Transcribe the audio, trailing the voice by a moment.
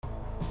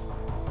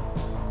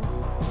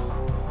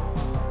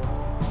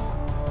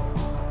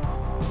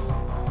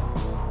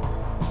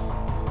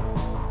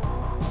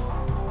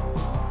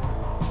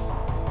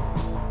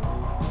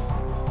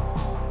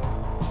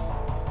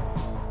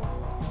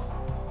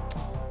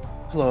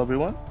Hello,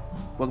 everyone.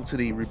 Welcome to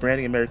the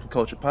Rebranding American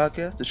Culture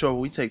Podcast, the show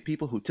where we take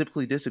people who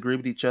typically disagree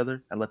with each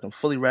other and let them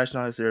fully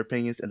rationalize their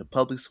opinions in the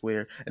public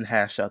square and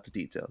hash out the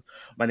details.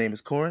 My name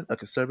is Corin, a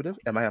conservative,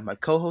 and I have my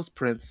co-host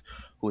Prince,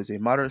 who is a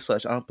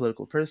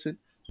moderate/unpolitical person.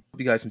 Hope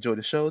you guys enjoy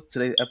the show.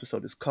 Today's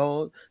episode is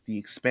called "The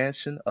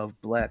Expansion of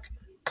Black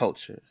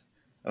Culture."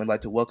 I would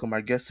like to welcome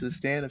our guest to the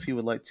stand. If he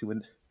would like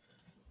to,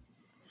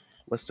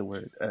 what's the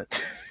word?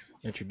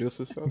 Introduce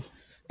yourself.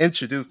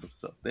 Introduce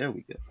himself. There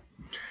we go.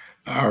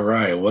 All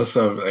right, what's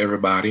up,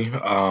 everybody?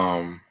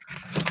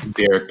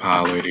 Derek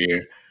Pollard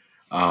here.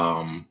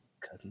 I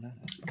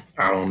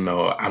don't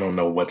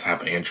know what type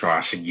of intro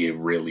I should give.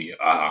 Really,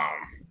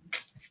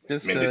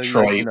 Just I'm in like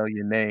Detroit.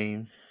 your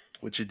name,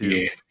 what you do.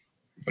 Yeah,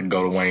 I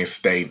go to Wayne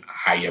State.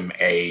 I am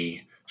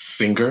a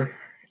singer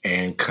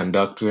and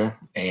conductor,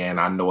 and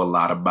I know a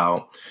lot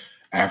about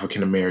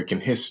African American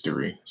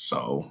history.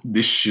 So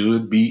this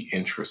should be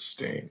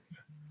interesting.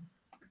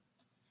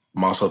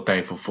 I'm also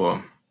thankful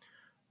for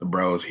the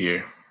bros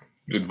here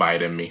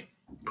inviting me.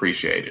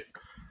 Appreciate it.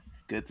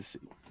 Good to see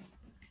you.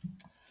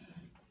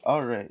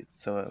 All right.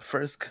 So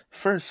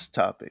first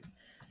topic.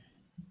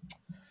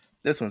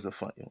 This one's a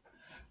funny one.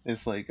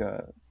 It's like,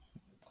 are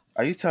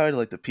you tired of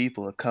like the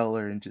people of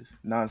color and just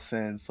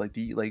nonsense? Like,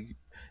 do you like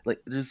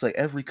just like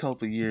every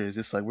couple of years,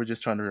 it's like we're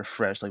just trying to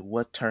refresh. Like,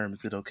 what term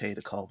is it okay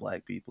to call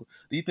black people?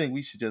 Do you think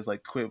we should just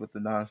like quit with the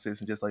nonsense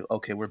and just like,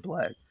 okay, we're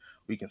black,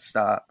 we can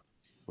stop,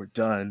 we're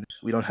done,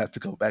 we don't have to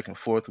go back and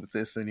forth with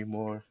this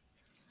anymore?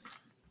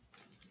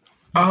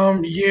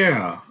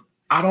 Yeah.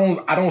 I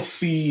don't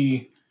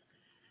see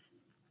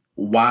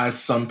why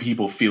some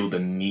people feel the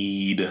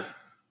need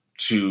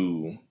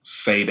to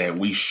say that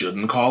we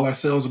shouldn't call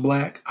ourselves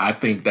black. I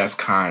think that's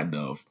kind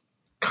of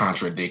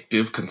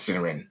contradictive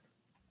considering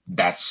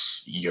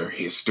that's your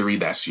history,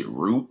 that's your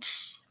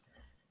roots.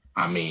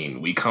 I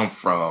mean, we come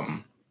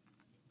from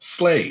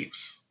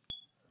slaves,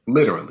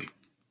 literally.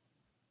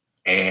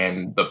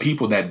 And the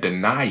people that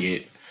deny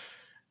it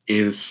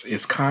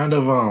is kind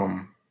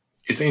of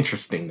it's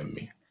interesting to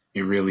me.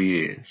 It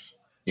really is,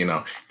 you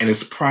know. And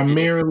it's Yeah.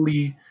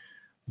 primarily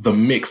the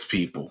mixed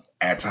people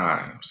at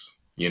times,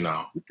 you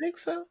know. You think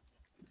so?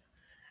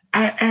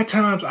 At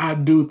times, I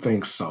do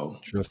think so.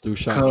 Just do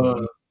shots of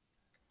Cause me.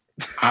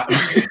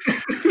 I,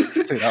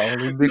 Say I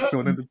only mix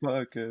one in the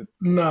podcast.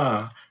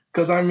 nah,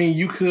 cause I mean,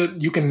 you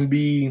can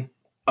be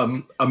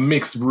a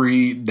mixed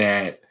breed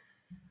that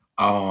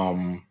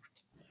um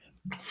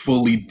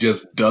fully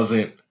just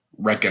doesn't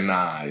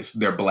recognize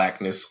their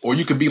blackness, or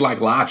you could be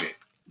like Logic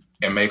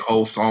and make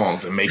whole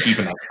songs and make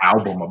even an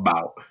album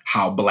about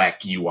how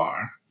black you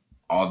are,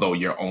 although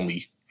you're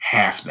only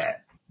half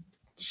that.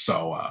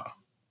 So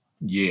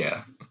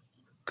yeah,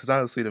 Because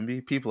honestly, to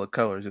me, people of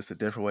color is just a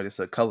different way to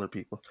say color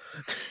people.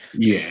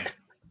 yeah.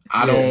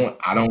 I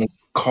Yeah. don't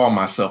call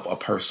myself a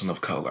person of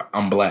color.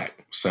 I'm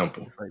black.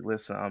 Simple. It's like,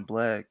 listen, I'm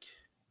black,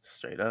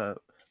 straight up.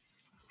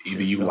 Either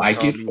Just you don't like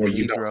call it me or a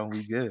you don't. Negro and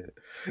we good.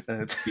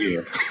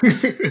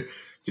 Yeah.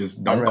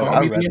 Just don't call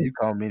I'd me rather the you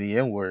call me the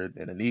N word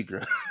than a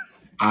Negro.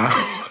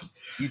 I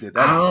You did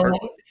that I on don't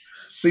purpose.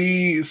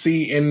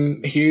 see,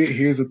 and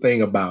here's the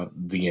thing about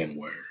the N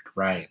word,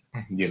 right?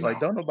 You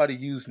Like, know, don't nobody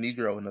use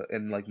Negro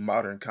in like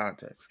modern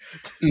context.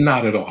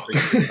 not at all.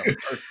 Like, you did it on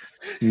purpose.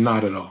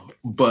 Not at all.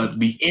 But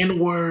the N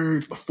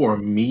word, for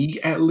me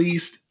at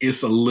least,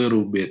 is a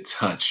little bit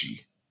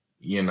touchy.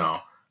 You know,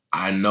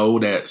 I know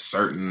that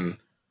certain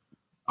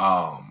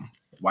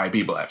white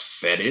people have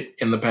said it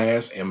in the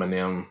past.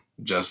 Eminem,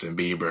 Justin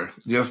Bieber,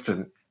 just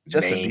to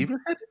Justin name. Bieber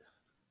said it?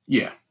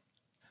 Yeah,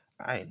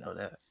 I didn't know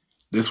that.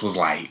 this was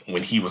like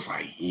when he was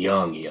like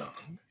young.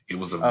 It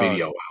was a Oh,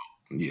 video out.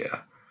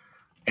 Yeah,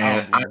 I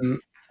and don't blame you.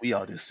 We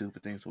all did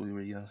stupid things when we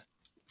were young.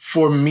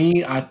 for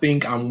me, I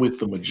think I'm with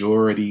the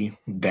majority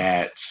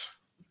that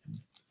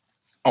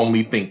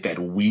only think that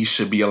we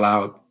should be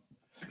allowed,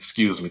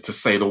 excuse me, to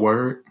say the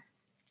word.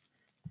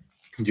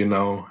 You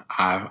know,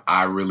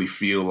 I really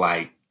feel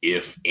like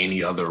if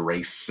any other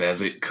race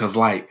says it, because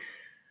like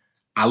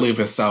I live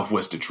in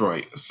Southwest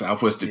Detroit.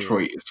 Southwest Yeah.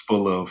 Detroit is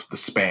full of the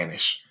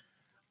Spanish.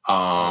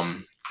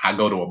 Oh, I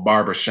go to a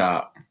barber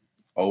shop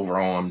over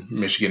on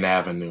Michigan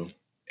Avenue.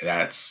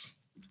 That's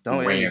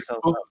don't air ran yourself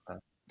out. Huh?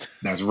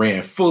 that's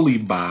ran fully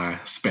by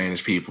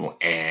Spanish people,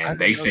 I and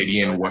they didn't know say you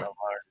the N guys had word. a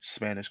large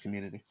Spanish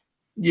community.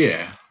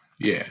 Yeah,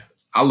 yeah.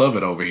 I love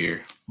it over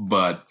here.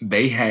 But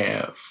they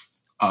have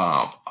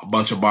a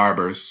bunch of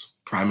barbers,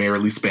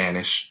 primarily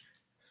Spanish,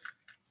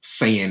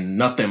 saying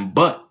nothing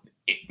but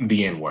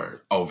the N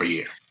word over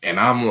here. And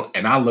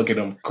I look at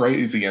them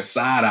crazy and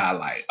side eye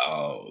like,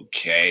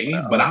 okay.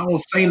 But I Oh, don't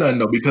say nothing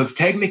though, because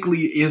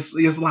technically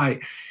it's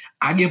like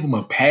I give them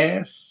a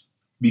pass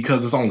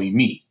because it's only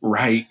me,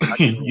 right? I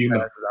give him a You pass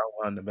know. because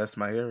I wanted to mess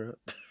my hair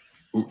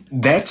up.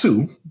 That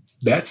too.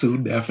 That too,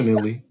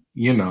 definitely.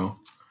 You know.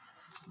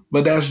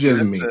 But that's Yeah,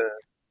 just me.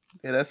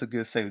 that's a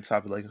good second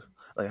topic.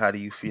 Like, how do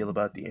you feel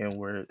about the N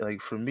word?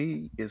 Like, for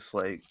me, it's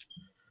like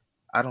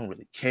I don't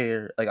really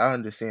care. Like, I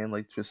understand,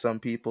 like, for some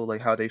people, like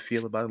how they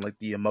feel about it, like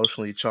the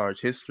emotionally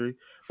charged history.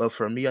 But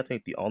for me, I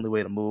think the only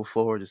way to move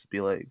forward is to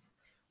be like,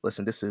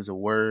 listen, this is a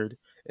word.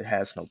 It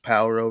has no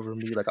power over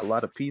me. Like a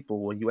lot of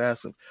people, when you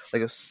ask them,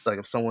 like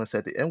if someone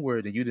said the N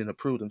word and you didn't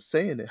approve them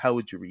saying it, how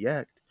would you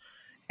react?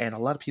 And a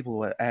lot of people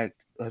would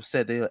have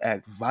said they'll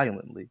act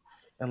violently.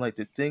 And like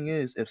the thing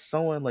is, if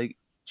someone like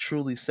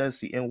truly says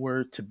the N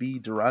word to be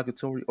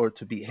derogatory or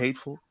to be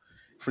hateful,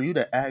 for you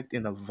to act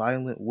in a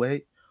violent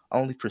way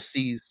only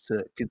proceeds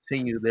to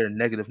continue their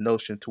negative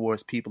notion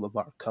towards people of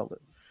our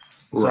color.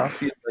 So I Right.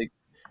 feel like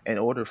in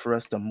order for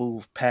us to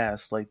move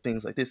past like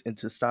things like this and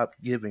to stop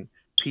giving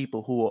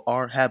people who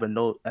are having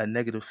a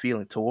negative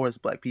feeling towards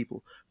black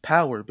people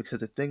power,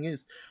 because the thing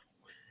is,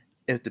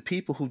 if the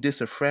people who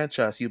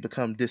disenfranchise you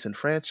become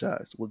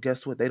disenfranchised, well,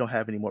 guess what? They don't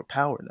have any more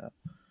power now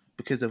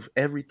because of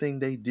everything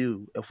they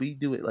do. If we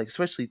do it, like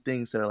especially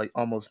things that are like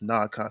almost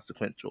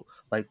non-consequential,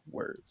 like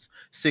words,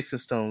 sticks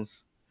and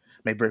stones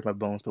may break my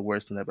bones, but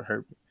words will never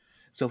hurt me.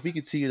 So if we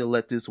continue to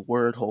let this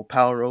word hold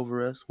power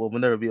over us, well, we'll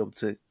never be able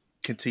to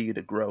continue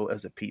to grow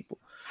as a people.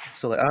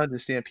 So like I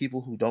understand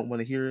people who don't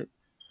want to hear it.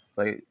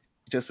 Like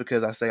just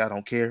because I say I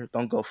don't care,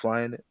 don't go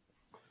flying it.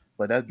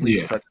 But that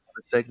leads Yeah. to like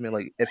another segment.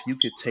 Like if you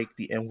could take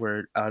the N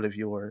word out of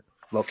your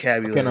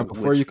Okay, now vocabulary,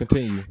 before which you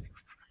continue,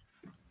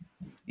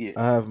 yeah.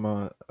 I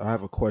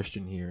have a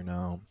question here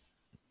now.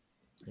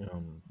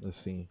 Let's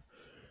see.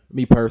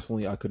 Me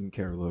personally, I couldn't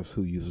care less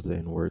who uses the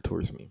N word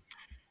towards me.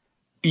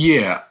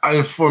 Yeah.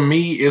 And for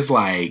me, it's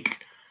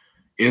like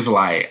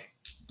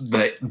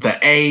the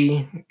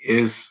A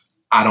is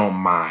I don't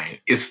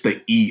mind. It's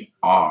the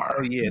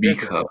Oh ER yeah, there's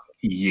a because difference.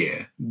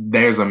 yeah,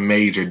 there's a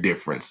major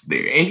difference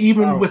there. And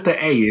even Now, with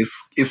the A,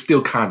 it's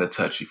still kind of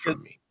touchy for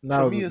 'Cause me. for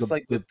now me, it's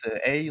like with the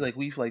the A, like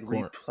we've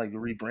corn. like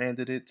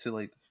rebranded it to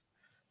like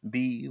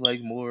be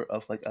like more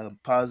of like a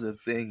positive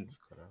thing,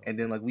 and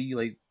then like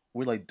we're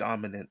like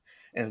dominant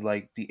in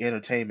like the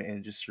entertainment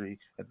industry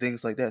and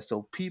things like that.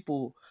 So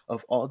people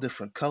of all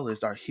different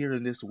colors are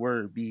hearing this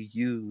word be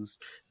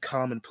used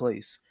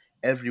commonplace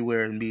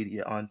everywhere in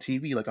media, on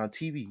TV. Like on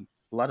TV,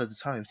 a lot of the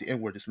times the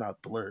N word is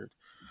not blurred,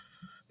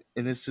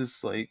 and it's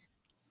just like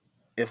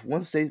if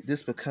once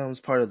this becomes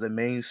part of the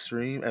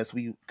mainstream, as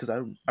we because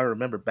I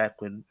remember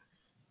back when,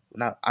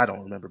 not I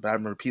don't remember, but I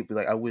remember people be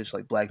like, I wish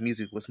like black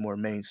music was more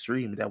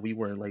mainstream, that we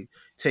weren't like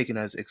taken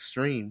as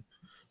extreme.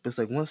 But it's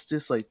like once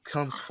this like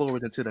comes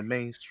forward into the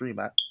mainstream,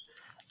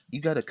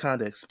 you gotta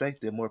kinda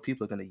expect that more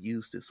people are gonna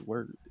use this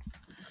word.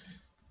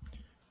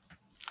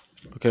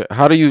 Okay,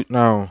 how do you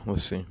now?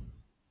 Let's see.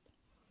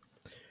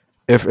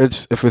 If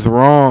it's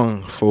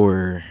wrong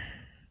for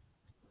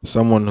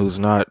someone who's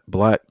not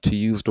black to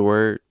use the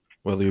word,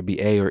 whether it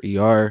be A or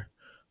ER,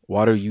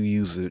 why do you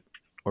use it,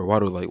 or why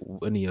do like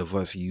any of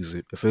us use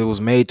it? If it was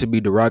made to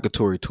be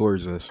derogatory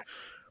towards us,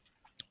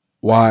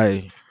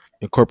 why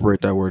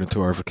incorporate that word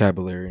into our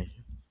vocabulary?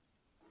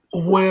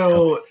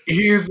 Well,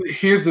 here's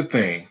the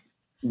thing.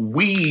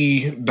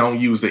 We don't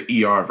use the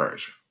ER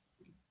version.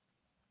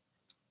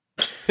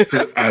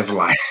 As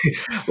like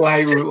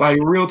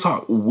real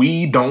talk,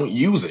 we don't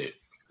use it.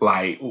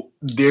 Like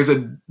there's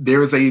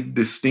a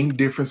distinct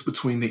difference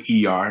between the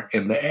ER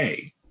and the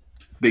A.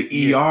 The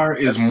Yeah, ER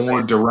is that's what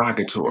more made me incorporate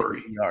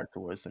derogatory. the ER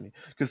towards me.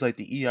 Because like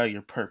the ER,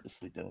 you're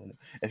purposely doing it.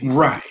 If you say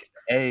Right.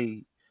 the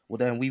A, well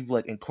then we've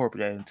like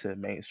incorporated that into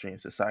mainstream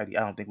society.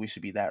 I don't think we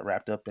should be that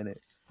wrapped up in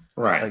it.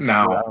 Right. Like so,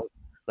 Now,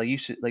 like you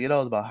should like it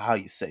all about how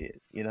you say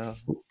it. You know?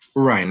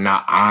 right.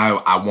 Now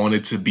I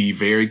wanted to be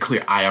very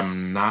clear. I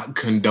am not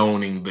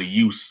condoning the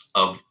use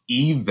of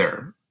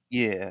either,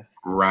 Yeah.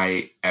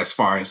 right, as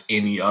far as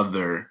any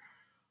other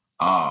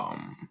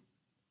um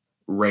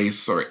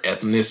race or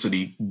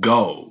ethnicity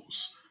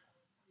goes.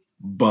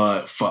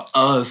 But for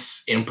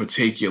us in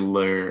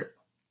particular,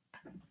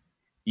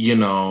 you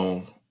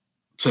know,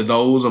 to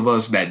those of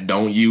us that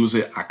don't use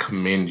it, I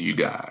commend you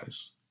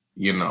guys.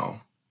 You know,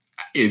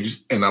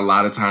 and a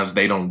lot of times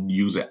they don't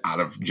use it out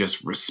of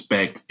just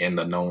respect and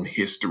the known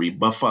history.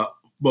 But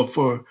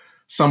for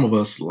some of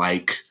us,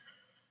 like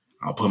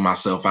I'll put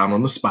myself out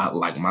on the spot,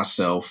 like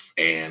myself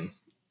and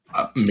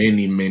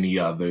many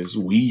others,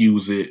 we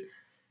use it.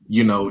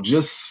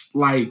 Just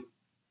like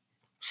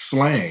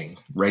slang,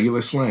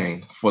 regular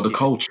slang for the Yeah.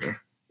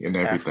 culture and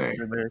everything.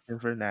 African American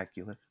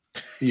vernacular.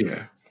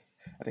 Yeah.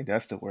 I think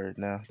that's the word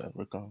now that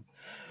we're going.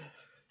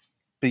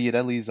 But yeah,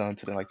 that leads on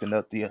to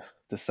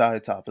the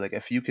side topic. Like,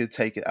 if you could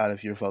take it out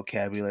of your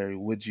vocabulary,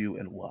 would you,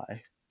 and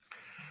why?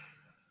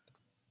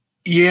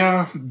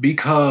 Yeah,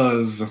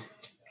 because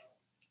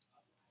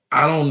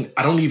I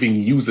don't even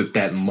use it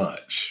that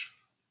much.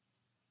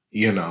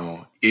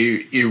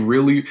 It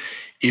really,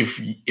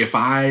 if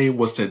I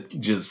was to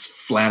just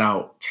flat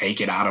out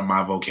take it out of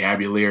my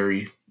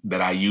vocabulary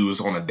that I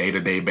use on a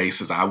day-to-day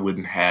basis, I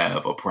wouldn't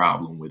have a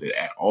problem with it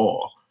at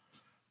all.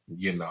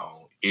 Yeah,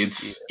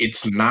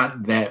 It's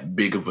not that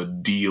big of a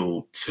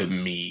deal to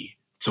me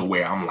to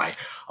where I'm like,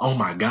 oh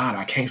my God,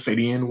 I can't say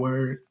the N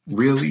word.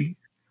 Really?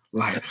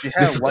 Like you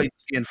this had is a white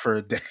skin for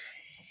a day.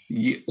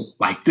 yeah,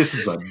 like this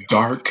is a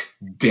dark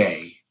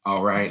day.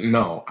 All right.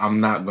 No, I'm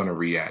not gonna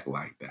react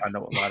like I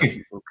know a lot of that.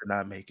 people could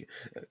not make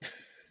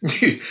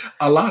it.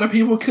 A lot of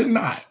people could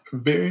not,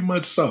 very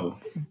much so.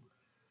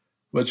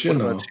 But What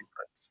about you?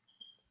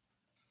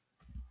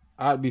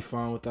 I'd be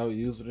fine without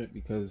using it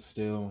because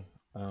still,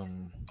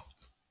 um,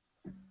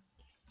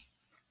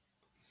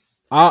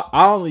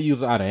 I only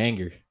use it out of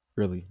anger,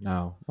 really.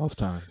 Now, most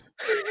times,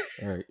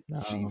 right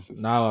now, Jesus.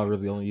 now I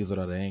really only use it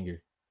out of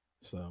anger.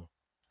 So,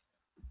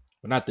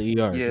 but not the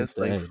ER, Yeah, it's just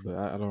the like A. But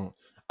I don't.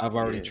 I've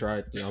already yeah.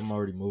 tried. I'm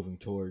already moving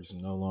towards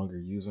no longer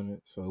using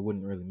it, so it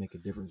wouldn't really make a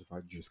difference if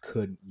I just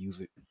couldn't use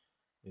it.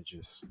 It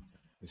just,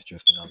 it's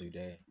just another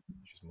day.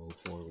 Just move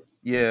forward.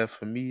 Yeah,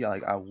 for me,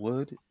 like I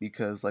would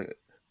because like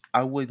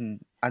I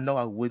wouldn't. I know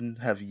I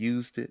wouldn't have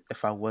used it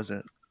if I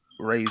wasn't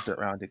raised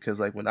around it. Because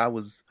like when I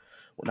was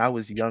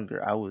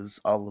younger, I was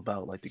all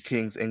about like the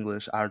King's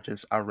English. I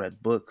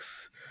read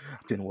books. I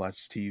didn't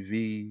watch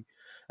TV.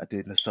 I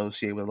didn't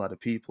associate with a lot of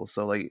people.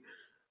 So like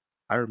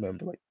I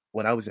remember like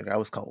when I was younger, I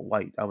was called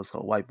white. I was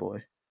called white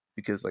boy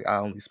because like I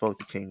only spoke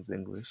the King's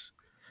English,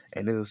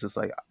 and it was just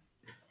like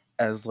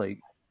as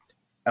like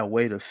a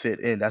way to fit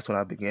in. That's when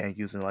I began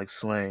using like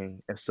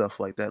slang and stuff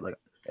like that. Like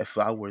if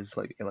I was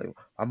like, and, like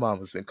my mom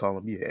has been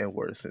calling me an N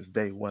word since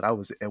day one. I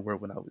was an N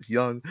word when I was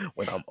young.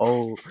 When I'm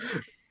old,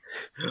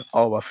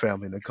 all my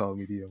family they call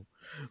me the N.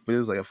 But it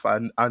was like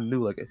I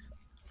knew like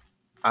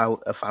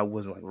if I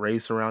wasn't like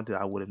raised around it,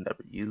 I would have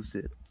never used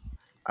it.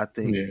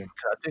 Yeah.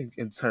 I think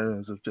in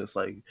terms of just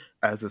like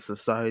as a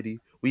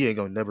society, we ain't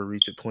gonna never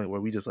reach a point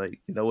where we just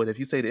like, you know what, if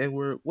you say the N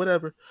word,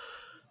 whatever.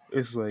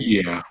 It's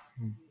Yeah.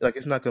 like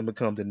it's not gonna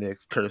become the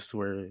next curse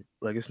word.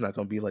 Like it's not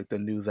gonna be like the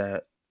new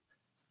that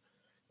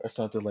or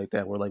something like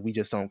that, where like we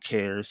just don't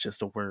care. It's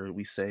just a word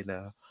we say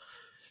now.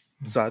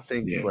 So I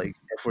think Yeah. like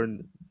if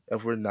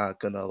we're not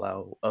gonna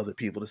allow other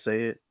people to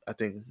say it, I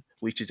think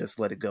we should just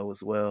let it go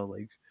as well.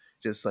 Like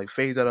just like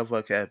phase out of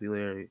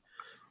vocabulary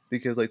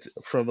because like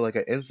from like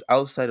an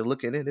outsider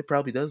looking in, it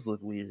probably does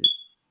look weird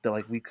that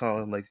like we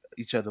calling like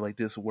each other like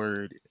this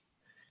word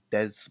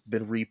that's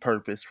been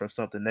repurposed from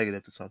something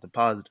negative to something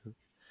positive,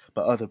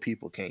 but other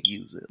people can't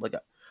use it. Like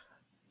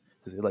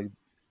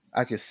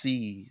I could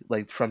see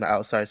like from the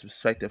outsider's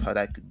perspective how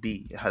that could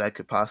be, how that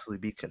could possibly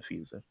be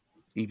confusing,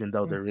 even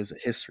though there is a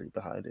history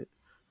behind it.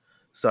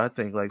 So I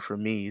think like for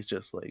me, it's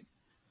just like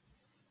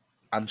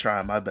I'm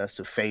trying my best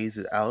to phase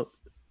it out,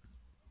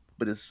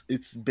 but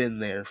it's been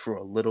there for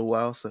a little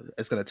while, so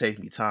it's gonna take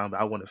me time.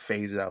 But I want to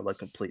phase it out like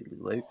completely.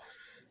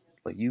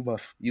 Like you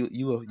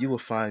a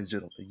fine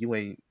gentleman. You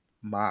ain't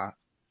my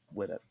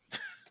whatever.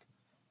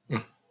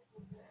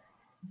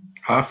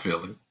 I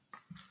feel it.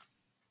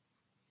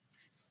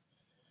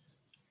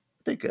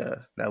 I think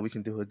now we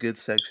can do a good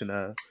section.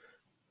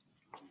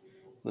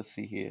 Let's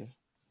see here.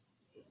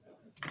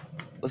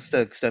 Let's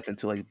step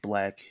into like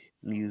black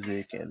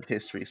music and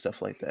history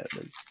stuff like that.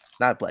 Like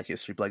not black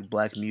history, but like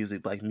black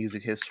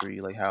music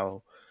history, like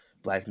how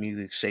black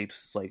music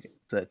shapes like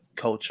the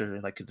culture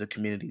and like the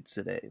community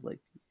today.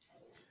 Like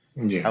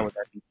how Yeah. would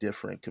that be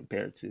different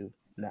compared to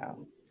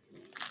now?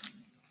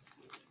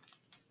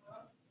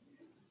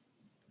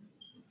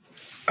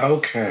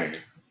 Okay.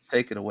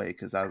 Take it away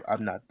because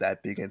I'm not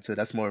that big into it.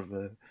 That's more of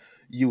a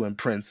you and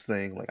Prince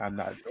thing. Like I'm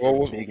not What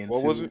as was big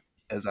what was into it? it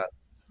as I.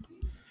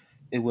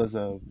 It was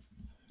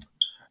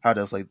how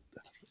does like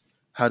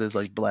how does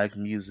like black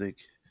music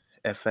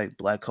affect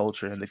black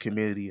culture and the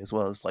community as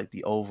well as like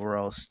the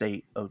overall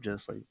state of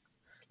just like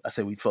I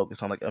say we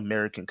focus on like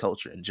American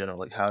culture in general.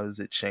 Like how has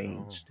it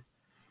Oh, changed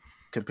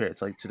compared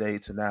to like today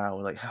to now?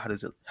 Like how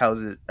does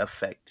it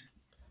affect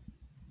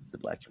the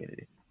black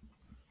community?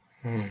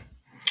 Hmm.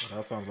 well,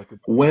 that sounds like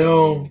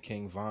me and the Well,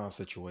 King Von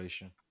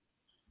situation.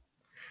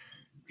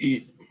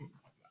 it,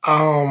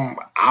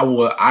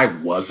 I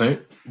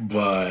wasn't,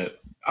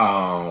 but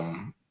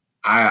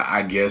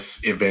I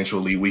guess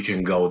eventually we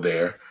can go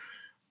there.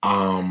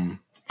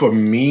 For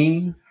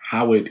me,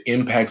 how it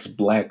impacts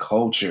black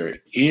culture,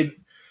 it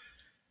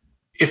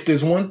if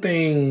there's one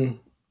thing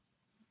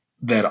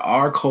that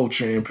our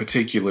culture in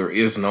particular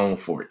is known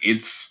for,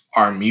 it's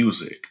our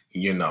music.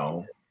 You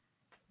know,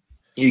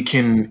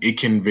 it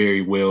can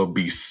very well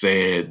be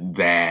said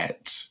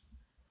that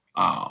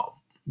um,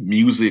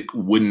 music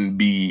wouldn't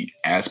be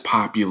as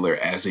popular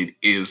as it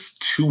is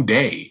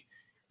today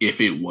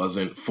if it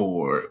wasn't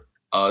for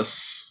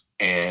us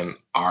and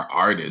our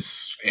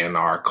artists and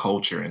our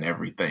culture and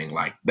everything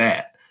like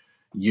that.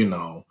 You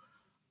know,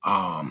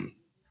 um,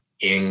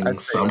 I'd in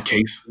say some like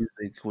case,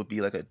 music would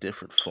be like a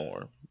different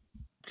form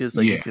because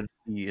like you yeah, can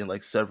see in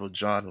like several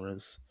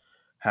genres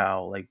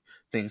how like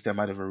things that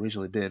might have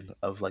originally been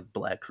of like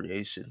black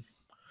creation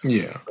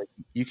yeah, like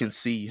you can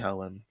see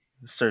how in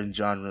certain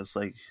genres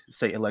like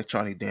say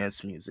electronic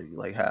dance music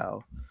like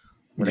how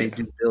when they yeah,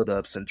 do build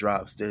ups and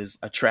drops there's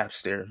a trap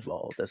snare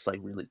involved that's like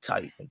really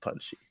tight and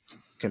punchy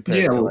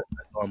yeah, compared to like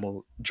a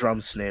normal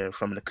drum snare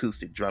from an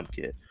acoustic drum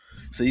kit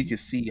so you can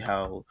see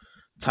how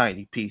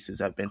tiny pieces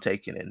have been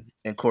taken and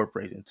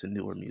incorporated into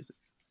newer music.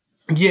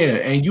 yeah,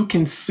 and you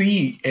can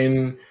see,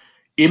 and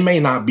it may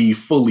not be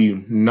fully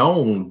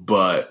known,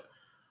 but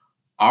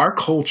our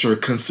culture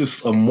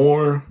consists of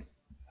more.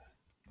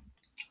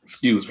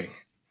 Excuse me.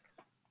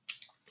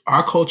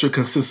 Our culture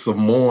consists of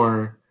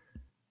more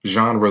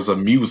genres of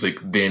music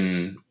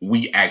than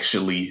we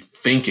actually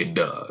think it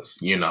does.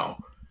 You know,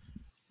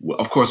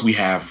 Of course, we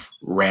have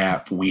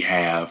rap, we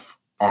have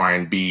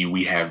R&B,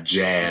 we have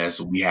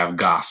jazz, we have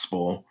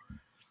gospel,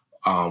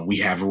 we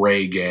have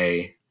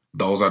reggae.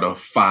 Those are the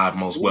five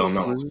most Do we well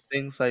known. include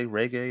things like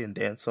reggae and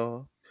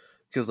dancehall?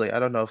 Because like I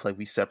don't know if like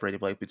we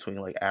separated like between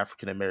like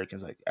African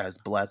Americans like as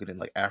black and then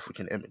like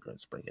African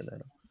immigrants bringing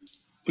that up.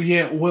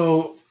 Yeah,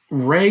 well,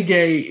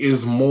 reggae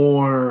is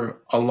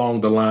more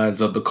along the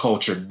lines of the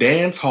culture.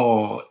 Dance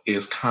hall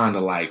is kind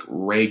of like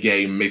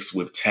reggae mixed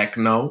with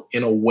techno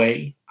in a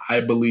way,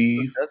 I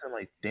But believe. doesn't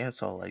like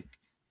dancehall like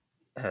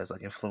has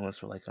like influence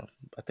for like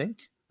I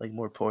think like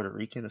more Puerto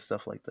Rican and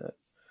stuff like that.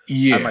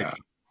 I might Yeah,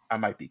 be I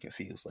might be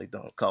confused. Like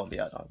don't call me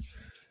out on. It.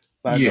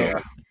 But I know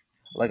yeah,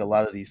 like a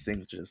lot of these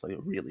things are just like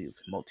really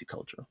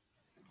multicultural.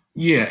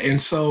 yeah.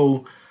 And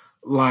so,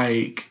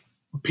 like,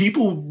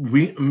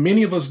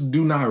 many of us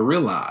do not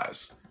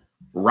realize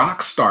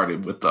rock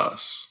started with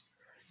us.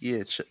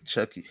 Yeah,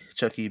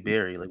 Chucky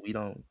Berry. Like we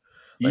don't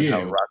like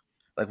how Yeah, rock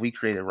like we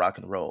created rock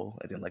and roll,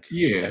 and then like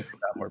yeah, as it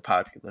got more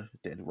popular,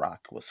 then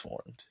rock was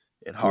formed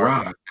and hard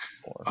rock rock. was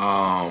formed.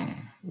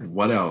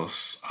 What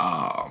else?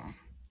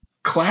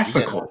 We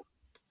had Classical.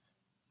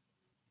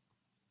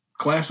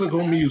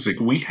 Classical music.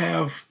 We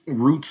have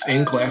roots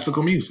in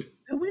classical music.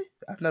 did we?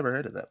 I've never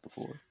heard of that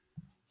before.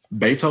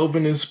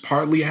 Beethoven is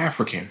partly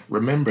African.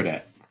 Remember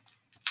that.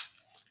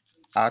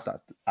 I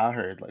thought I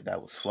heard like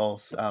that was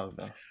false. I don't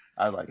know.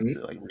 I like Mm,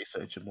 to like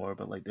research it more,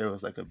 but like there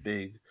was like a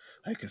big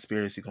like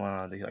conspiracy going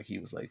on. Like he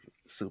was like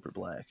super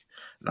black,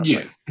 and I'm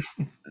yeah, like,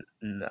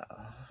 no.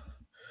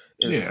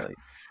 It's yeah. like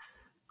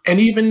And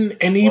even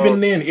well,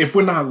 then, if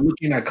we're not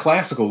looking at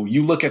classical,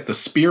 you look at the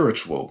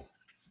spiritual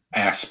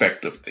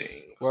aspect of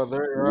Well, things.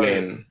 there are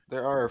When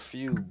there are a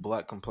few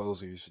black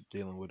composers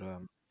dealing with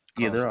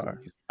yeah, there classical are.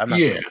 music. I'm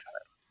not yeah, gonna.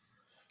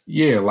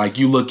 yeah, like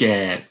you look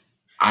at,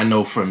 I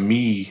know for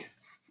me,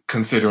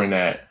 considering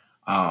that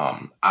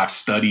I've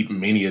studied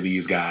many of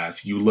these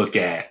guys, you look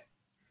at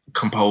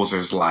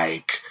composers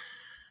like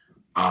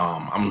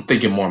I'm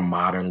thinking more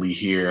modernly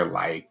here,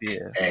 like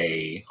Yeah,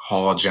 a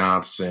Hall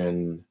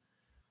Johnson,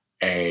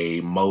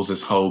 a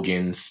Moses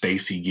Hogan,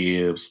 Stacey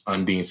Gibbs,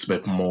 Undine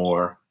Smith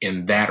Moore,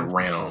 in that Moses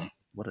Hope. realm.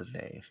 What a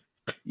name.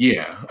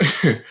 Yeah.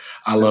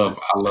 I That's love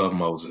a I love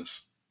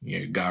Moses.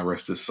 Yeah, God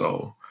rest his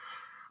soul.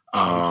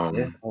 oh he's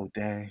dead. Um Oh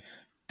dang.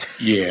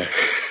 yeah.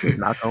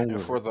 Knock on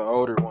And wood. for the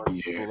older ones,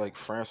 Yeah. people like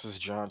Francis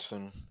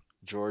Johnson,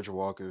 George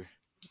Walker,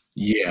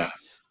 Yeah.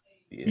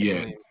 Yeah,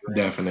 Yeah, William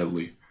Grant.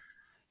 definitely.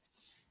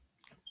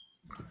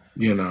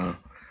 You know.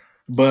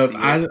 But but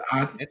yeah,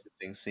 I it's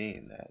interesting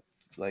seeing that.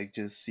 Like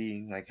just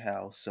seeing like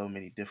how so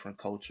many different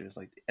cultures,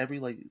 like every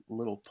like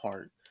little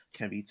part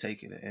can be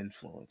taken and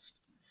influenced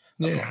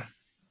yeah.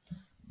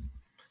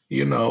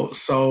 upon.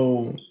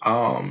 So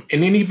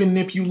and then even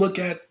if you look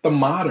at the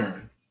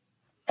modern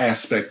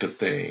aspect of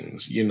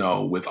things,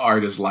 with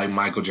artists like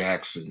Michael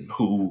Jackson,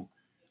 who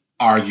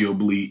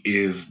arguably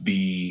is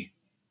the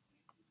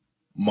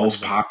One of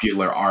most the most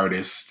popular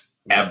artist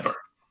yeah ever.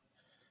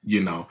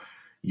 You know,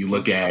 you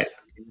look King Pop, at,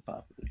 King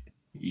Pop.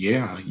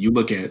 yeah, you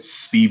look at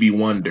Stevie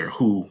Wonder,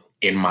 who,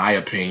 in my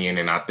opinion,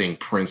 and I think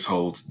Prince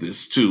holds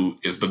this too,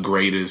 is the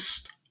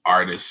greatest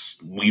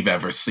artist we've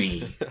ever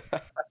seen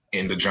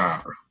in the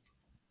genre.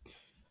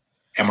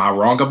 Am I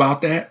wrong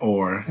about that,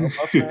 or Nope,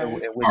 I In, stand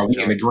with in which are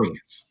we in genre?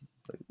 agreement?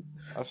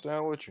 I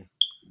stand with you.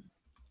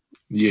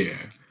 Yeah.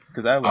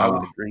 Because I would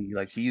Uh, agree.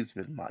 Like he's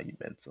been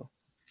monumental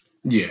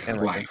yeah, and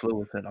like like,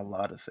 influencing a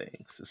lot of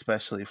things,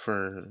 especially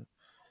for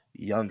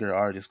younger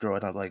artists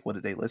growing up. Like what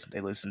did they listen?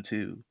 They listened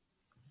to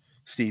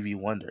Stevie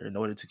Wonder in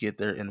order to get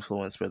their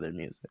influence for their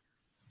music.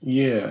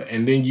 yeah.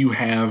 And then you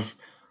have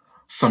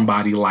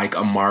somebody like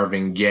a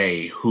Marvin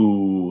Gaye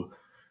who,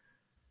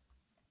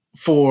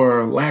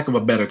 for lack of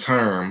a better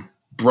term,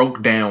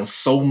 broke down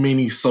so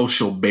many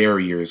social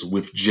barriers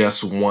with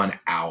just one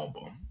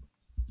album.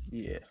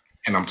 Yeah,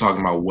 And I'm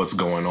talking about what's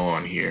going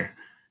on here.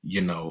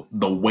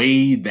 The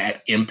way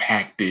that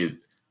impacted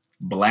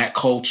Black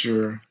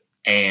culture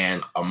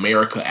and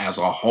America as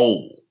a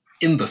whole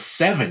in the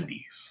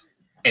 70s.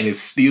 And it's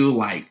still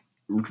like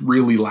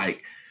really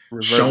like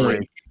showing,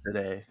 reverberates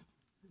today.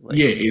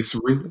 Like yeah, people,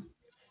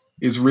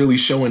 it's really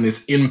showing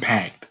its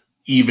impact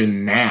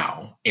even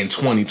now in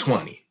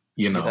 2020.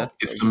 yeah, that's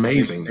It's like the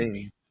big amazing to me.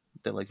 thing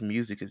that like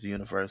music is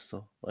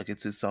universal. Like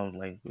it's its own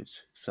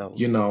language.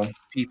 So You know,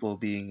 people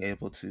being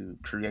able to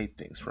create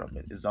things from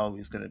it is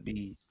always going to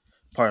be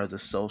part of the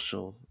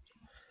social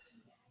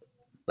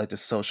like the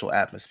social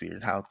atmosphere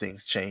and how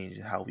things change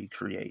and how we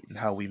create and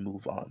how we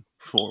move on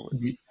forward.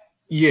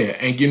 yeah,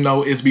 and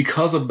it's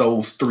because of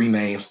those three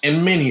names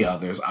and many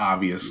others,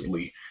 Yeah,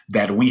 obviously,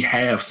 that we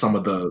have some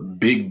of the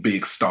big,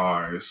 big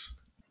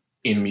stars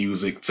in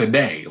music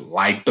today,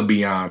 like the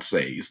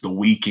Beyoncés, the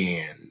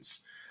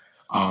Weekends,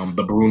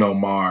 the Bruno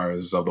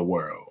Mars of the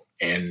world.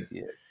 And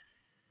yeah.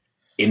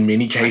 in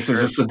many I ain't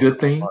cases, heard it's a from good Bruno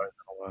thing. Mars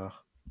in a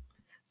while.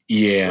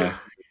 What is Yeah.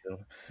 he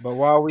doing? But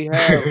while we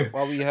have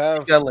while we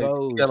He have got like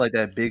those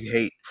that big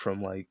hate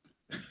from like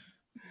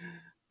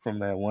from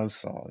that one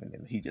song, and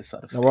then he just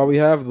sort of now while we faded.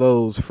 have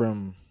those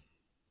from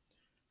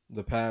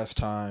the past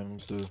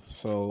times, the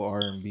soul,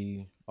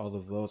 R&B, all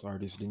of those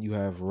artists. Then you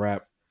have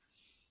rap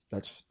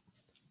that's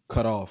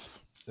cut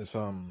off. It's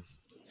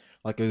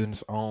like in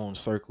its own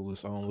circle,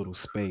 its own little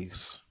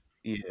space.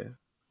 Yeah,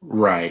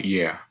 Right,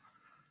 yeah.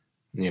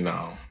 You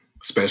know,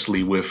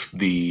 especially with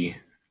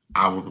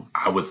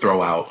I would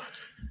throw out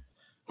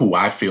who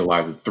I feel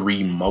are the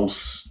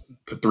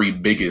three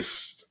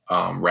biggest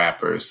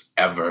rappers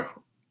ever.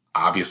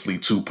 Obviously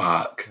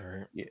Tupac,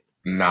 Right. yeah.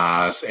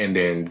 Nas, and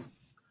then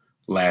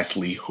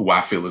lastly, who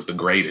I feel is the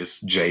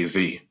greatest,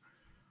 Jay-Z.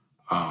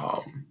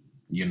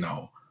 You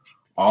know,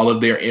 all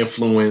of their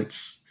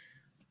influence,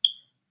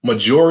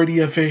 majority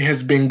of it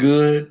has been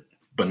good,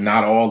 but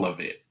not all of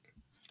it.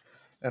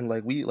 And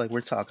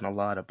we're talking a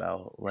lot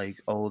about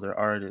like older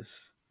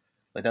artists.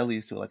 Like that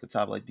leads to like a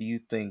top. Like, do you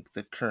think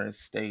the current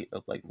state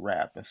of like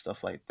rap and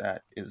stuff like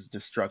that is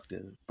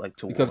destructive, like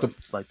Because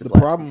towards like the the black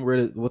problem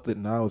community? with it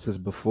now is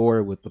just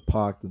before with the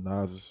Pac, the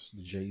Nas,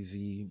 the Jay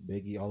Z,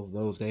 Biggie, all of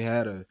those, they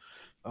had a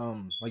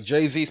like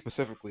Jay Z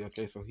specifically.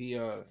 Okay, so he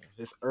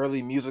his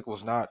early music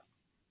was not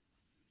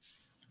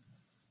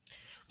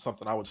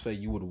something I would say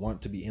you would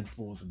want to be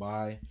influenced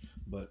by,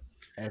 but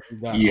as he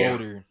got Yeah,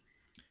 older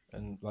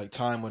and like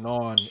time went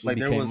on, it Like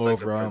there became was more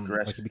like of a like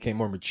progression. it became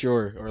more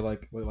mature, or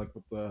like with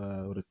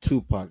a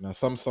Tupac. Now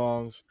some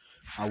songs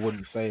I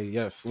wouldn't say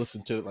yes,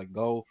 listen to it, like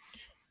go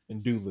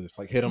and do this,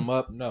 like hit them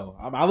up. No,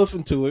 I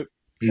listen to it,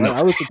 right? no.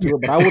 I listen to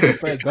it, but I wouldn't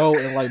say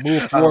go and like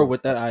move forward Oh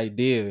with that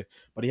idea.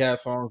 But he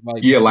has songs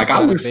like Yeah, like "Just I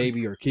Got a listen.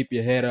 Baby" or "Keep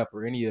Your Head Up"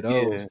 or any of yeah,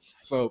 those.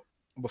 So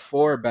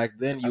before back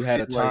then, I you had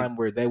feel a like time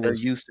where there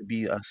used to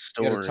be a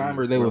you had a time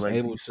story where where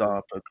like you saw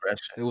a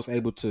they progression. was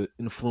able to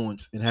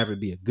influence and have it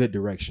be a good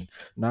direction.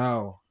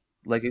 Now,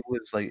 Like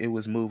it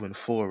was moving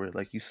forward.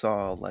 Like you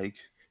saw like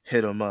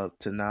hit 'em up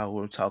to now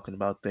we're talking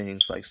about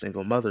things like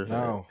single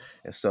motherhood now,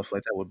 and stuff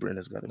like that where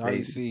Brenda's got a now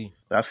you baby. see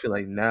But I feel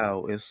like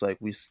now it's like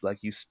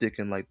like you stick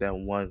in like that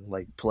one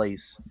like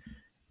place,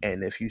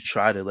 and if you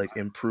try to like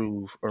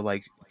improve or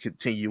like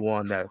continue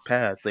on that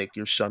path, like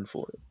you're shunned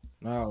for it.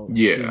 now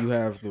you see Yeah, you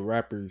have the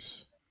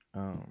rappers,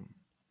 um,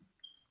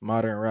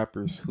 modern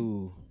rappers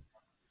who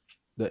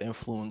the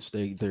influence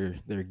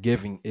they're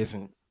giving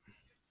isn't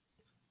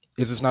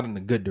is just not in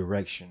a good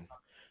direction.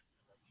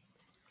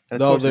 And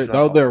of course, it's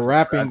not all of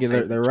them, but I'd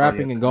say They're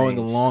majority of rapping and the going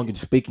along and mainstream.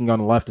 speaking on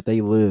the life that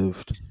they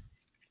lived.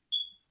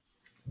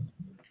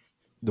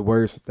 The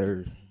words that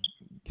they're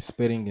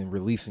spitting and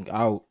releasing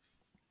out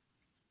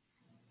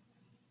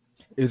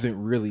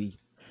isn't really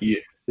yeah,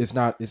 it's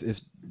not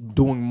it's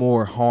doing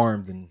more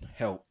harm than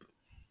help.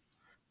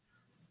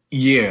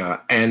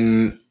 yeah,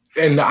 and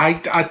I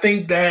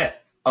think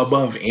that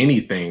above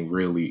anything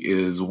really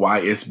is why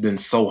it's been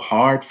so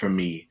hard for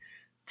me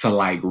to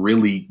like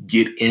really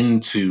get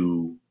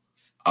into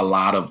a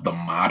lot of the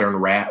modern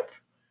rap.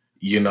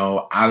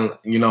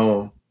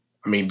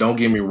 I mean, don't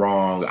get me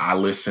wrong, I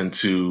listen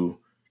to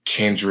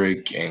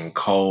Kendrick and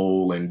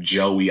Cole and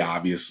Joey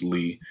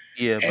obviously.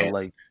 Yeah, but And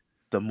like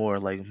the more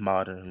like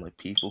modern like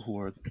people who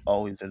are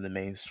always in the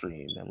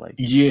mainstream and like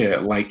yeah,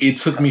 like it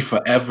took me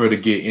forever to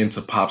get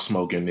into Pop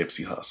Smoke and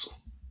Nipsey Hussle.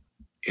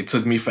 It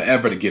took me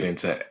forever to get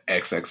into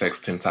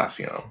XXX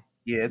Tentacion.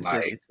 yeah,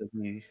 Like,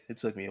 it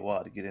took me a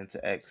while to get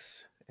into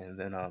X, and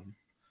then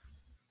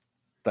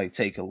like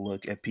take a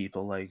look at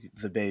people like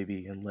the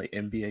baby and like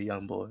NBA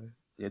YoungBoy.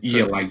 It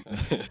yeah, took like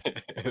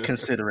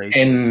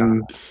consideration and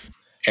time,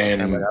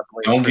 and and like and I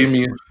blame don't get Prince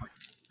me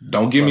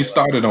don't get for me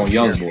started on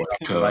sharing Youngboy stuff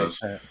like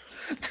because that.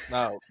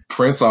 Now,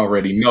 Prince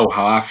already know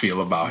how I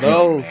feel about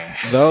him, man.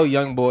 though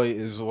Young Boy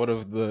is one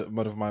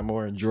of my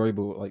more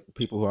enjoyable like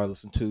people who I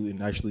listen to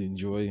and actually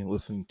enjoy and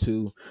listen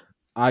to,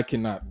 I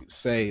cannot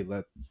say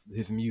that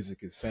his music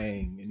is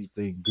saying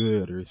anything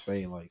good or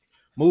saying like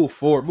move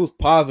forward, move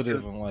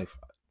positive 'Cause in life.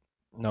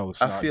 No,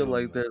 it's I not feel doing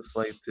like that. there's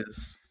like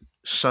this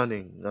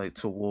shunning like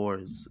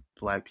towards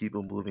black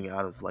people moving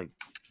out of like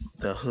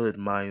the hood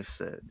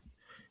mindset.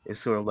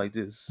 It's sort of like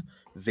this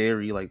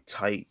very like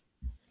tight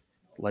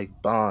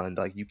like bond,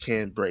 like you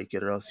can't break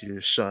it or else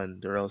you're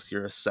shunned or else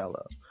you're a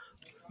sellout.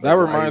 That Like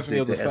why reminds is me it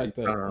of the that every fact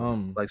that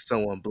time like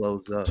someone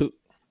blows up, to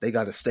they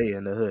got to stay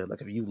in the hood?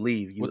 Like if you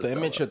leave, you with a the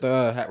image sellout. that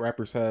the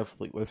rappers have,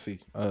 like let's see,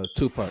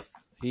 Tupac,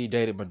 he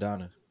dated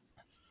Madonna.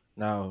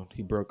 Now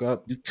he broke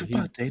up. Dude, Tupac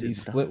He dated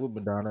split Madonna. with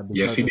Madonna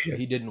Yes, because he of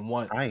did.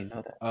 I ain't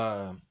know that.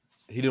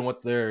 he didn't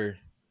want their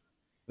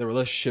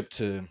relationship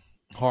to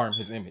harm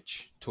his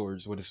image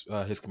towards what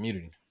his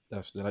community.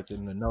 That's that I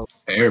didn't know.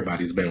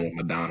 Everybody's been with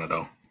Madonna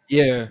though.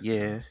 Yeah,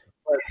 Yeah,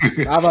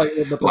 I'm like,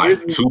 but the Like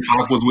reason,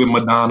 Tupac was with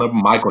Madonna,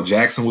 Michael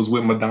Jackson was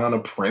with Madonna,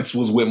 Prince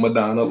was with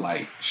Madonna.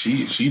 Like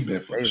she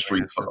been for they the ran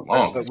streets for for the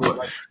but longest. with But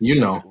like you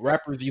know,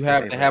 rappers, they they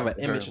have ran an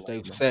for her image that like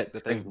they've the set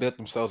that they've built singles.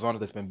 themselves on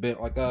that's been built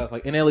like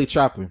NLE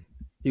Chopper.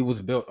 He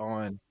was built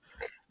on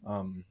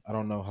I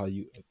don't know how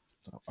you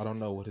I don't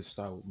know what his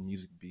style of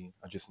music be.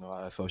 I just know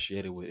I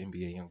associate it with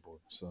NBA YoungBoy.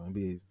 So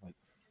NBA like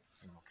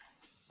you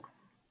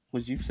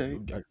Would you say?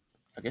 know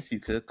I guess you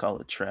could call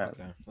it trap.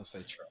 okay, let's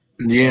say trap.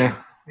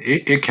 yeah,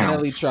 So it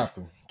NLE counts.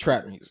 Chopper,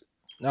 trap music.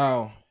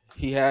 Now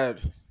he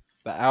had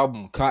the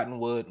album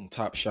Cottonwood and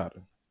Top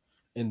Shotter.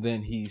 and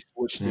then he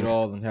switched it Mm.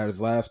 all and had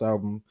his last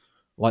album,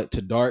 Light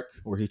to Dark,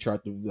 where he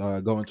tried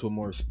to go into a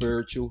more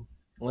spiritual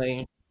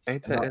lane.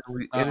 Ain't And that now,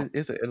 Italy? now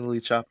Isn't Italy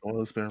Chopper one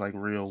that's been like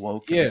real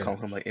woke, and they yeah, call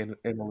him like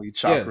Italy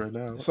yeah. Chopper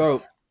now?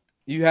 So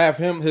you have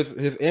him,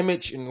 his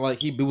image, and like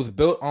he was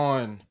built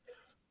on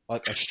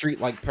like a street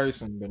like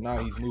person, but now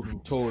he's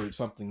moving towards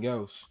something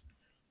else.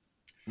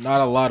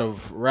 Not a lot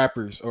of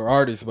rappers or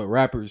artists, but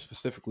rappers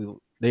specifically,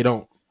 they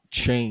don't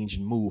change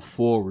and move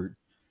forward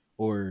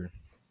or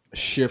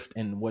shift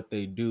in what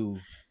they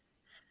do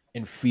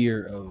in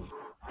fear of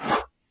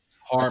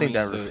I think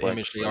that harming the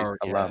image reflects they like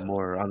a already lot have.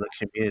 more on the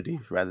community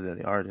rather than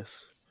the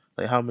artist.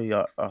 Like how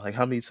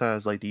many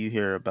times like do you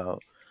hear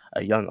about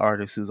a young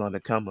artist who's on the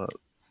come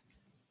up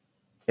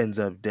ends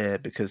up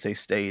dead because they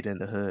stayed in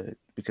the hood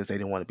because they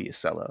didn't want to be a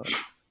sellout?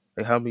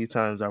 Like how many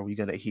times are we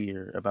gonna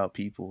hear about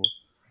people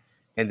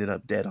ending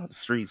up dead on the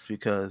streets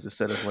because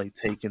instead of like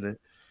taking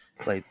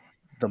like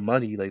the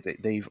money like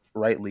they've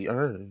rightly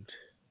earned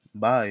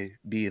by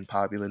being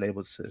popular and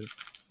able to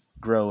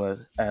grow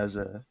as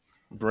a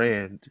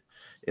brand,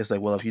 it's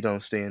like, well, if you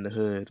don't stay in the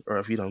hood or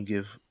if you don't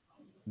give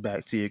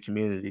back to your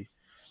community,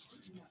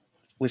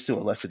 which to a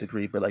lesser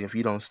degree, but like if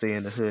you don't stay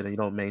in the hood and you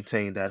don't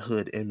maintain that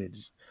hood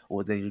image,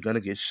 well, then you're gonna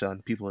get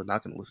shunned. People are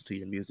not gonna listen to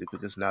your music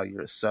because now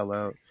you're a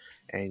sellout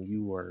and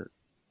you are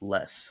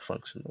less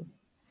functional.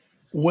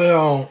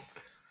 Well,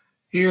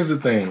 here's the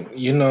thing.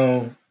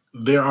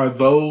 There are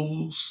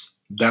those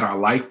that are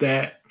like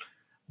that,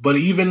 but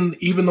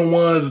even the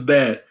ones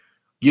that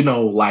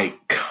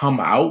like come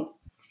out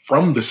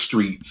from the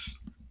streets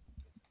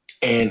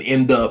and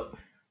end up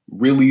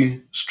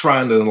really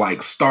trying to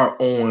like start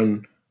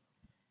on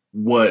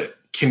what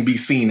can be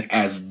seen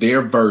as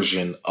their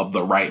version of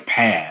the right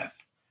path.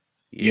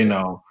 you Yeah,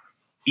 know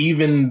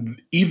even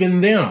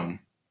them,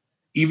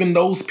 even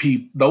those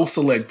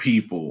select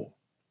people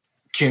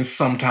can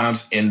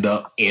sometimes end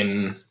up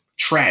in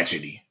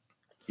tragedy.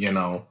 you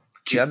know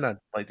yeah. Ki- I'm not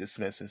like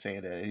dismissing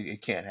saying that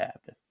it can't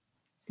happen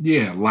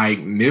yeah, like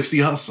Nipsey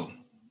Hussle,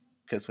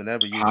 because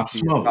whenever you're Pop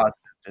being Smoke, positive,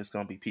 there's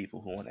gonna be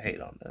people who want to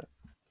hate on that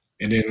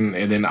and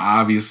then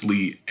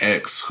obviously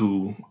X,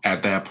 who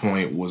at that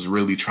point was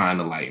really trying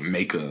to like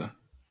make a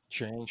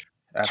Change.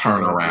 after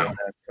going through all turnaround.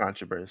 that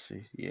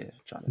controversy. Yeah,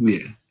 trying to.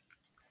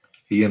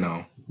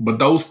 Yeah, but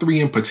those three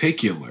in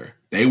particular,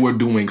 they were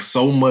doing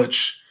so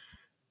much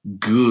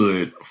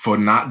good for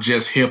not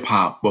just hip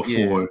hop, but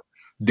Yeah, for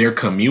their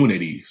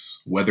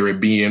communities, whether it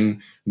be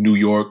in New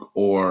York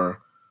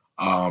or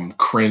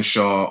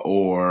Crenshaw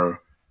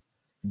or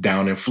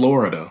down in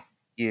Florida.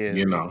 yeah.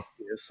 You know,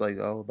 It's like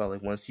all about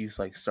like once you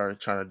like start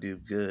trying to do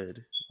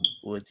good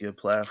with your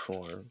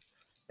platform,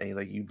 and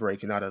like you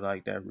breaking out of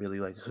like that really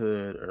like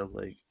hood or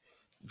like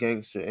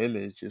gangster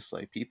image, it's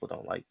like people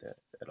don't like that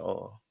at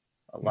all.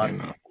 A lot you of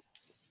know. people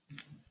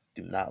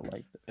do not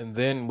like that. And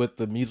then with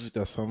the music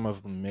that some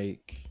of them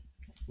make,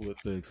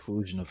 with the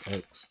exclusion of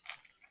X,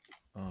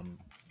 um,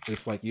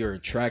 it's like you're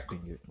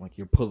attracting it, like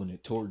you're pulling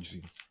it towards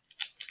you.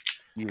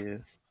 Yeah,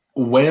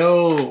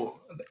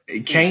 Well,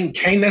 Ooh,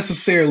 can't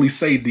necessarily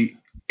say the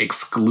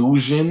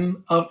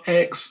exclusion of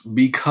X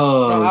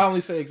No, I because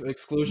only say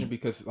exclusion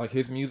because like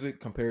his music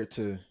compared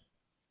to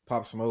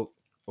Pop Smoke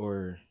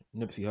or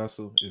Nipsey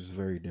Hussle is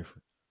very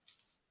different.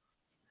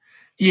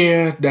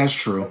 yeah, that's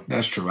true.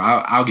 That's true.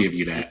 I'll give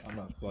you that. I'm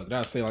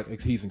not saying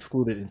like he's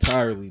excluded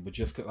entirely, but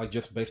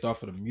just based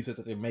off of the music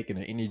that they make and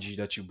the energy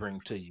that you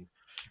bring to you,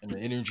 and the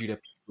energy that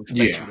people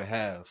expect you Yeah. to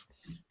have.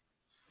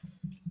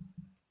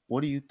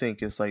 what do you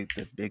think is like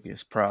the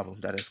biggest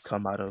problem that has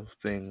come out of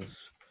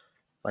things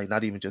like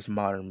not even just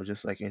modern, but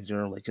just like in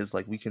general? Like, cause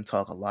like we can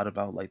talk a lot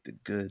about like the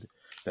good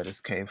that has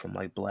came from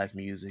like black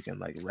music and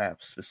like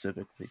rap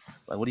specifically.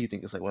 Like, what do you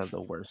think is like one of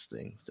the worst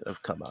things that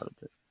have come out of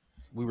it?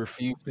 We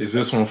refuse to Is let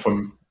this one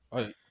from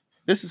like,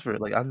 This is for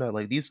like I'm not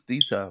like these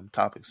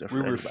topics are we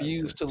for anybody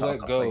refuse to to talk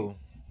let on. Like go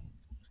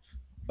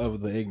of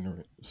the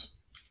ignorance.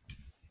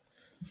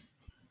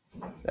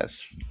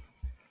 that's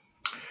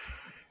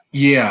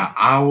Yeah,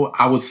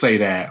 I would say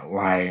that,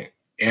 like,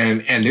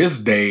 and this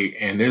day,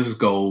 and this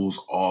goes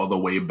all the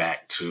way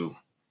back to,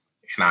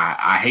 and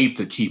I hate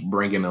to keep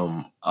bringing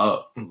them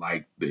up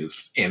like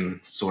this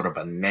in sort of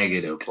a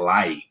negative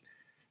light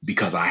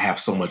because I have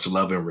so much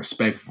love and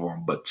respect for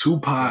him, but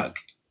Yeah, Tupac,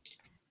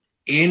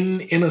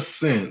 in a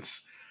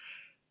sense,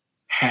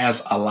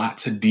 has a lot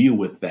to deal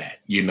with that.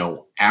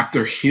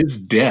 After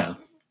his death,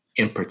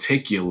 in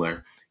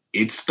particular,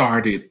 it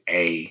started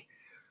a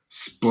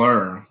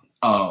splur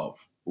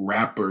of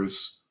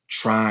rappers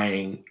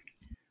trying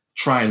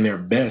their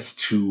best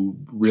to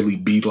really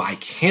be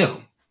like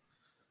him.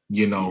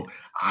 You yeah. know,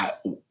 I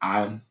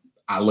I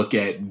I look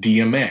at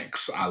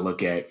DMX, I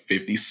look at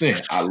 50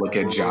 Cent, I look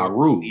at Ja Oh,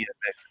 Rule.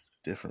 DMX is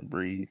a different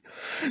breed.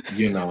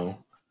 You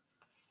know,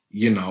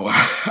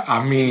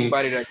 I mean,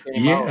 anybody that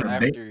came yeah, out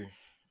after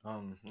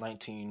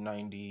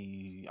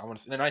 1990, I want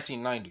to say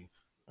 1990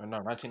 or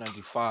no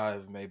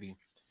 1995 maybe.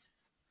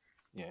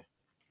 Yeah,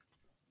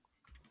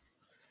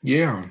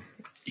 yeah,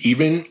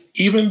 even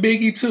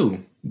Biggie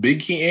too,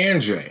 Biggie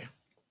and Jay.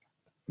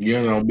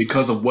 Yeah,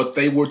 Because of what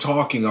they were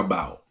talking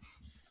about.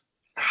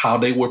 how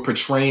they were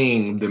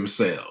portraying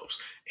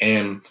themselves,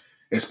 and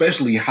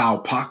especially how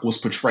Pac was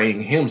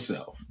portraying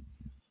himself,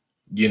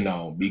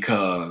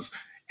 because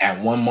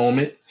at one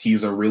moment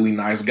he's a really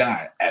nice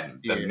guy.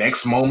 At the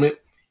next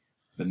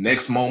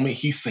moment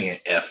he's saying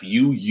F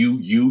you,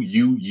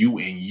 you,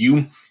 and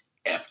you.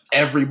 F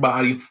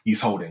everybody.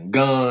 He's holding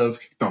guns,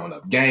 throwing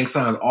up gang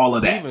signs, all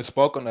of He that. even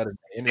spoke on that in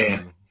the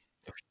And interview.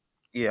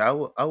 Yeah,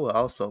 I would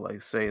also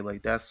like say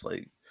like that's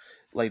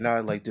like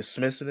not like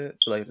dismissing it,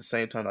 but like at the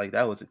same time like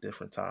that was a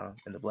different time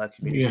in the black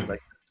community. yeah,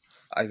 Like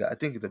I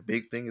think the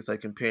big thing is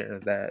like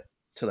comparing that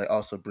to like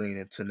also bringing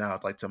it to now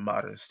like to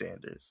modern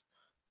standards.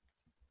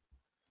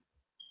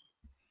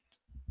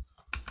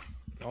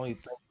 The only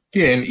thing.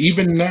 yeah, and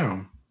even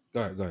now,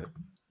 Go ahead. Go ahead.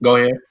 go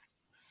ahead.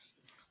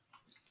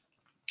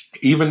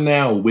 Even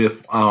now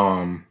with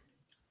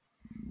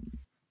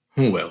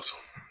who else?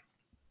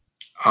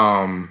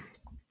 Um,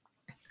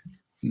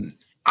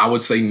 I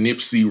would say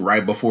Nipsey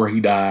right before he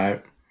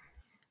died.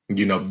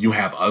 You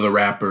have other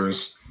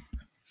rappers,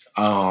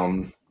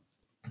 um,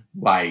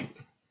 like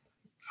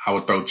I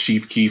would throw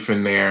Chief Keef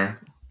in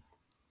there.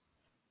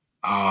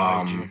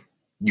 YG.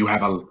 You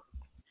have a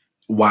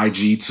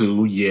YG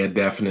too, yeah,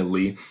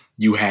 definitely.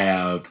 You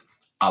have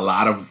a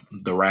lot of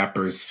the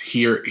rappers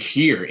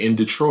here in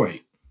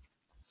Detroit,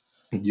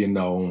 you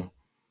know,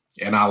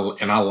 and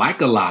I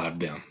like a lot of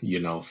them,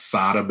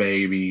 Sada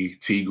Baby,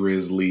 T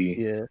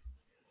Grizzly, Yeah,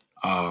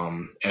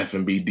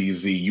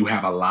 FMBDZ. You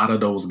have a lot of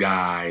those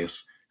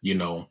guys,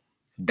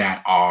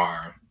 that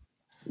are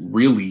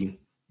really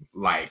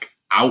like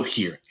out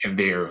here and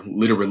they're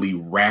literally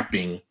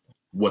rapping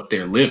what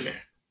they're living,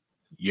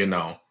 you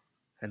know.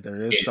 and there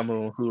is And some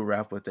of them who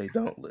rap what they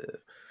don't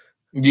live.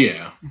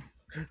 yeah.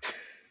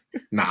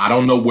 Now I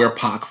don't know where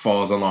Pac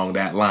falls along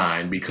that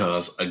line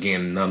because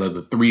again, none of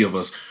the three of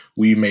us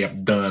we may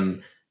have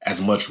done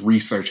as much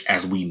research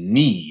as we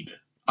need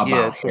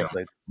Yeah, about of him, course,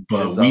 like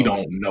but his we own.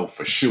 don't know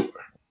for sure,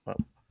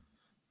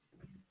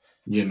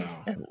 you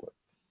know. And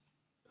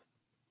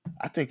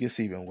I think it's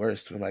even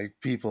worse when like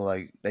people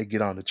like they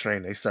get on the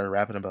train, they start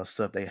rapping about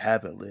stuff they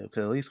haven't lived.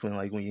 Because at least when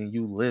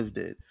you lived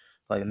it,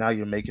 like now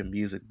you're making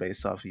music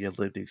based off of your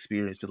lived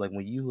experience. But like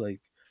when you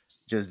like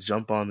just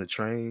jump on the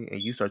train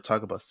and you start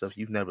talking about stuff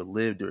you've never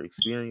lived or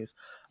experienced,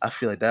 I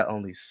feel like that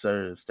only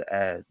serves to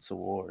add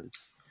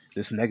towards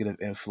this negative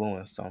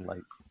influence on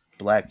like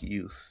black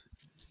youth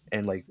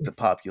and like the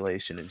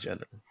population in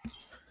general.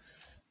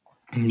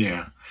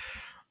 Yeah.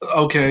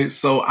 Okay,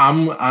 so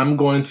I'm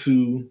going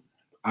to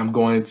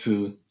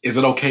is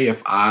it okay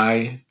if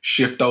I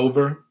shift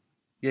over?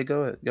 Yeah,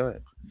 go ahead, go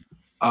ahead.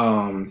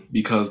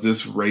 Because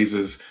this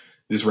raises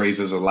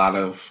a lot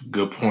of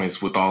good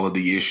points with all of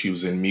the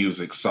issues in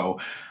music. So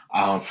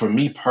for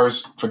me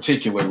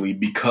particularly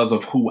because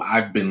of who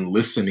I've been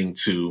listening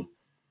to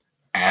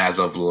as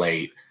of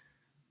late,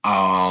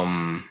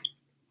 um,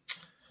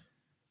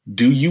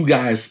 do you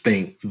guys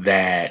think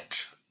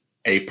that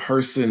a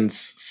person's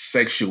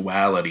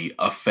sexuality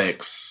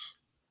affects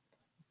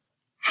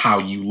how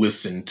you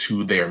listen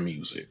to their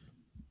music?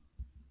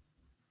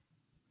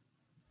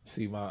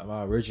 See,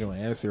 my original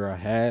answer I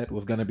had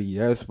was gonna be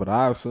yes, but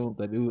I assumed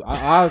that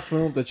I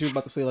assumed that you were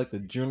about to say like the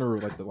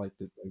general,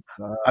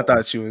 I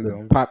thought you were the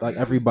going pop, like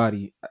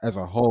everybody as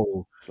a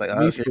whole. like,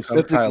 Me here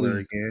comes Tyler specifically,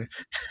 again.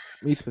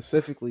 me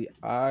specifically,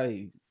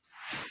 I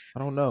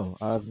don't know.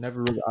 I've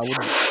never really, I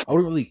wouldn't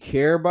really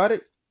care about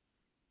it,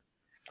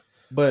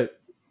 but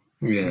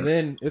Yeah,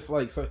 then it's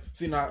like, so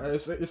see now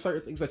it's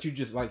certain things that you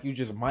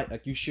just might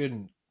like you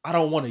shouldn't. I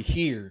don't want to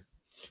hear.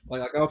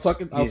 Like I was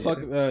Yeah,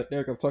 talking,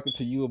 Derek. I was talking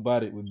to you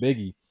about it with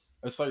Biggie.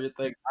 It's certain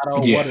things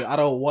yeah, I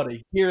don't want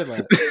to hear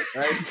that.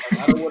 Right? Like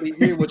I don't want to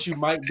hear what you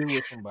might do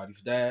with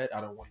somebody's dad.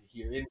 I don't want to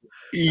hear it.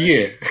 Right?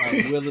 yeah, Like,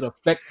 will it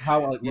affect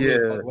how? Like, will it yeah.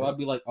 affect? Will I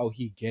be like, oh,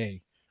 he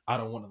gay? I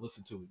don't want to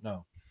listen to it.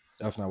 No,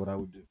 that's not what I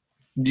would do.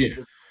 yeah,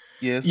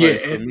 Yeah, it's yeah, like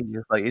for me,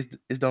 it's like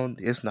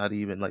it's not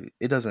even like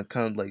it doesn't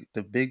come like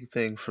the big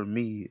thing for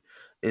me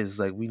is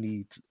like we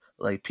need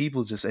like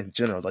people just in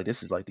general like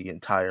this is like the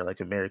entire like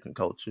American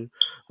culture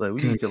like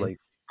we need to mhm, like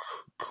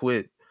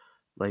quit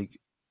like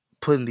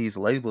putting these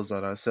labels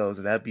on ourselves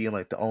and that being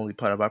like the only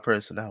part of our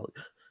personality.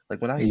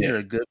 Like when I yeah, hear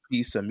a good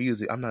piece of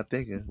music, I'm not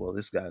thinking, well,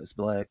 this guy is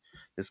black,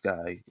 this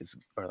guy is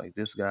or like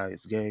this guy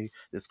is gay,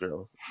 this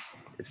girl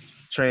is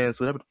trans,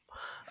 whatever.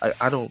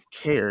 I don't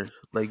care.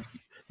 Like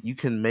you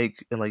can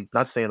make and like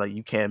not saying like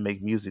you can't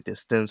make music that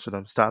stems from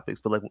those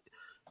topics, but like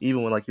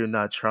even when like you're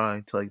not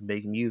trying to like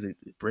make music,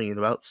 bringing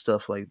about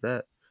stuff like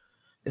that,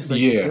 it's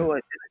like yeah, your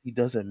identity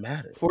doesn't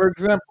matter. For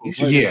You example,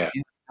 should like just yeah.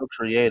 use your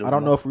I creative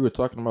don't know mind. if we were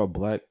talking about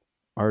black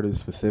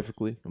artists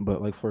specifically,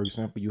 but like for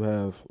example, you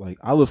have like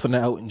I listen to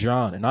Elton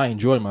John and I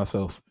enjoy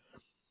myself.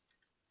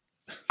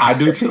 I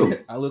do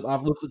too.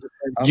 I've listened to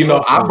Frank I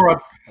love I Sinatra. Elvis.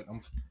 brought Like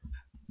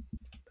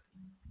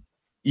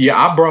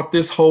I brought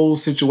this whole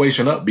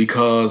situation up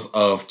because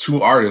of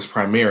two artists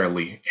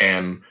primarily,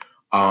 and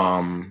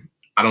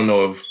I don't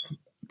know if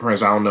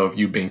Prince, I don't know if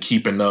you've been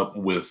keeping up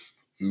with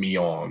me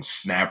on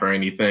Snap or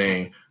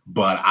anything,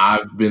 but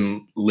I've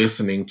been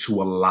listening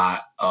to a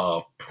lot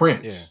of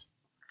yeah, Prince.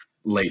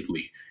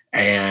 lately.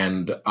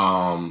 And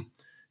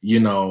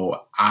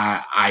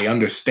I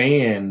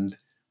understand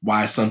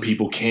why some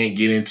people can't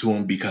get into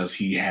him because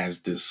he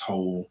has this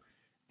whole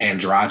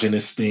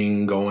androgynous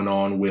thing going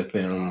on with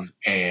him.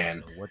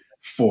 And What?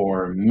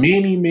 for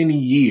many, many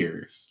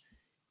years,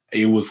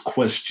 it was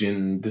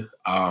questioned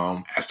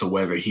as to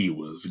whether he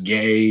was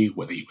gay,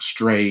 whether he was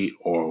straight,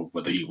 or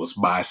whether he was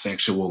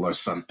bisexual or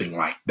something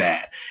like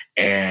that.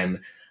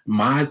 And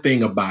my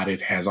thing about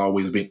it has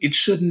always been it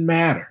shouldn't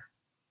matter.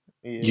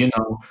 Yeah, You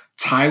know,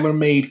 Tyler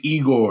made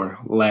Igor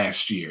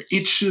last year.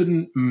 It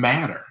shouldn't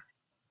matter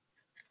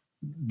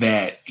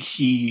that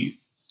he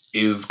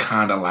is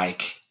kind of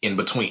like in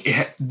between.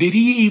 Did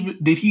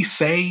he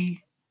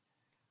say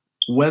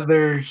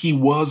whether he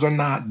was or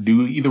not?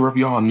 Do either of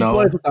y'all He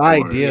plays know? with the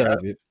Or idea yeah,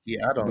 of it,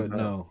 yeah. I don't but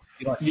know.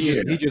 no,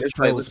 yeah, he just It's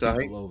like, trolls listen,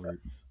 people over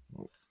it.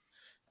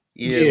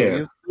 yeah, like yeah,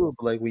 it's cool,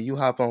 but like when you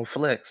hop on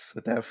Flex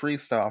with that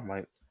freestyle, I'm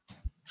like,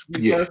 Me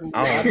yeah, personally,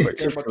 I I don't don't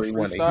care about the particularly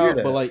want to hear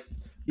freestyles, but that. like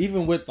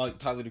even with like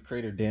Tyler the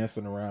Creator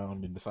dancing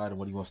around and deciding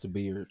what he wants to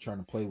be or trying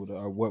to play with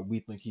or what we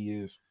think he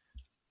is,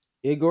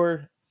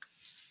 Igor,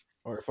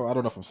 or if I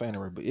don't know if I'm saying it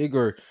right, but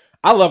Igor,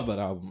 I love that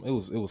album. It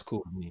was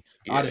cool to me.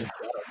 I Yeah, didn't.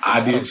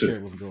 I I did don't too.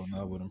 care what's going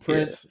on with him.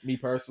 yeah, Prince, me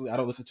personally, I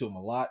don't listen to him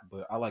a lot,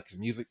 but I like his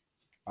music.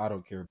 I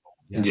don't care about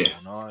what he has Yeah,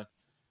 going on.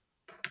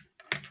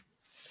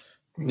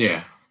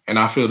 yeah, and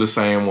I feel the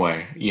same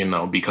way.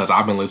 Because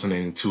I've been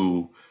listening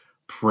to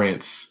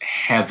Prince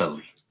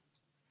heavily,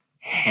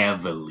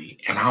 heavily,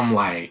 and I'm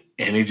like,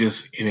 and it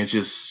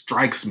just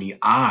strikes me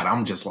odd.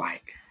 I'm just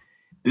like,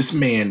 this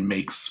man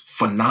makes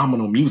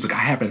phenomenal music. I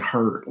haven't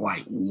heard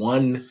like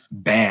one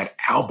bad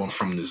album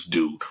from this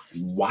dude.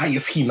 Why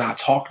is he not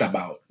talked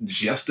about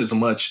just as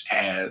much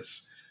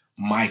as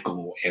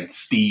Michael and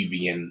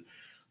Stevie and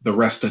the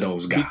rest of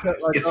those Because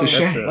guys? It's a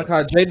that's shame. a like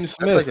how Jaden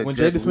that's like Smith, a when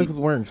good Jaden Smith lead. was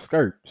wearing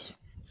skirts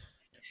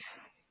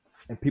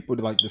and people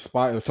like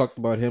despise or talked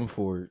about him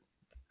for it.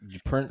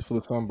 Prince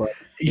was somebody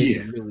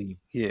Yeah, he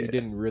Yeah,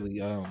 didn't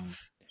really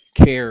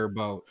care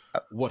about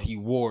I, what he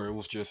wore. It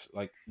was just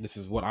like this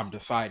is what I'm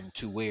deciding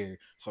to wear.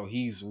 So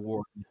he's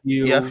wore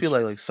yeah. I feel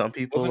heels. like some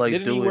people Wasn't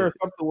like didn't he do wear it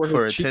something where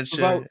his for cheeks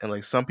was out? attention, and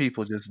like some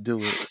people just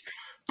do it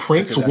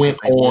Prince because that's went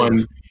what they live.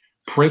 on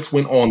Prince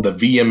went on the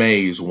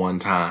VMAs one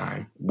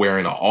time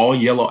wearing an all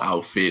yellow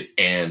outfit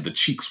and the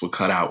cheeks were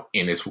cut out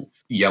in his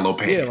yellow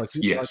Yeah, pants.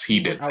 Yes, he he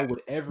went did out that.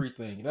 with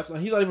everything. He's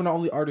not even the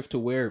only artist to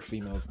wear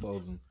females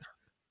clothing.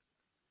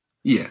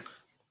 Yeah,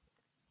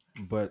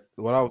 But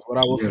what I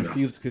was you know.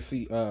 confused because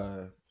see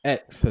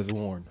X has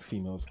worn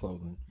females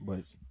clothing,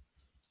 but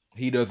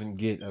he doesn't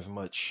get as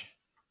much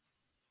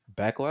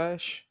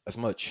backlash, as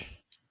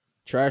much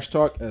trash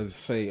talk as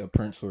say a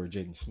Prince or a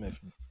Jaden Smith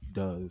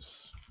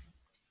does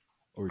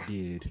or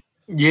did.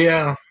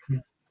 Yeah,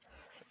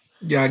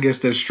 yeah, I guess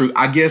that's true.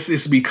 I guess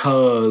it's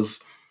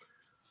because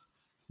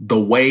the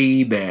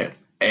way that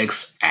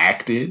X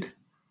acted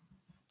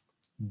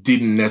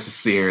didn't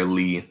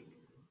necessarily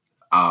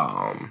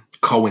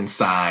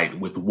coincide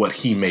with what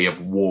he may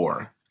have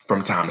wore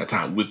from time to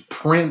time. With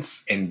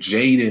Prince and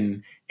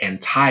Jaden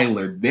and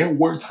Tyler, there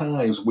were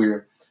times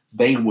where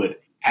they would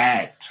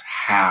act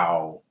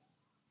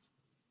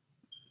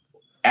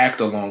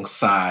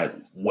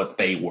alongside what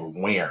they were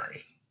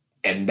wearing.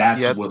 And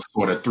that's Yeah, what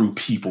sort of threw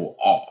people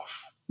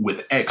off.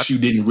 With I, X, you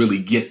didn't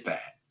really get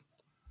that.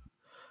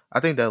 I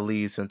think that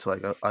leads into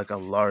like a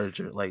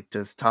larger like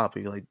just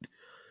topic like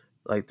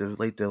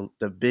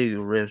the big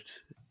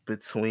rift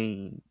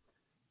between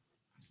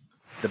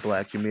the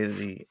black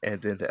community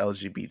and then the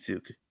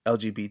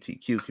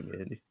LGBTQ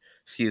community.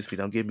 Excuse me,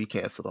 don't get me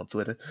canceled on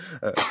Twitter.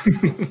 Uh,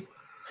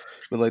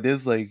 but like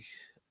there's like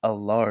a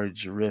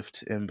large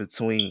rift in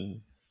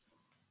between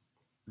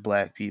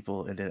black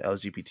people and then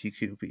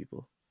LGBTQ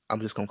people. I'm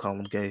just gonna call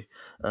them gay.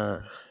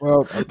 Uh,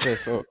 Well, okay,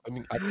 so I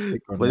mean I can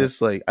speak on but that.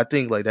 it's like I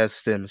think like that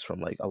stems from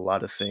like a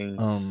lot of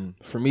things.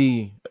 For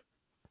me,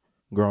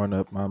 growing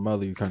up, my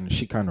mother kind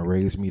of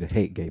raised me to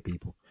hate gay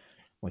people.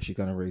 Like she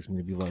kind of raised me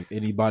to be like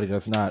anybody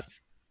that's not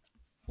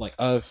like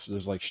us,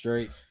 there's like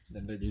straight,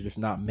 then they're just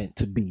not meant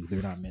to be.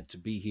 They're not meant to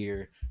be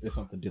here. There's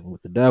something dealing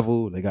with the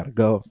devil. They gotta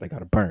go. They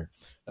gotta burn.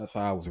 That's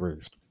how I was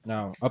raised.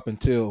 Now,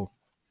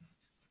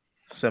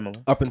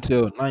 Similar. up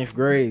until ninth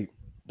grade,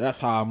 that's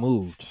how I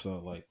moved. So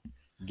like,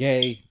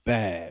 gay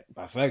bad,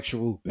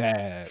 bisexual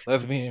bad,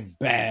 lesbian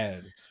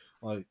bad.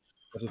 Like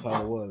that's just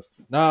how it was.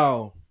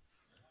 Now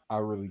I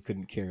really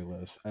couldn't care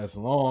less as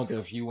long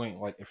as you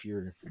ain't like if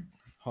you're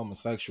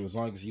homosexual, as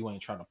long as you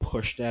ain't trying to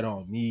push that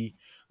on me,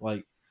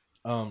 like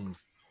um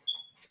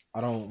I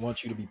don't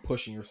want you to be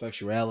pushing your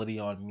sexuality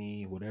on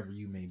me, whatever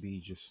you may be.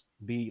 Just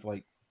be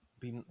like,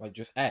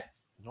 just act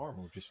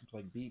normal. Just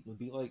like be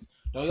like,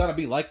 don't gotta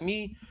be like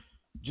me.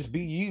 Just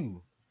be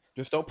you.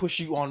 Just don't push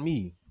you on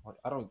me. Like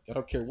I don't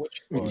care what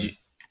you are.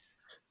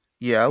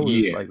 Yeah, I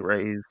was Yeah. like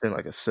raised in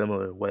like a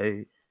similar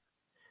way.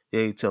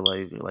 Yeah, to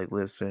like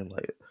listen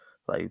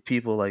like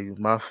people like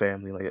my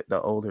family like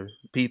the older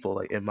people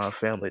like in my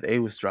family they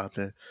was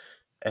dropping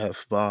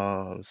f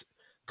bombs,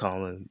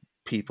 calling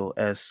people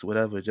s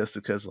whatever just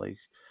because like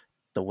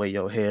the way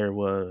your hair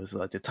was,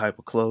 like the type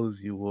of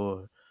clothes you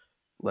wore,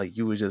 like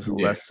you were just Yeah.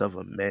 less of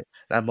a man.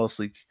 I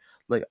mostly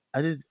like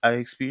I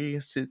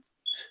experienced it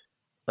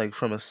like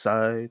from a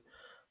side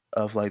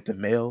of like the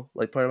male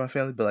like part of my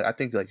family, but like I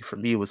think like for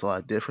me it was a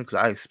lot different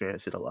because I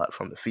experienced it a lot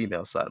from the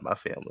female side of my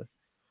family.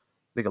 I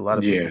think a lot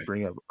of Yeah. people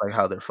bring up like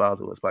how their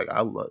father was, but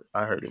like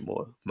I heard it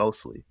more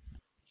mostly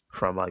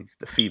from like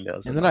the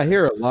females And in then my I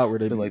hear family. a lot where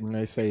But like when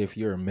they say if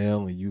you're a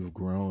male and you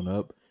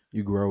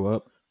grow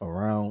up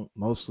around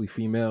mostly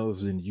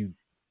females, and you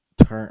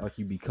turn like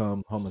you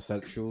become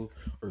homosexual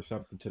or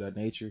something to that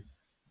nature.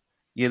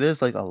 yeah,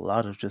 there's like a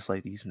lot of just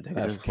like these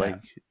That's negative cap.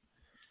 like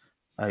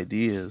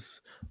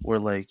ideas where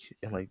like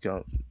and like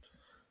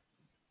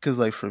cause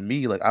like for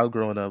me like I was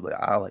growing up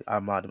like I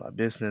minded my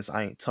business.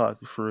 I ain't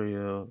talking for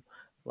real.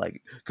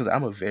 Like cause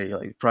I'm a very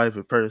like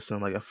private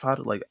person. Like if I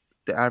like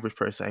the average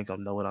person ain't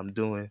gonna know what I'm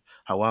doing,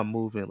 how I'm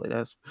moving. Like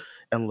that's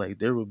and like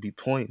there would be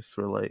points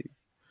where like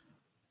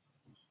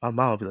my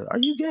mom would be like, "Are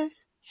you gay?"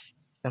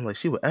 And like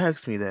she would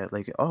ask me that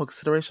like all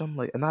consideration. I'm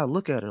like, and I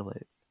look at her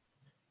like,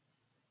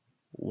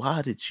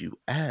 "Why did you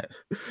ask?"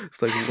 It's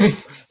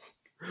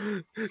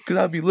cause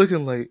I'd be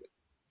looking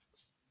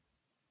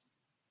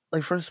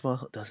like first of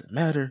all, it doesn't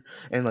matter,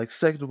 and like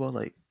second of all,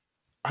 like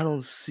I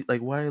don't see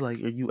like why like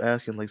are you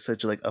asking like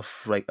such like a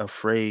like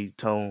afraid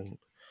tone,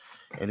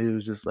 and it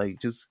was just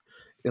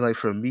and like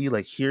for me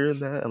like hearing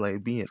that and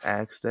like being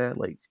asked that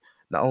like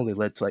not only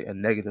led to like a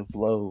negative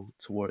blow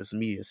towards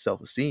me as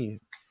self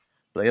esteem,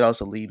 but it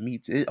also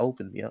it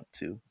opened me up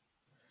to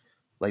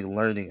like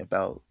learning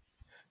about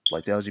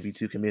like the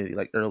LGBT community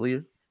like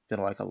earlier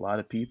than like a lot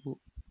of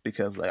people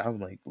because like I'm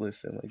like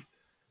listen like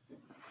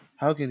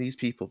how can these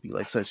people be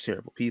like such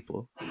terrible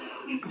people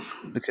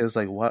because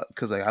like what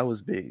because like I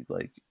was big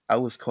like I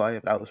was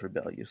quiet but I was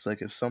rebellious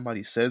like if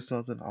somebody said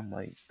something I'm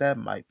like that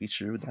might be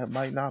true that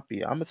might not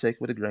be I'm gonna take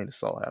it with a grain of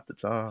salt half the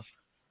time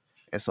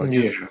and so Yeah.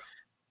 just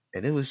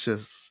and it was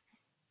just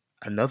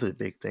another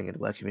big thing in the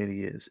black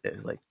community is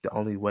like the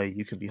only way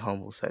you can be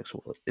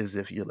homosexual is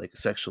if you're like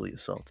sexually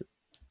assaulted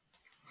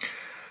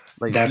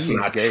like That's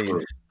being not gay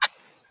true.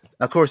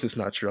 of course it's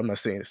not true I'm not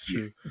saying it's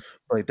Yeah. true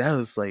but like that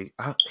was like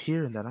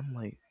hearing that I'm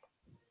like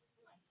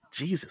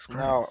Jesus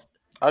Now, Christ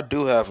I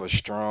do have a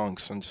strong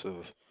sense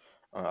of,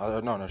 no,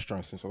 not a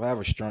strong sense of, I have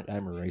a strong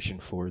admiration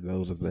for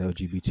those of the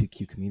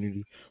LGBTQ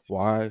community.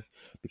 Why?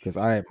 Because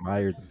I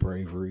admire the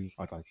bravery,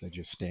 like they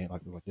just stand,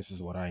 like this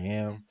is what I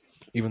am.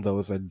 Even though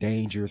it's a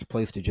dangerous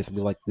place to just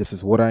be like, this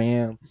is what I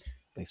am,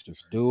 they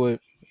just do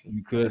it.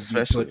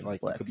 especially in the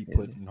You black could be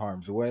put community in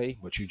harm's way,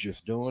 but you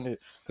just doing it.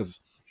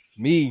 Because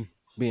me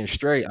being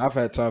straight, I've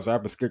had times where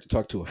I've been scared to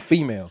talk to a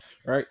female,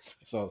 right?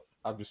 So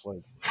I'm just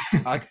like,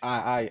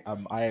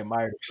 I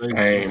admire the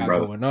bravery you Same, got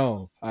brother. going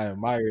on. I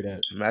admire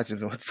that. imagine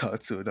going to talk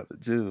to another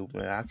dude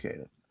man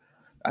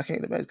I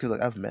can't imagine because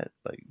like I've met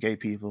like gay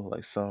people,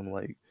 like some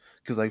like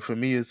because like for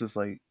me it's just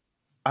like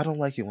I don't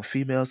like it when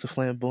females are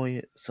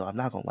flamboyant, so I'm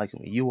not gonna like it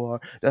when you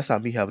are. That's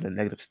not me having a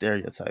negative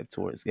stereotype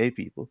towards gay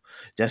people.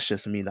 That's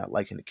just me not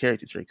liking the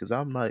character trait because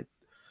I'm not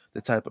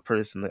the type of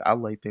person that I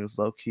like things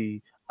low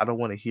key. I don't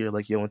want to hear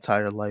like your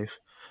entire life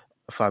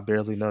if I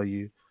barely know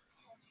you,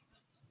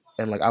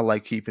 and like I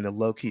like keeping it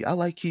low key. I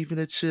like keeping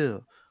it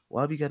chill.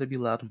 Why we gotta be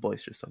loud and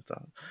boisterous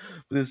sometimes?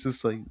 But it's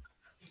just like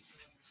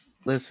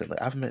listen,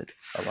 like I've met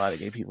a lot of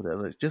gay people that are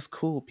like, just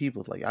cool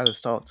people. Like I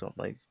just talk to them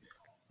like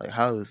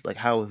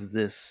how is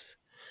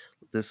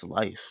this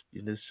life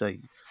and it's like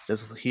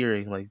just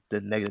hearing like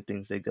the negative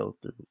things they go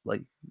through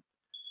like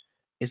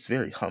it's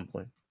very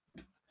humbling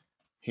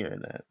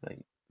hearing that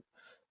like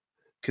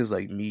because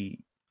like me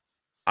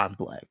I'm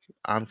black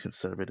I'm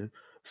conservative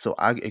so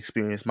I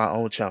experience my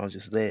own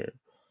challenges there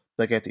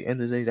like at the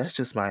end of the day that's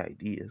just my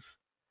ideas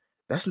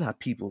that's not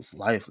people's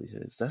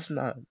livelihoods that's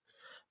not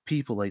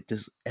people like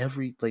this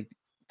every like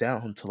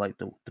down to like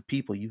the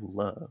people you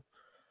love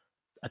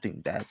I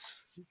think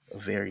that's a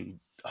very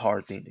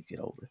hard thing to get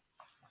over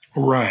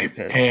Right.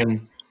 compared to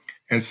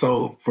And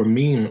so for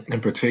me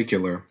in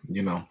particular,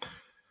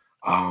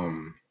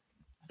 um,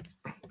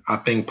 I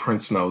think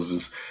Prince knows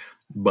this,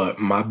 but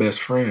my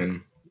best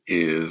friend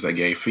is a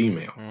gay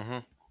female,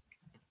 Hmm.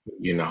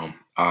 you know.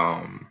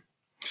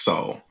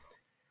 So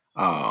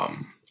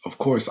of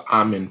course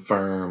I'm in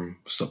firm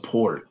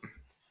support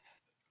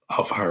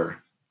of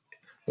her,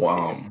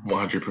 yeah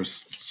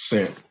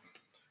 100%.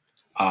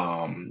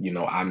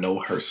 I know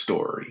her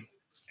story,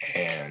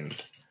 and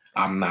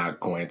I'm not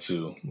going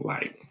to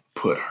like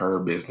put her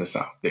business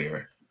out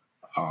there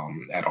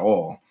at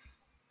all.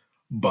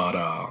 But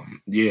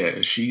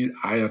yeah,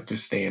 I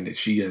understand that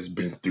she has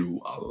been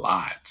through a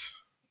lot,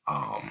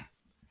 um,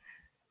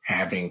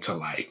 having to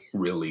like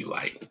really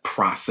like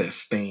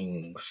process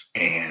things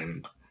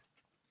and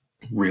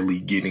really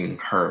getting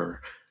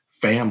her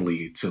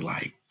family to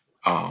like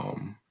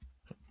um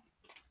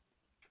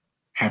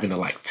having to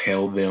like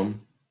tell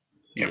them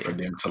and for yeah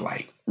them to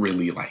like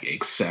really like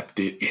accept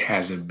it. It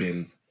hasn't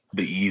been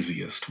the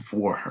easiest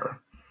for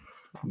her,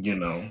 you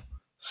know.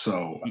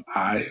 So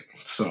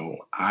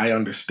I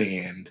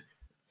understand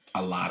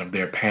a lot of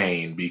their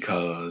pain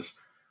because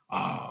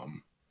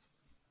um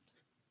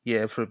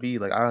Yeah, for me,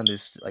 like I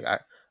understand,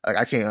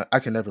 I can't, I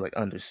can never like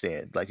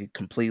understand like it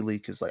completely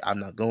because like I'm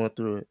not going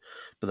through it,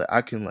 but like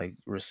I can like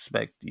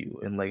respect you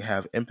and like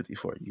have empathy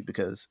for you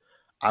because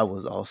I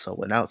was also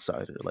an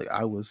outsider. Like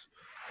I was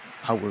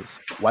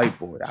white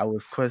boy. I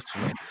was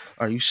questioned like,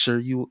 are you sure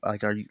you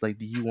like are you like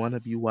do you want to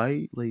be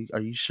white? Like are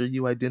you sure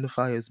you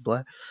identify as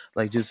black?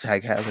 Like just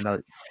like having a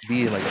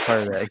being like a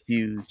part of that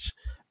huge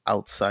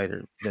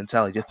outsider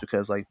mentality just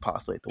because like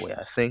possibly like, the way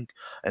I think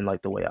and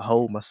like the way I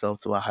hold myself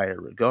to a higher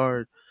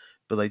regard.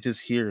 But like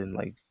just hearing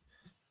like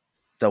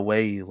the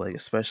way like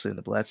especially in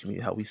the black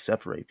community how we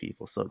separate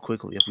people so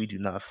quickly if we do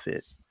not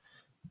fit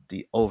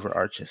the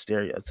overarching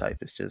stereotype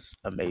is just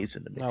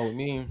amazing to me. Now with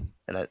me,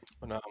 And I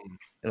when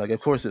and like,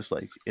 of course, it's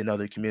like in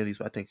other communities,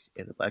 but I think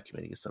in the black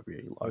community, it's a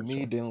really with large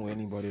me one. dealing with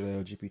anybody that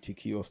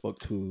LGBTQ, I spoke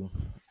to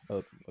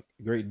a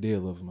great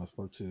deal of them. I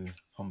spoke to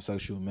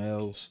homosexual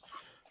males,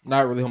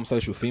 not really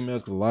homosexual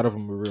females, because a lot of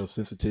them were real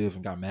sensitive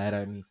and got mad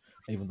at me.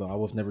 Even though I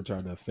was never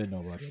trying to offend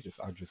nobody,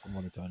 I just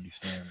wanted to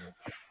understand. But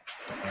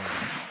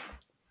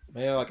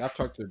man, like I've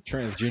talked to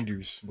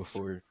transgenders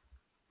before,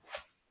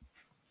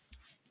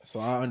 so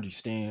I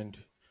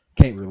understand.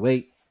 Can't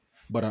relate,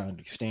 but I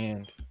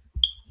understand.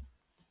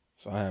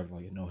 So I have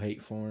like no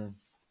hate for them.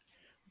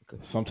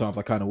 Because sometimes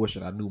I kind of wish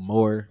that I knew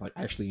more, like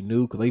actually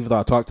knew. Because even though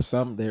I talked to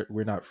some,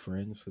 we're not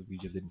friends because we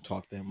just didn't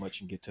talk that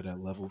much and get to that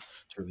level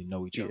to really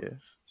know each other. Yeah,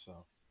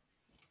 So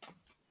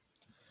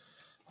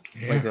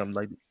Yeah.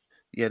 like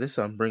yeah, this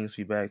brings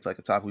me back to like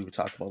a topic we were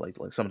talking about,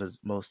 like some of the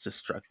most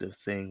destructive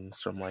things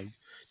from like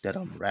that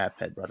rap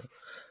had brought up.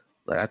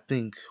 Like I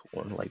think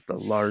one of like the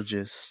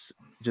largest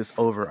just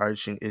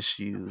overarching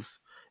issues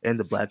in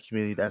the black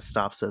community that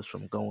stops us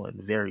from going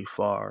very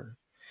far,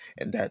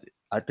 and that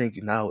I think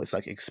now it's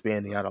like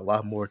expanding out a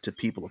lot more to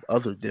people of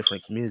other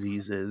different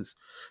communities is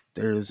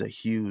there is a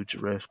huge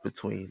rift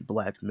between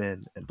black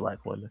men and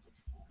black women.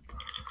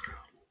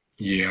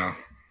 Yeah.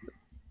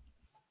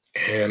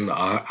 And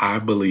I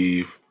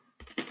believe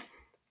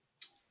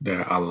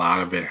that a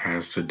lot of it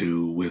has to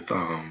do with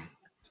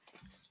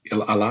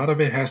a lot of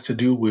it has to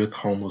do with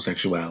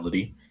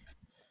homosexuality.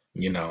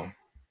 You know,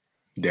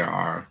 there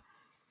are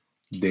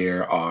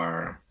there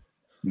are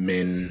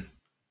men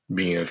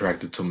being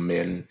attracted to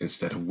men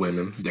instead of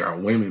women. There are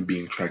women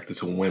being attracted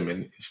to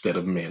women instead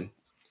of men.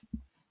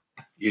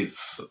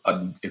 It's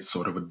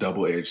sort of a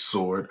double edged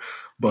sword,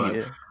 but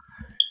Yeah,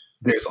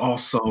 there's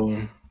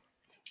also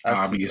I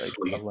see like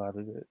a obviously lot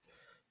of it,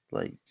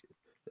 like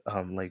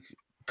like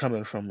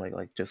coming from like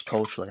just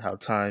culture, like how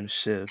time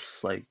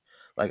shifts. Like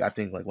I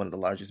think like one of the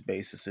largest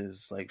bases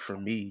is like for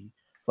me,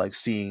 like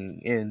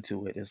seeing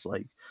into it is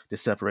like the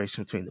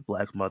separation between the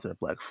black mother and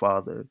black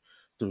father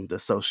through the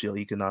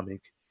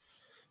socioeconomic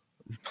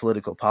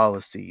political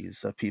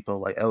policies of people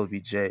like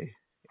LBJ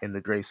and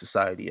the Great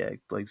Society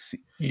Act. Like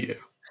yeah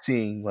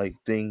seeing like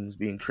things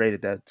being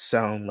created that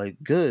sound like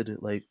good,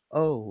 like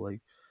oh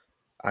like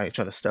I ain't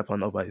trying to step on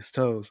nobody's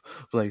toes,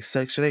 but like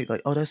Section 8,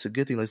 like, oh, that's a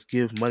good thing. Let's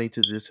give money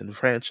to the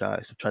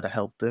disenfranchised and try to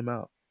help them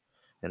out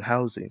in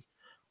housing.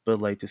 But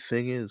like the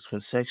thing is,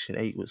 when Section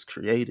 8 was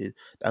created,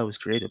 that was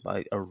created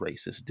by a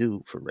racist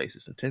dude for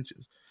racist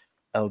intentions.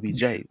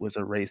 yeah LBJ was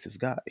a racist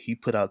guy. He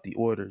put out the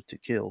order to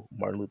kill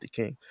Martin Luther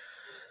King.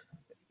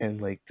 And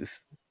like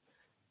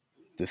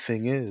the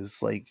thing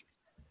is, like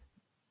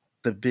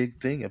the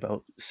big thing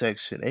about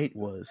Section 8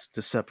 was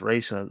the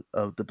separation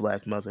of the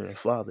black mother and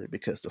father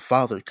because the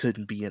father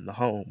couldn't be in the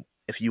home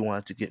if you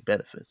wanted to get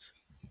benefits.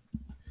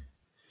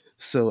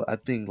 So I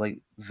think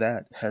like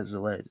that has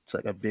led to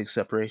like a big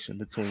separation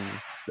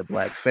between the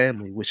black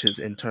family, which has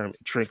in turn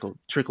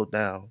trickled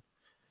down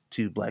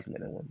to black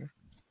men and women.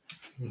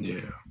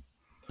 yeah.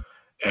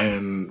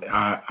 And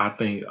I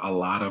think a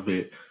lot of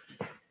it,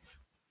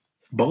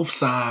 both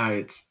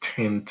sides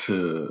tend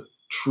to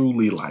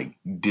truly like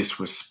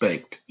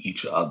disrespect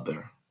each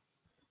other.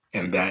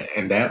 Yeah, And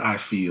that I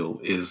feel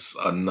is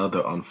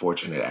another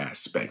unfortunate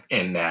aspect.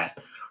 And that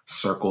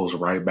circles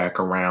right back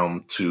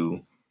around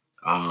to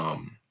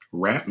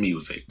rap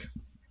music,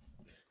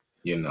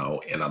 and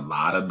a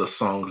lot of the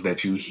songs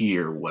that you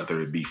hear, whether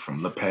it be from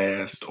the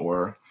past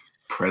or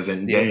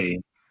present yeah, day,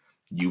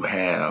 you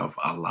have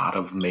a lot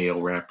of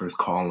male rappers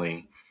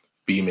calling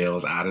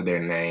females out of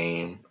their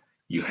name.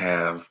 You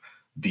have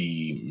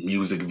the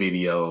music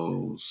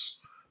videos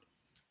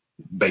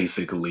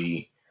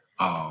basically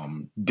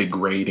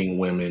degrading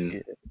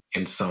women yeah.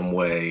 in some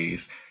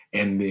ways,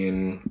 and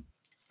then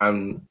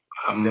I'm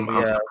Then I'm we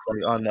I'm have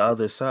sorry. like on the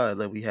other side,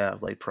 like we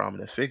have like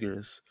prominent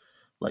figures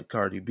like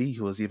Cardi B,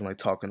 who was even like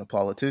talking to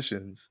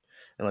politicians,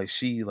 and like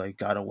she like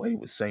got away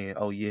with saying,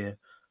 "Oh yeah,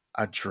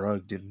 I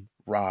drugged and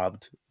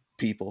robbed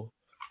people,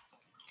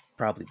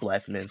 probably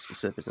black men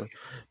specifically,"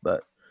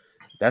 but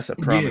that's a Yeah,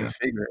 prominent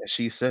figure, and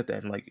she said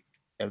that, and, like,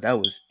 if that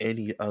was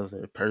any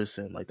other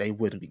person, like, they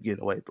wouldn't be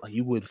getting away like,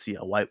 you wouldn't see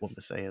a white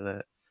woman saying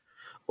that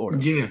or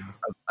yeah,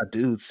 a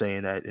dude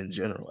saying that in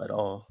general at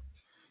all,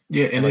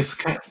 yeah, and, and like, it's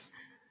kind.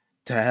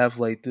 to have,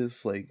 like,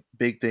 this, like,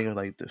 big thing of,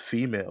 like, the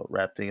female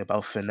rap thing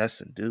about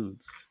finessing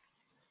dudes,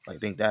 like, I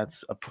think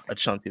that's a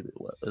chunk of it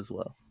as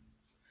well.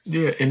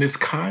 Yeah, and it's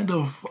kind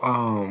of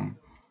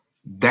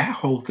that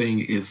whole thing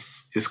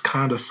is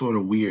kind of sort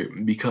of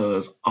weird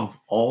because of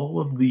all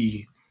of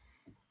the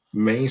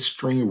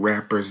mainstream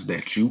rappers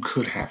that you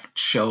could have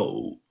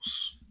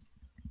chose,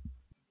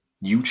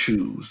 you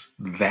choose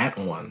that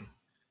one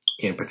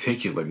in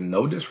particular.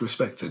 No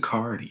disrespect to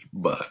Cardi,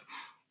 but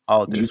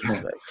All you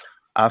have disrespect.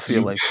 I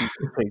feel you like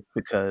people picked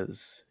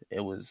because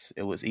it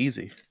was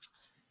easy.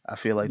 I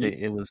feel like you-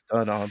 it was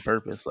done on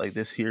purpose. Like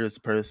this here is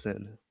a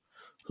person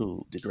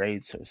who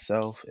degrades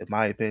herself, in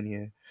my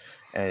opinion,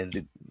 and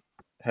it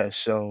has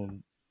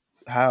shown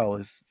how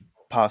it's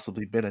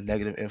possibly been a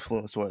negative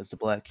influence towards the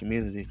black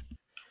community.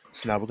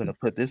 So now we're gonna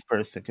put this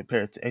person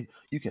compared to, and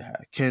you can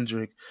have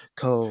Kendrick,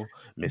 Cole,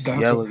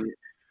 Missy that's Elliott,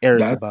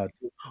 Erica that's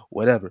Badu,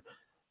 whatever.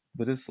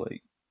 But it's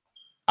like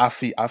I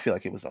feel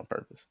like it was on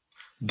purpose.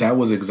 that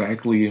was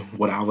exactly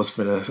what I was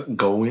finna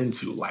go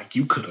into. Like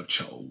you could have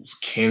chose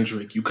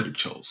Kendrick, you could have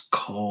chose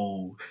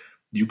Cole,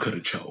 you could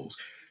have chose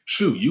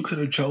shoot, you could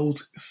have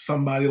chose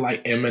somebody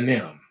like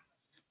Eminem,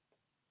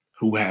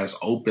 who has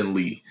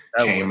openly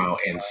That came wouldn't out have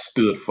and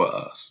stood for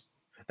us.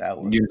 that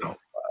You wasn't know, gonna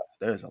fly.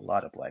 There's a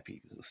lot of black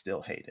people who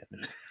still hate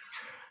him.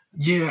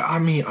 yeah, I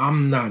mean,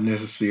 I'm not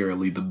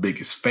necessarily the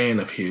biggest fan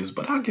of his,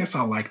 but I guess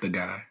I like the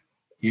guy,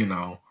 you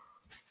know.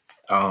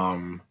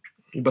 Um,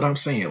 but I'm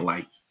saying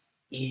like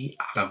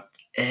out of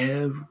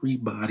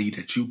everybody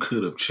that you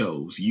could have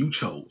chose, you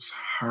chose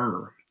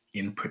her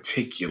in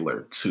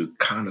particular to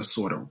kind of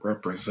sort of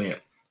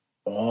represent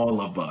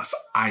all of us.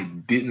 I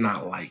did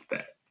not like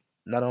that.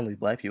 Not only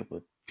black people,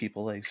 but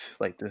people like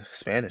the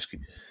Spanish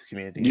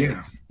community.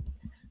 Yeah,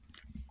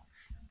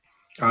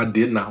 I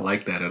did not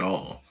like that at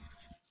all.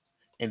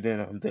 And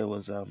then there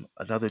was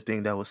another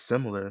thing that was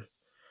similar,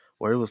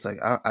 where it was like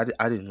I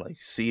didn't like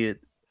see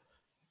it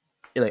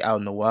like out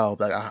in the wild,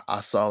 but I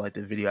saw like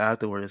the video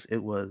afterwards.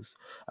 It was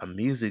a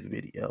music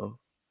video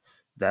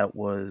that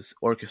was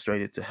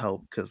orchestrated to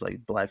help because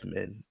like black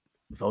men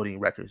voting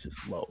records is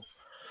low.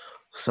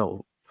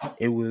 So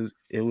it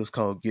was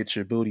called "Get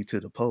Your Booty to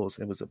the Polls."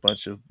 It was a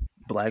bunch of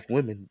black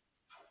women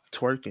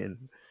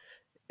twerking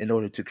in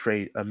order to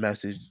create a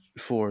message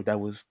for that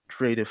was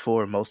created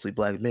for mostly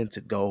black men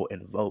to go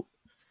and vote.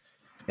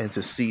 And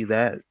to see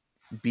that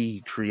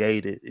be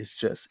created is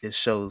just it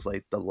shows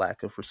like the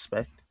lack of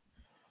respect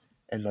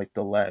and like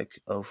the lack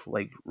of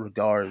like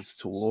regards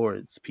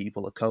towards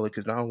people of color,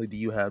 because not only do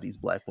you have these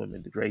black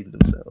women degrading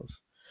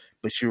themselves,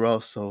 but you're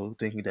also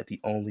thinking that the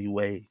only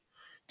way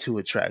to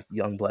attract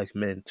young black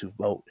men to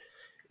vote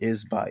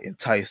is by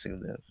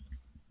enticing them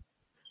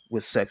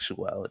with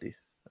sexuality.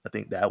 I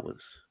think that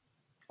was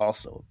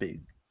also a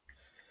big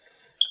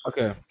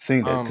Okay.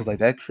 thing that because Um. like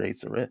that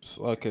creates a rift.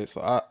 So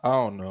I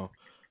don't know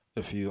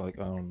if you like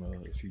I don't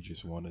know if you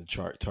just want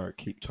to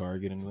keep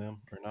targeting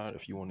them or not.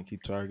 If you want to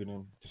keep targeting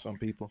them to some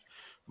people,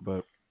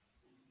 but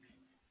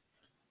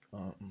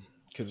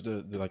because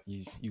the like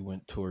you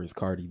went towards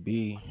Cardi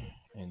B,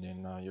 and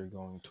then now you're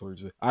going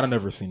towards it. I don't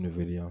never seen the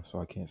video, so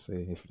I can't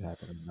say if it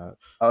happened or not.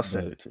 I'll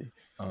send But it to you.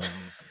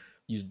 um,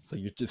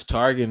 you're just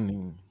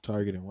targeting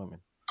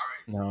women.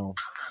 Now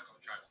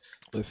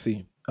let's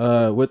see.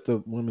 With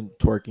the women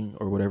twerking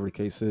or whatever the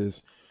case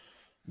is,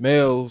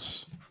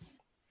 males,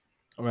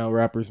 male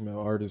rappers, male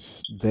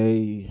artists,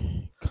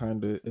 they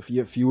kind of if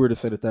you were to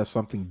say that that's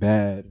something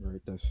bad,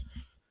 right? That's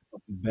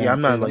something Yeah,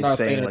 I'm bad not thing. I'm like not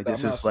saying saying that like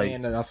I'm this not is like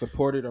saying that I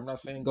support it. I'm not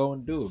saying go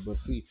and do it. But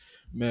see,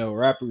 male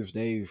rappers,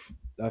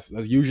 that's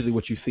usually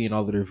what you see in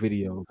all of their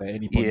videos at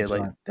any point in yeah,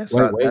 like time.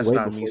 Wait, wait, that's wait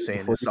not me before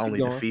saying before it's you keep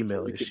only the going,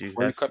 female issue.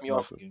 before you cut That's me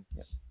off mostly again,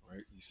 yeah.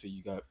 right? You see,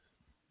 you got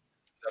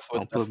that's what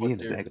Don't put me in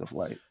the they're negative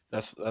light.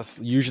 that's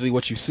usually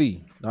what you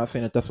see. Not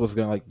saying that that's what's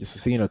gonna like just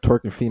seeing a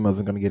twerking female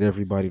isn't gonna get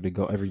everybody to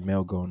go, every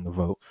male going to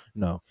vote.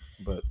 No,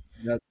 but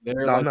that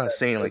they're No, I'm like not that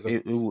saying like because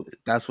of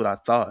that's what I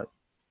thought.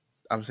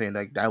 I'm saying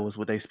like that was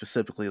what they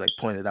specifically like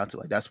pointed out to.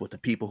 Like that's what the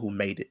people who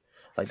made it,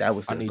 like that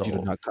was I their need you to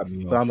goal. not cut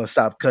me But I'm off gonna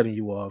stop cutting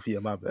you off. Yeah,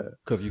 my bad.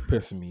 because you're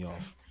pissing me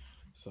off.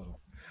 So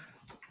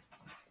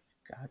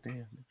God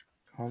damn.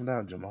 Calm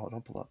down, Jamal.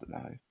 Don't pull out the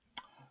knife.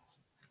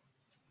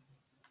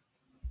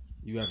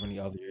 you have any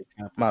other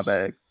My examples?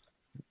 bad.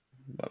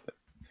 My bad.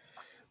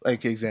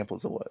 Like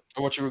examples of what?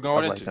 Or what you were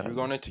Of going like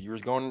into? You were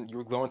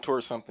going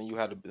towards something. You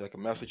had like a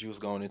message you was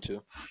going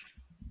into.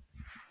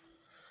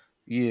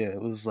 yeah,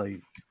 it was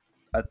like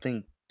I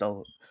think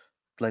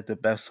the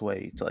best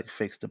way to like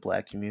fix the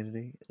black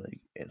community, like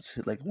it's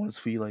like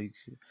once we like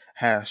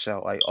hash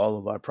out like all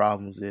of our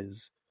problems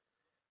is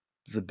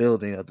the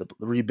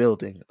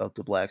rebuilding of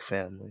the black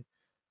family.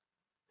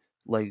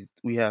 Like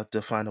we have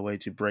to find a way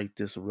to break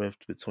this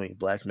rift between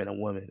black men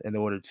and women in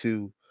order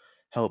to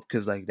help,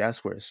 because like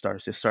that's where it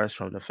starts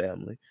from the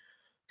family,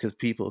 because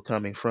people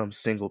coming from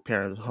single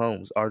parent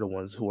homes are the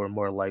ones who are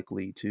more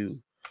likely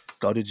to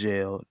go to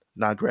jail,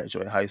 not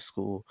graduate high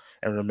school,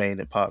 and remain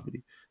in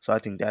poverty. So I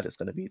think that is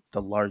going to be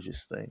the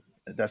largest thing.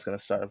 That's going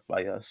to start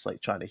by us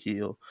like trying to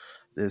heal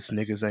this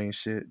niggas ain't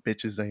shit,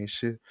 bitches ain't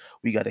shit.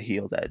 We got to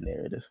heal that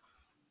narrative.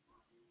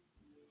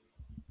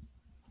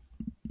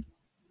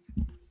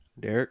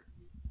 Derek,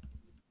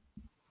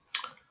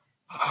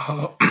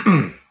 Uh,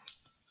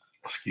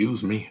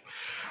 Excuse me.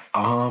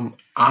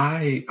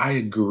 I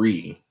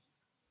agree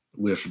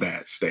with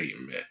that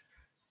statement,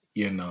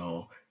 you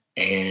know,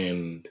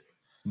 and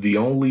the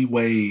only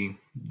way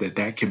that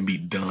that can be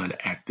done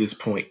at this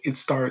point, it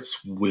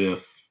starts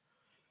with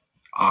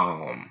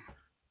um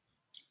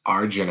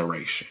our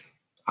generation,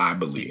 I Yeah,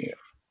 believe,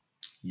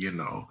 you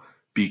know,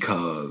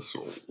 because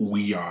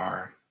we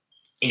are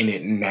in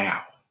it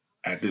now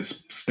at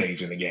this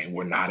stage in the game.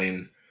 We're not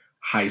in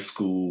high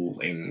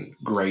school and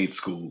grade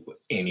school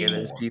yeah.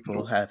 There's anymore.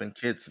 people having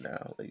kids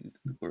now. Like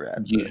we're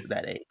at Yeah,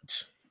 that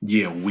age.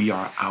 yeah, we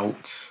are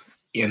out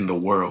in the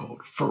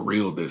world for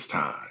real this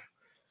time,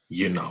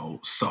 you know.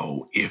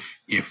 So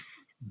if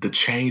the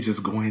change is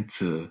going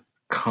to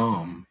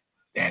come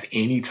at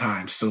any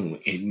time soon,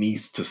 it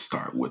needs to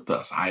start with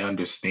us. I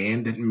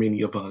understand that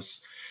many of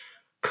us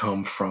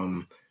come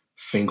from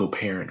single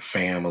parent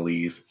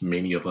families.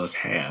 Many of us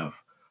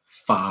have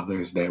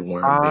fathers that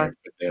weren't I there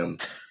for them,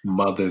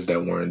 mothers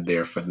that weren't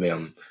there for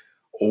them,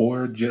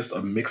 or just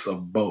a mix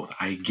of both.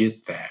 I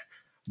get that.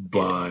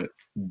 Yeah, But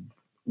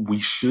we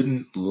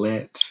shouldn't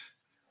let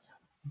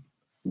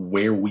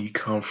where we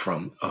come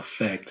from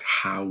affect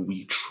how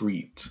we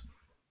treat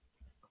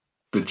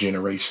the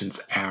generations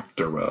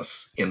after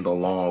us in the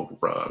long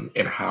run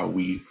and how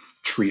we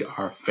treat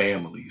our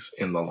families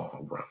in the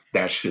long run.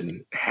 That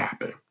shouldn't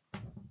happen.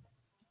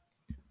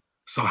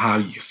 So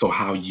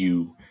how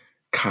you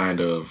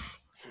kind of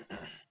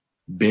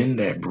bend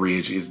that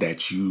bridge is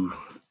that you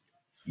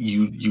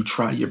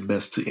try your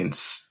best to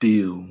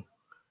instill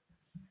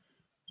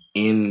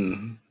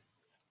in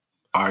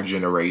our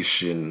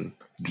generation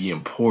the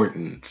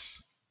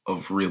importance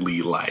of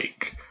really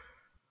like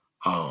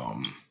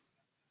um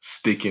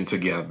sticking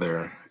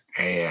together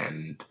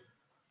and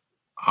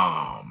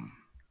um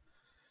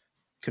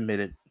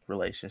committed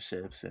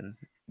relationships and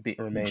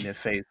remaining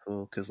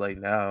faithful. Because like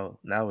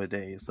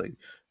nowadays, like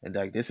and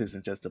like this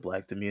isn't just the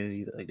black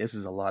community. Like this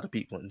is a lot of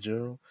people in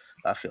general.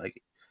 I feel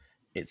like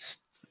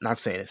it's not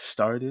saying it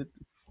started.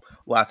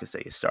 Well, I could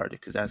say it started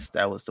because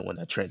that was the one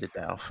that trended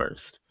down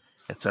first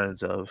in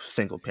terms of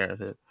single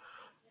parenthood.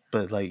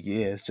 But like,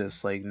 yeah, it's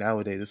just like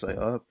nowadays, it's like,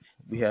 oh,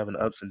 we having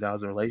ups and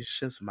downs in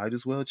relationships. Might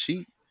as well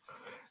cheat.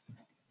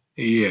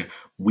 yeah,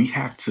 we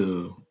have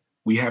to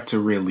we have to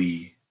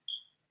really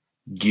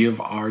give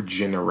our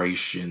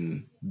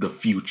generation the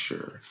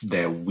future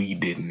that we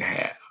didn't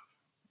have,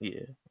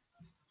 Yeah,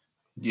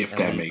 if and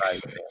that lead by makes sense.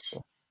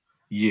 example.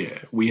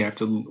 Yeah, we have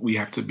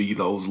to be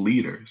those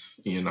leaders,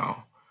 we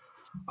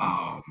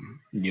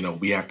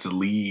have to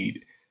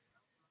lead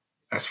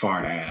as far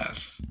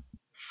as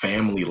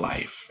family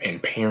life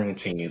and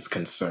parenting is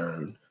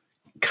concerned,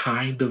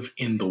 kind of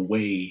in the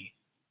way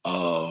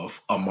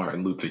of a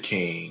Martin Luther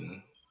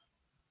King,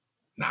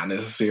 not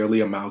necessarily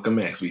a Malcolm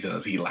X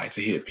because he liked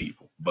to hit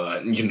people,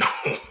 but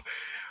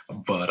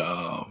but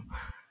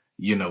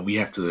we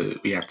have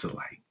to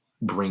like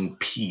bring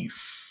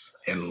peace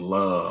and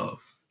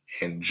love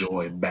and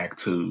joy back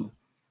to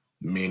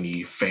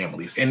many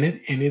families, and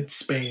it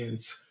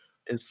spans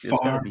It's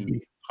gonna far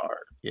be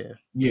hard. Yeah,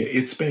 yeah,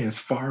 it spans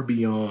far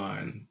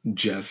beyond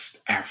just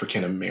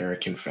African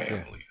American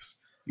Yeah. families.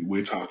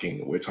 We're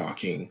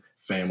talking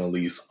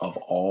families of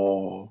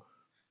all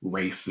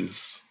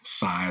races,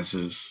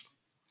 sizes,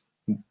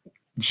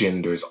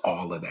 genders,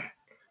 all of that.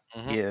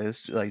 Hmm. yeah.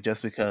 It's like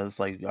just because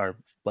like our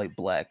like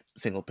black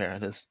single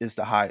parent is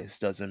the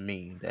highest doesn't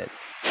mean that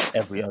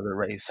every other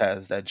race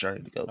has that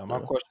journey to go Now, my through.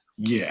 question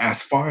Yeah,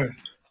 as far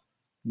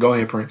go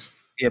ahead, Prince.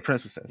 Yeah,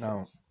 Prince was saying something.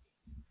 now,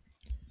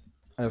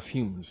 as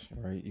humans,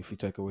 right? If you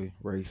take away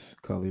race,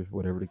 color,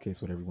 whatever the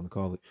case, whatever you want to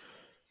call it,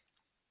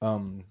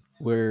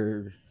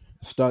 we're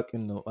stuck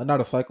in the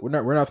not a cycle.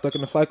 We're not stuck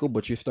in a cycle,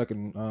 but you're stuck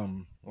in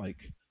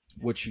like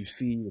what you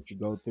see, what you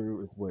go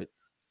through is what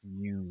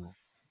you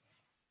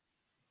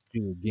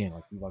do again.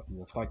 Like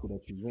the cycle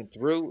that you went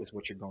through is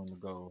what you're going to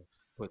go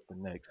put the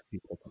next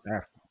people that come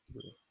after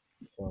you through.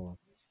 So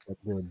like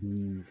the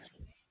abused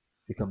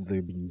become the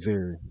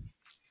abuser.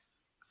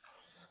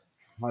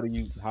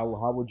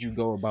 How would you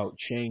go about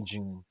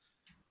changing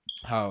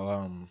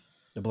how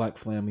the black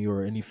family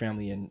or any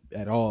family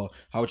at all,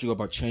 how would you go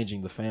about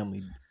changing the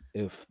family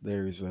if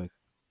there's like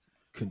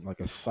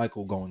a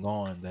cycle going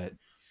on that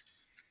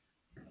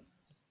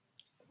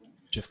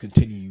just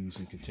continues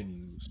and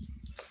continues?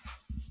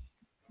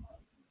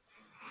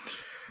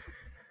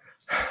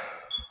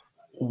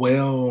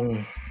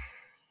 Well,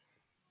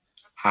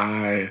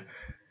 I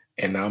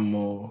and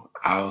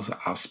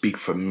I'll speak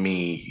for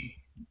me.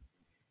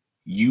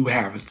 You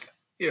have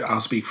yeah,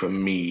 I'll speak for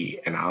me,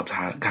 and I'll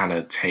kind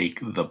of take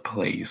the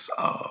place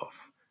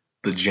of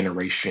the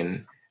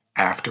generation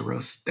after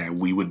us that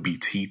we would be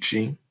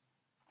teaching.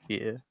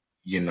 Yeah,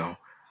 You know,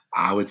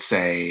 I would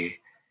say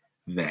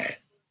that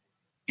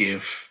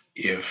if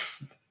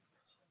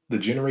the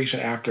generation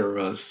after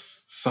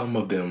us, some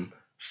of them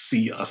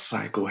see a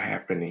cycle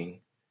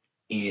happening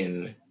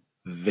in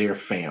their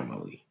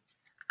family,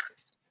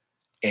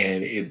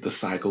 and the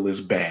cycle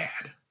is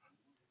bad,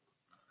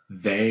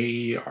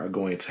 they are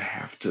going to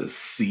have to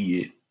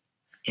see it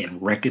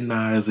and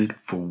recognize it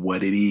for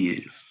what it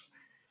is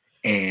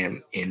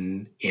And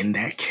in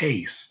that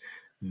case,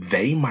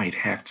 they might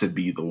have to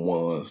be the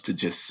ones to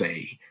just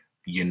say,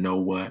 you know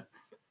what,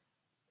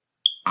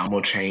 I'm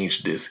gonna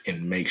change this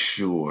and make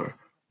sure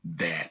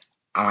that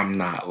I'm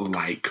not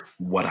like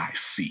what I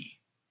see.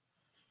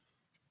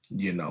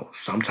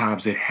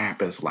 Sometimes it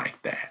happens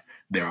like that.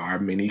 There are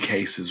many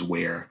cases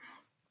where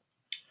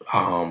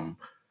um,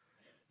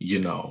 you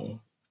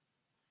know,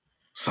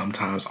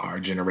 sometimes our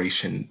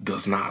generation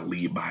does not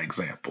lead by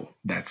example.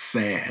 That's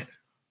sad.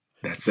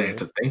 That's sad Yeah,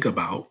 to think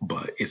about,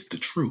 but it's the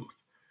truth,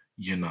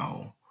 you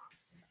know.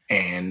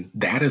 And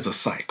that is a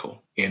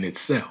cycle in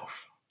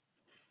itself,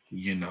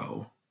 you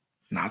know.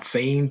 Not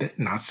saying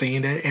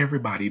that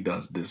everybody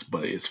does this,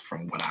 but it's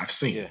from what I've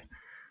Yeah. seen,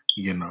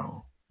 you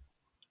know.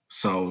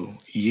 So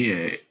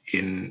yeah,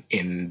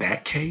 in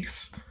that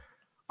case,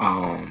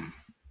 um,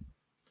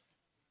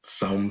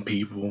 some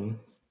people,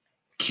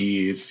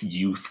 kids,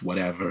 youth,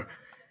 whatever,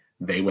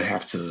 they would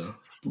have to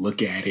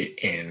look at it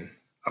and,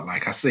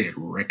 like I said,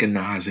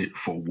 recognize it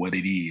for what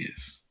it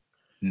is,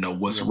 know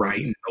what's yeah,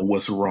 right, know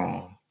what's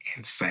wrong,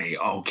 and say,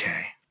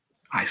 okay,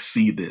 I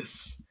see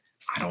this.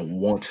 I don't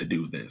want to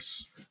do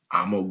this.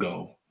 I'm going to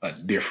go a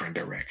different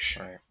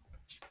direction. Right.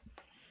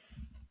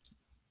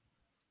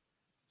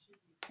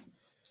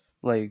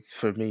 like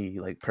for me,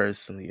 like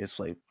personally, it's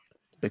like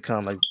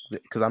become like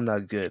because I'm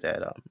not good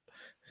at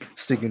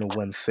sticking to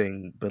one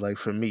thing, but like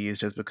for me, it's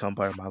just become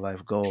part of my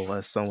life goal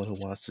as someone who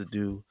wants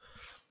to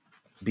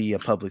be a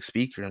public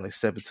speaker and like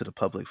step into the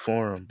public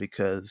forum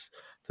because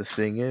the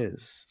thing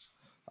is,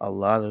 a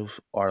lot of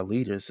our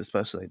leaders,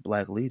 especially like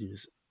black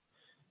leaders,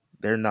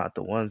 they're not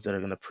the ones that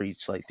are gonna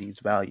preach like these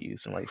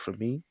values. And like for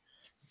me,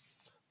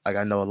 like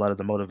I know a lot of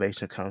the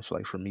motivation comes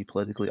like for me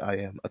politically. I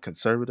am a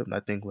conservative, and I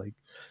think like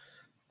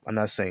I'm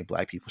not saying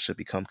black people should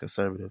become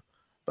conservative,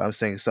 but I'm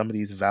saying some of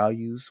these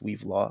values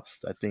we've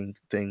lost. I think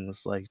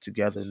things like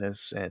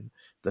togetherness and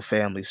the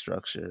family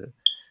structure,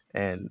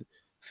 and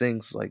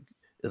things like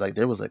it's like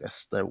there was like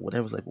there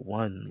was like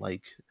one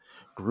like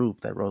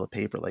group that wrote a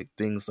paper like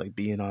things like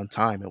being on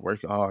time and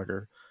working hard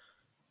or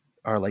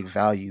are like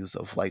values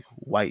of like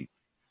white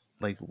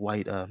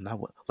not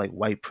what like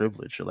white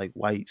privilege or like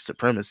white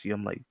supremacy.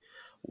 I'm like,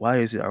 why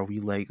is it are we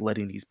like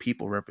letting these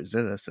people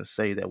represent us and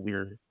say that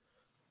we're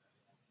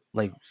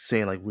like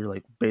saying like we're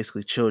like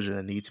basically children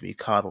that need to be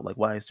coddled? Like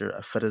why is there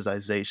a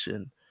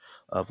fetishization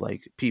of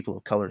like people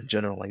of color in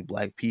general, like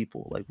black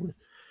people? Like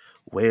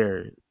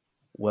where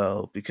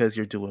well, because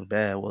you're doing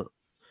bad, well,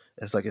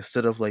 it's like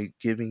instead of like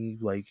giving you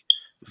like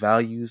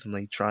values and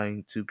like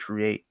trying to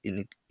create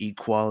an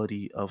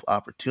equality of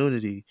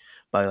opportunity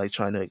by like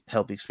trying to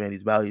help expand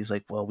these values,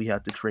 like, well, we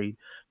have to create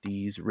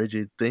these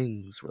rigid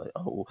things. We're like,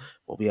 oh,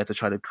 well, we have to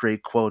try to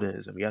create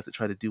quotas and we have to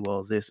try to do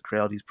all this,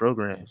 create all these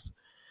programs.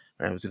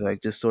 And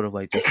like just sort of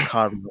like just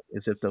coddle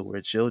as if though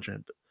we're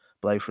children.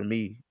 But like for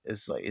me,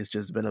 it's like it's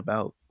just been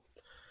about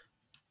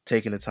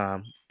taking the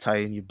time,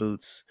 tying your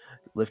boots,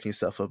 lifting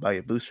yourself up by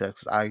your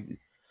bootstraps. I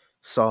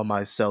saw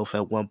myself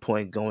at one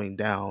point going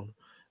down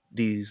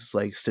these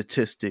like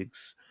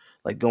statistics,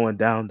 like going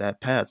down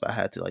that path. I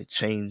had to like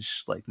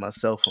change like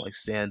myself and like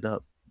stand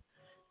up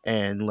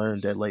and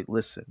learn that like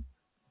listen,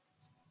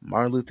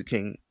 Martin Luther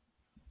King,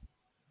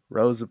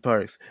 Rosa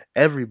Parks,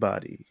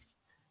 everybody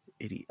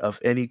of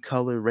any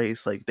color,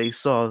 race, like they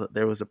saw that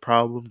there was a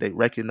problem, they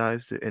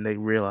recognized it, and they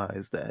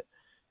realized that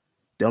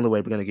the only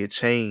way we're gonna get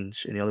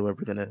change and the only way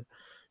we're gonna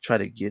try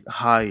to get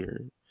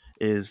higher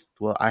is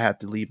well, I have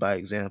to lead by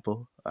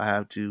example. I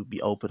have to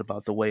be open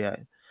about the way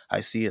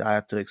I see it. I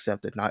have to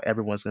accept that not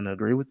everyone's gonna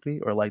agree with me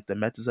or like the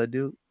methods I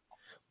do.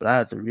 But I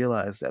have to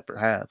realize that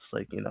perhaps,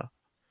 like,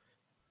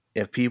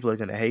 if people are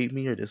gonna hate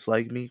me or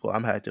dislike me, well,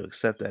 I'm had to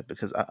accept that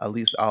because at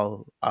least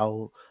I'll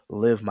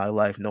live my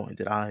life knowing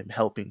that I'm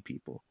helping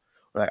people,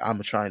 or like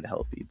I'm trying to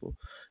help people.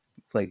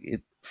 Like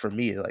it for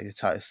me, like it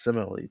ties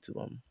similarly to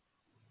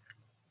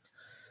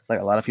like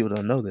a lot of people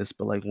don't know this,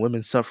 but like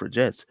women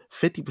suffragettes,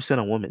 50%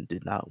 of women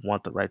did not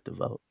want the right to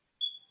vote.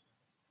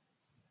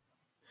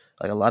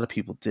 Like a lot of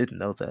people didn't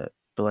know that,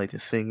 but like the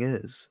thing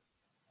is,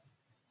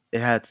 it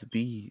had to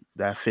be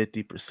that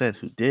 50%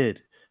 who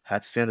did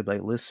had to stand up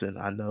like, listen,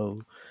 I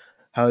know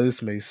how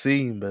this may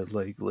seem, but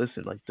like,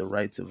 listen, like the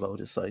right to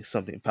vote is like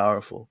something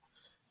powerful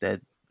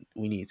that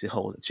we need to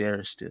hold and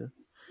cherish to.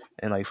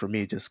 And like for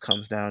me, it just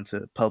comes down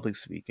to public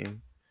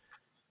speaking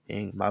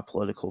and my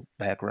political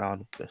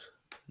background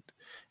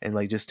and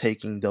like just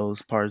taking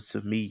those parts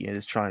of me and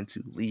just trying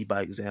to lead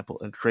by example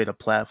and create a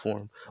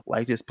platform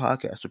like this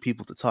podcast for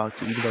people to talk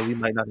to, even though we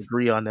might not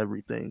agree on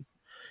everything.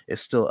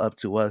 It's still up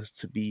to us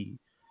to be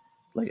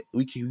like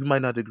we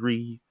might not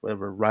agree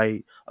whatever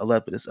right or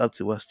left, but it's up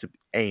to us to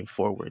aim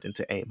forward and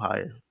to aim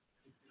higher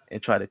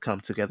and try to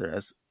come together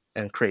as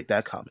and create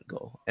that common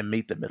goal and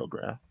meet the middle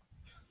ground.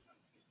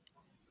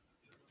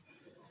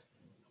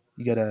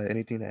 You got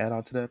anything to add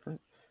on to that,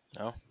 Brent?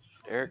 No,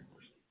 Derek.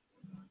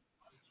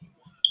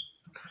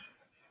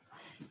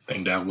 I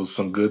think that was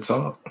some good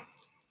talk.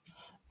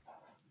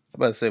 I'm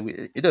about to say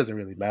it doesn't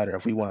really matter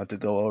if we wanted to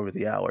go over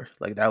the hour.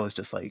 Like that was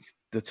just like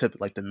the tip,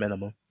 like the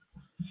minimum.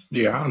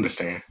 Yeah, I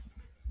understand.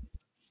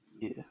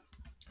 Yeah.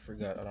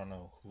 forgot. I don't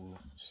know who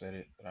said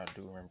it, but I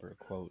do remember a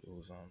quote. It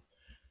was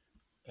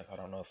I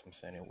don't know if I'm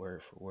saying it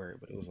word for word,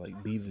 but it was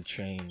like, "Be the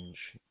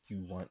change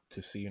you want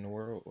to see in the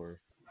world,"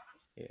 or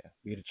yeah,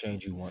 "Be the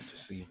change you want to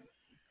see."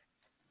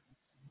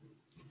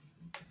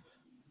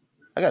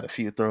 I got a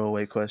few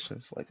throwaway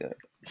questions. Like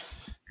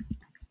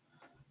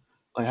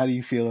how do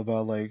you feel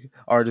about like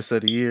artist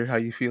of the year? How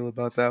you feel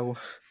about that one?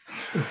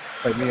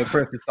 Like me and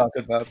Prince was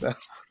talking about that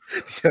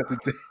the other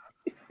day.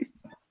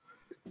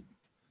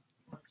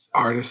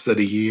 Artist of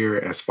the year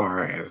as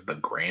far as the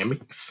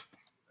Grammys,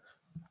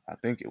 I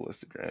think it was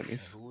the And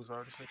Grammys. who was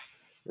artist?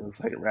 It was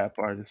like rap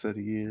artist of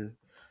the year.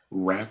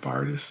 rap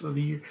artist of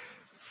the year.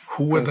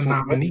 Who were the Prince,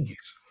 what was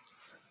nominees?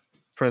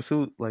 Prince?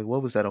 Who like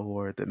what was that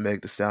award that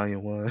Meg The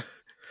Stallion won?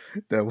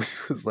 That we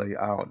was like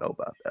I don't know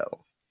about that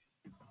one.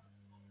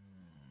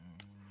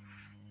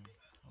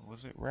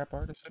 Was it rap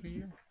artist of the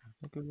year?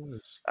 I think it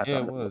was. I Yeah,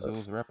 it thought it was. It was.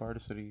 was rap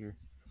artist of the year.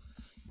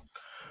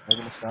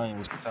 Megan Thee Stallion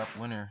was the top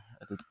winner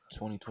at the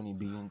 2020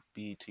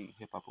 BET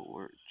Hip Hop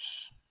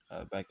Awards.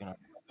 Back in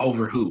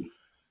Over who?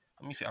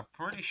 let me see. I'm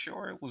pretty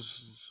sure it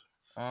was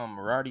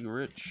Roddy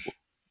Rich.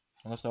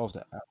 Unless that was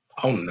the album.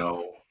 Oh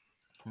no.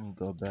 Let me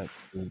go back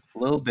to.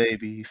 Lil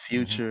Baby, Mhm.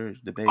 Future,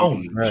 the Oh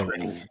Baby, Right. no.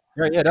 Drake,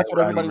 Right. Yeah, and that's what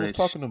Roddy everybody was Rich.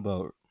 talking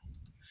about.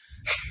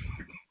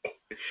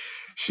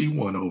 She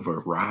won over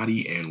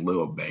Roddy and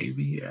Lil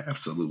Baby?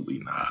 Absolutely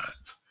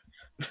not.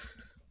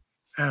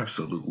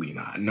 Absolutely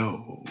not.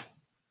 No.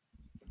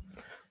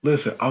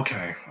 Listen,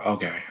 okay.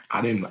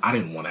 I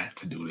didn't want to have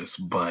to do this,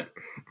 but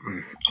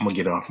I'm gonna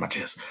get it off my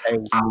chest. Hey,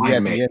 I we like at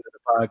the Megan. end of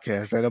the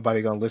podcast. Ain't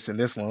nobody gonna listen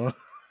this long.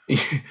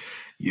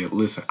 Yeah,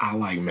 listen, I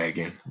like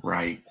Megan,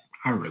 right?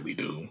 I really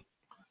do.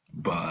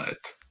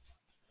 But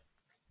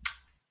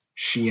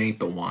she ain't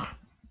the one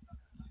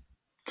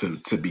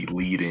to be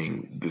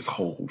leading this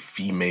whole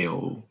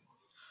female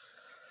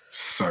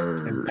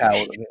surge.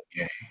 Empowerment.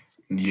 Yeah.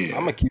 I'm Yeah.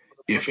 gonna keep it a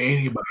buck. If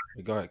anybody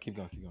Go ahead. Keep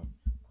going. Keep going.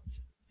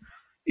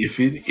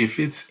 if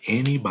it's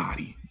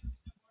anybody,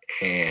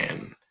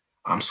 and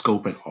I'm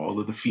scoping all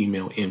of the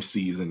female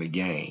MCs in the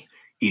game,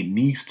 it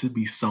needs to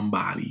be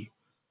somebody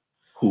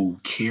who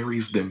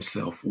carries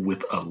themselves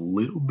with a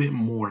little bit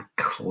more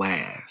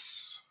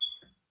class.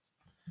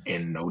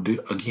 And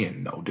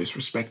again, no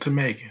disrespect to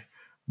Megan,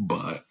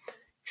 but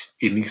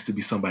it needs to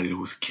be somebody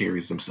who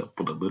carries themselves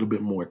with a little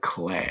bit more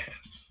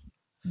class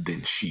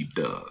than she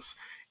does.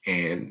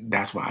 And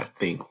that's why I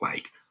think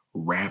like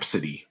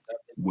Rhapsody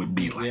would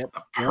be like Yep.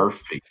 the Yep.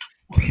 perfect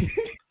one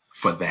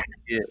for that,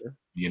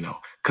 Yeah,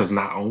 because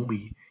not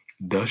only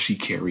does she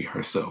carry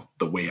herself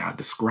the way I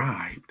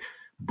described,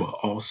 but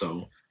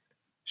also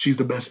she's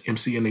the best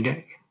MC in the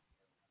game,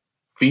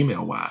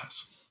 female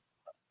wise,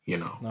 you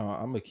know. No,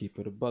 I'm gonna keep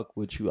it a buck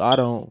with you. I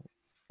don't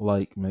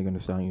like Megan Thee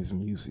Stallion's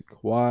music.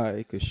 Why?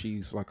 Because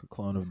she's like a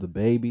clone of the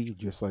baby,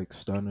 just like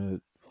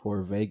Stunner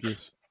for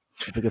Vegas.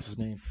 I think that's his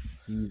name.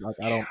 He like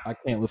I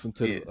can't listen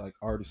to yeah. like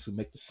artists who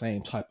make the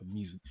same type of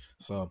music.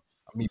 So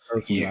me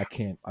personally, Yeah, I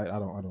can't. I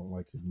don't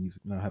like her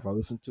music. Now, have I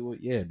listened to it?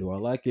 Yeah. Do I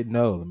like it?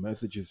 No.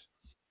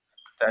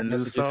 That The new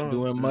message isn't song.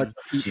 doing much.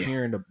 I keep yeah.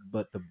 hearing the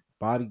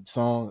body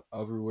song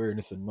everywhere, and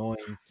it's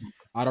annoying.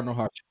 I don't know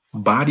how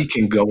Body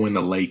can go in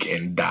the lake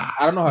and die.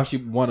 I don't know how she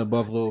won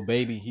above Lil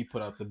Baby. He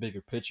put out the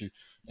bigger picture,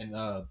 and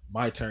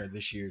My Turn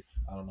this year.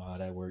 I don't know how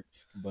that worked,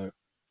 but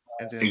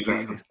And then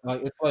Exactly.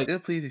 it's like then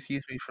please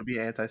excuse me for being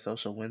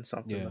antisocial. Win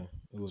something yeah, though.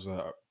 it was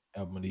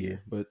album of the Yeah,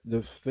 year. But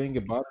the thing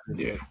about it is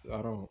Yeah, like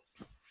I don't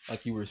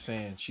like you were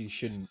saying she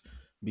shouldn't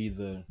be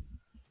the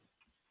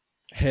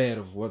head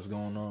of what's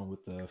going on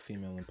with the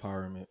female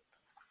empowerment.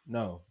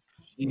 No,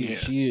 yeah,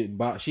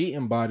 she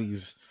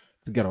embodies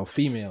the ghetto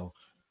female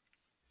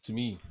to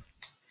me.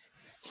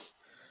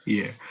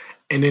 yeah.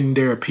 And then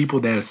there are people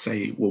that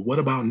say, well, what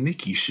about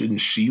Nikki? Shouldn't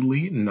she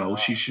lead? No,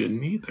 she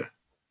shouldn't either.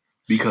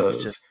 she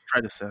was just Because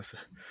predecessor.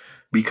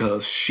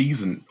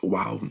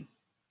 while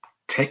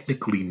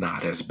technically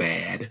not as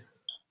bad,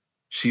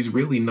 she's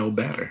really no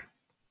better,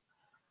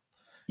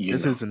 you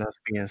This know. isn't us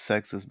being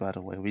sexist, by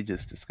the way. We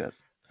just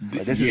discussed.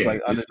 Like this is Yeah,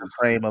 like under this the is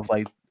frame of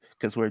like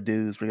because we're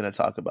dudes. We're gonna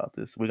talk about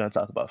this. We're gonna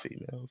talk about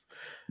females.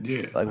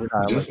 yeah. Like we're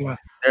not like Just like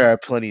there are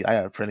plenty. I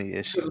have plenty of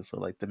Because issues. So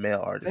like the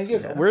male the thing artists we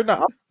is, have. we're not.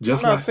 I'm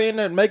just not like saying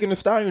that Megan Thee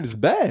Stallion is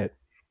bad.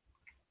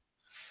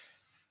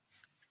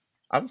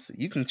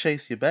 You can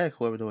chase your bag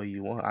whoever the way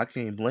you want. I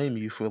can't blame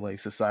you for like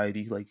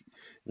society like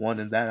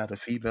wanting that out of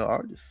female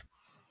artists.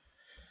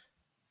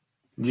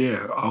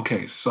 yeah,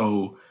 okay.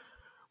 So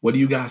what do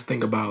you guys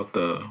think about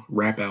the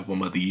rap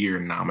album of the year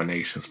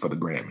nominations for the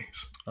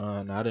Grammys?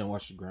 No, I didn't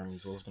watch the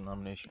Grammys. What was the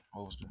nomination?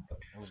 What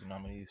was the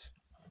nominees?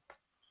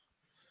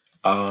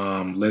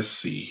 Let's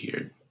see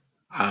here.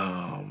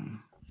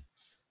 Um,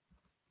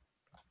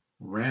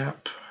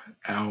 Rap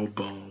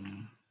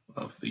album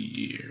of the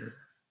year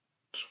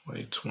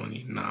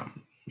 2020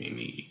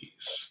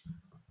 nominees.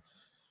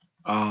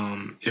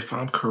 If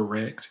I'm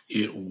correct,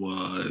 it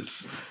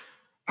was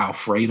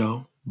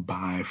Alfredo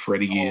by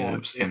Freddie Oh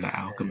Gibbs and yes, the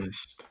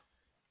Alchemist.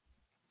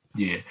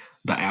 Yeah,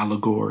 The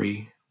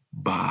Allegory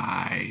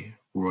by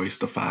Royce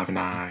the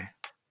 5'9".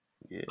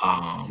 yeah.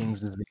 Um, King's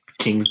Disease.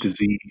 King's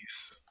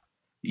Disease.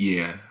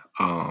 Yeah.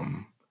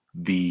 Um,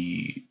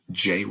 the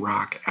J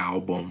Rock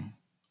album,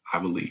 I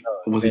believe.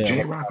 Was it Yeah,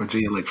 J Rock or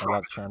J Electronica?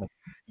 electronic.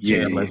 Yeah,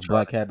 Jay yeah, yeah. It's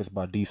Black Electronic. Habits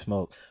by D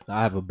Smoke. Now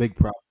I have a big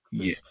problem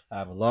with Yeah. this. I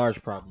have a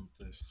large problem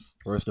with this.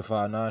 First of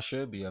all, Nine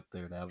should be up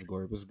there. The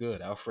Allegory was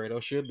good. Alfredo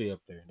should be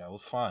up there. That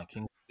was fine.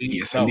 King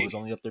Yes, no, indeed. it's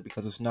only up there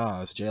because it's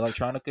Nas. Jay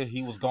Electronica,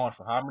 he was gone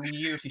for how many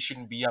years? He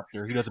shouldn't be up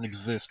there. He doesn't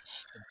exist.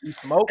 D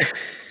Smoke,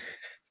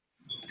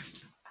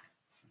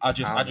 I I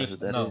don't know who just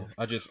that no. is.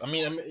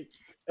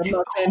 I'm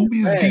not saying Who it's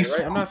is bad, D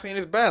right? I'm Smoke? not saying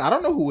it's bad. I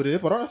don't know who it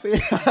is, but I'm not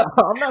saying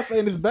I'm not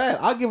saying it's bad.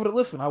 I'll give it a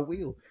listen. I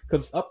will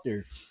because it's up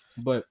there.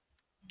 But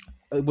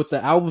with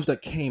the albums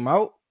that came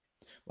out,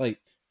 like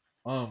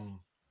um,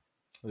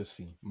 let's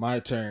see, My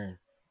Turn,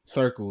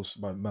 Circles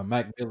by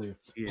Mac Miller,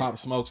 Yeah, Pop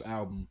Smoke's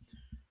album.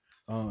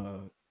 Uh,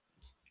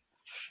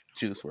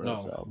 Juice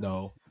WRLD's no, album.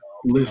 no,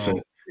 Listen,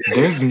 no.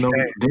 there's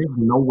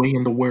no way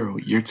in the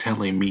world you're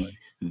telling me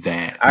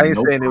that I ain't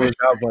no saying it was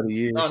pressure. album of the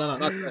year, No, not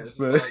that. It's just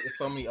but like it's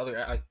so many other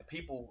like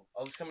people,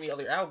 so many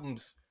other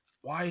albums.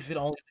 Why is it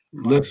only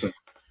five? Listen,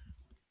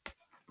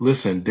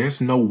 listen,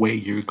 there's no way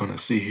you're gonna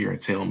sit here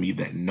and tell me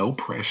that no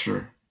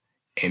pressure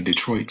and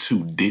Detroit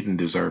 2 didn't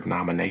deserve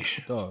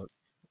nominations. Dog.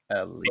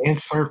 at And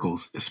least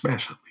Circles,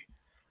 especially.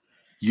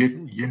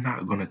 You're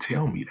not gonna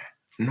tell me that.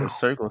 No. the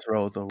circles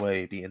rolled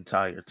away the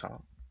entire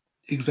time.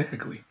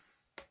 Exactly.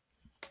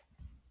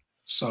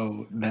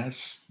 So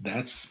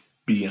that's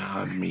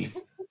beyond me,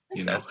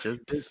 you know. That's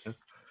just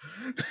business.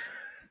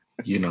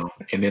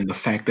 And then the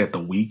fact that the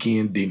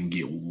weekend didn't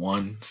get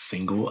one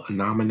single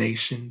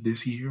nomination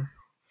this year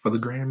for the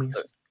Grammys,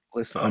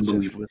 Listen, I just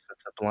unbelievable. listened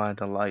to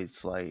Blinding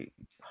Lights like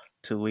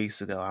 2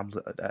 weeks ago.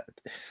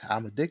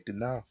 I'm addicted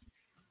now.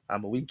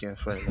 I'm a weekend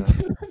fan now.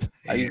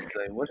 I Yeah, used to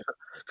say, what's up?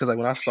 Because like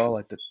when I saw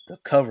like the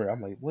cover,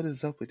 I'm like, what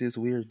is up with this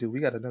weird dude? We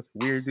got another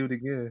weird dude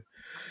again.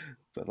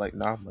 But like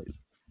now I'm like,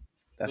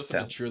 that's Listen to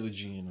talent.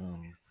 Trilogy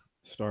and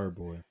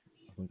Starboy.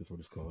 I think that's what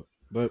it's called.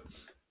 But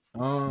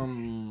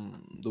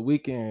the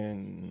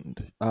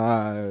weekend,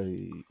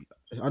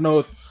 I know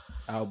his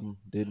album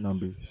did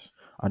numbers.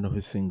 I know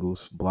his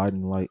singles,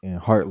 Blinding Light and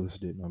Heartless,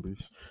 did numbers.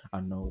 I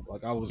know,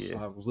 like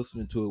Yeah. I was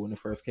listening to it when it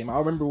first came out. I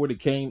remember when it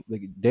came,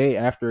 like day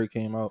after it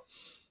came out.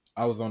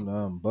 I was on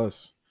the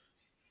bus.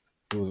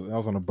 I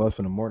was on a bus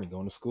in the morning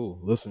going to school,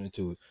 listening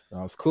to it. And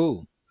I was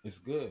cool. It's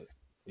good.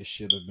 It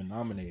should have been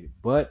nominated,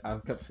 but I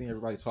kept seeing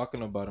everybody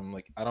talking about him.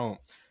 Like I don't.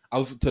 I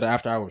listened to the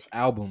After Hours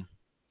album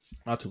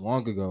not too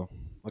long ago.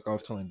 Like I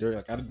was telling Derek,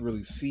 like I didn't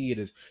really see it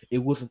as it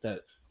wasn't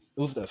that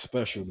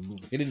special to me.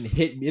 Like, it didn't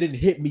hit me. It didn't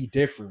hit me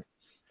different.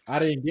 I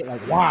didn't get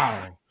like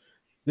wow,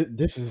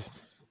 this is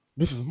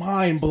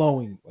mind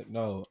blowing. Like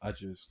no, I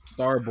just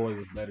Starboy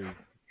was better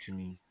to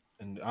me.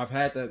 And I've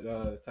had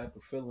that type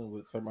of feeling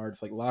with some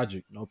artists like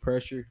Logic, No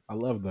Pressure. I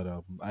love that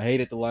album. I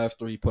hated the last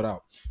three he put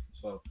out.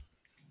 So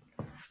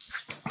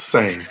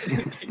same.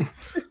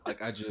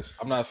 like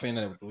I'm not saying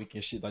that with the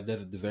weekend shit like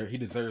doesn't deserve he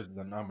deserves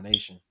the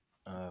nomination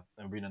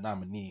and being a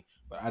nominee,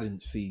 but I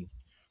didn't see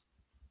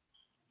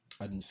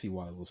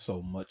why there was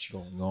so much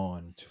going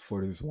on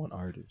for this one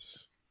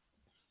artist.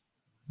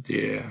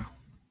 Yeah.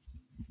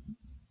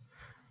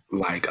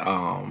 Like,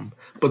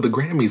 but the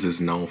Grammys is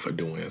known for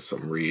doing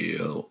some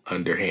real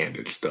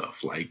underhanded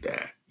stuff like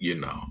that.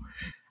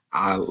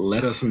 I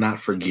let us not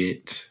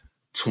forget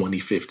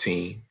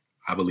 2015.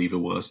 I believe it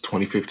was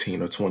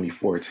 2015 or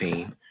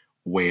 2014,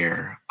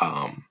 where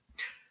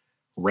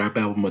rap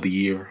album of the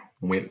year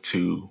went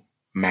to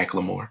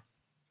Macklemore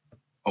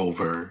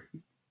over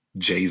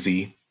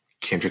Jay-Z,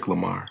 Kendrick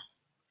Lamar,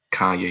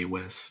 Kanye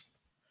West,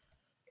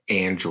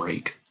 and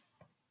Drake.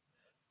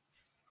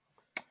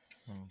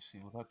 Let me see.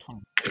 Was that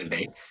 20? And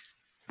they,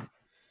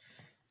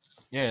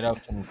 Yeah, that was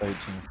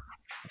 2013.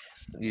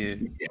 Yeah.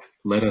 yeah,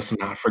 let us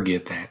not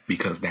forget that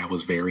because that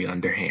was very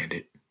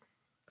underhanded.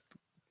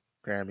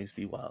 Grammys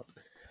be wild.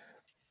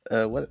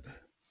 What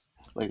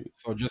like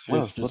So what else?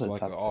 What just are the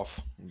like an top 10?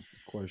 off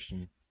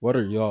question. What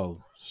are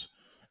y'all's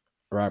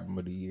album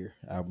of the year?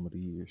 Album of the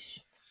years.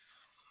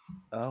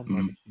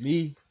 M-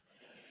 Me,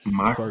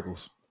 My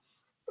Circles.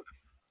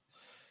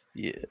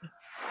 Yeah.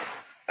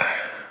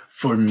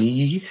 For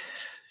me,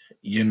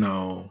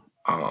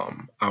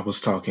 I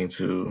was talking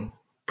to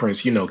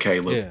Prince,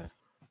 Caleb. Yeah.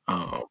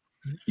 Um,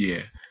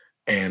 yeah.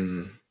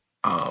 And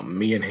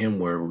me and him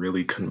were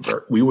really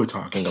we were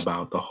talking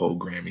about the whole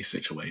Grammy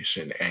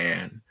situation,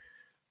 and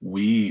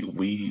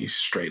we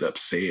straight up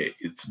said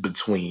it's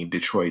between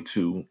Detroit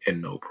 2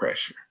 and No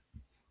Pressure.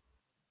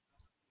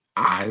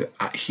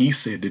 He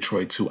said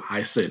Detroit 2,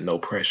 I said No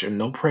Pressure.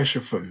 No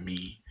Pressure for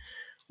me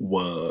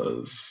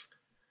was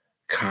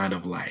kind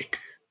of like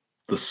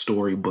the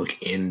storybook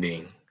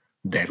ending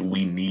that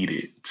we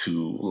needed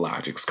to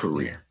Logic's Yeah.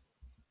 career,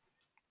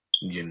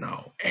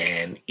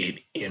 and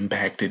it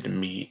impacted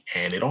me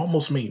and it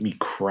almost made me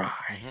cry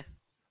Mm-hmm.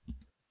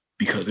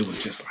 because it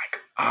was just like,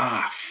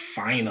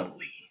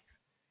 finally.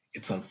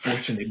 It's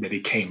unfortunate that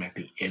it came at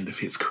the end of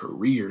his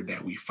career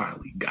that we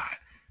finally got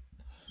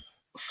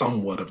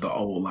somewhat of the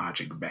old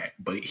Logic back,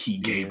 but he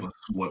gave Yeah. us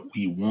what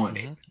we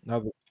wanted.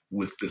 Mm-hmm.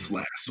 with this Yeah.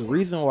 last The one.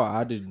 reason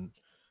why I didn't,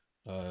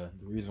 the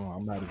reason why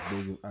I'm not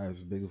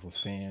as big of a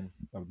fan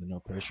of the No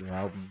Pressure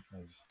album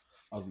as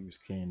others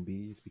can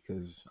be is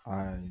because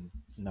I'm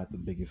not the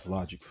biggest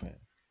Logic fan.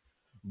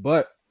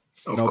 But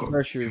Of No course,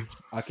 Pressure,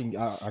 I could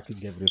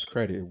give it his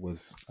credit. It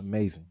was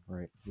amazing,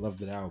 right? Loved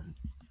the album.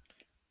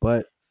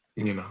 But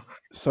it, you know,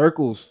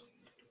 Circles,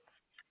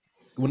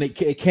 when it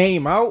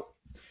came out,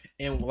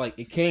 and like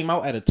it came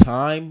out at a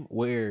time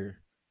where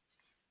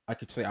I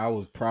could say I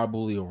was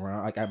probably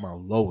around like at my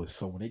lowest.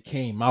 So when it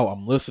came out,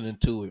 I'm listening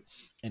to it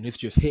and it's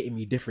just hitting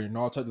me different and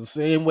all types the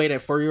same way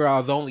that For Your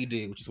Eyes Only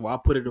did, which is why I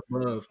put it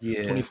above Yeah,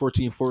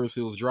 2014 Forest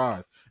Hills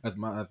Drive as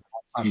my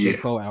top J. yeah,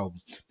 Cole album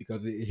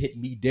because it hit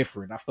me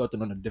different. I felt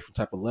it on a different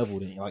type of level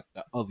than like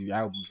the other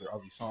albums or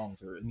other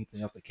songs or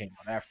anything else that came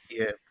out after.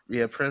 yeah,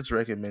 yeah. Prince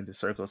recommended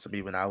Circles to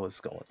me when I was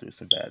going through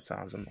some bad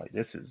times. I'm like,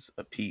 this is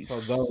a So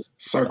piece. though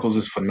Circles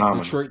is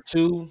phenomenal. Detroit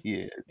 2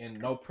 Yeah, and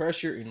No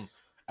Pressure and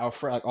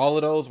Alfred, like all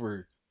of those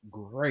were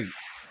great.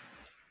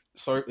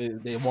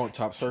 They won't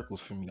top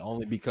Circles for me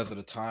only because of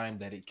the time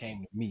that it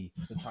came to me,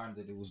 the time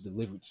that it was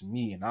delivered to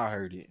me, and I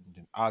heard it, and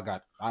then I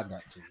got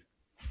to it.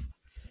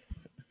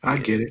 I yeah.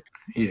 get it.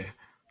 Yeah.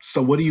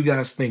 So, what do you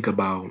guys think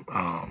about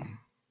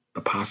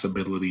the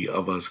possibility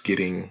of us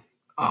getting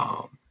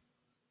um,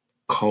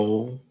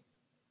 Cole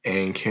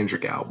and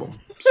Kendrick albums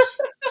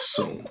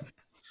soon?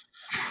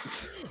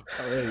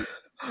 All right,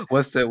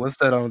 What's that? What's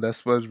that on that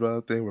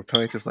SpongeBob thing where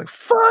Plankton's like,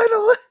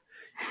 finally?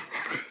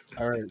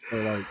 all right. So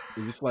like,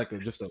 is this like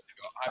just a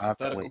I have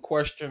to hypothetical wait.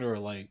 question, or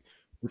like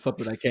it's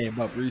something that came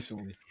up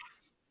recently?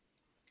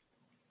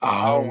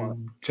 I don't want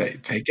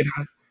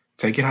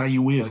Take it how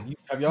you like will.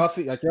 have y'all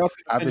seen the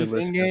I've been finished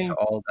listening to Endgame?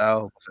 all the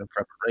albums in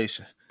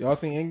preparation. Y'all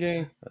seen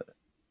Endgame?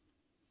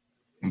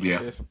 Yeah,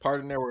 There's a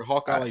part in there where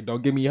Hawkeye I like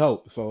don't give me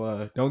hope,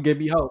 so don't give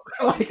me hope.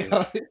 like,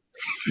 yeah.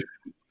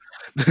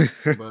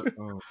 but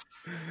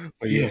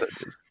But yeah, yeah. so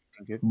this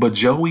okay. But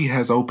Joey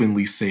has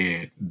openly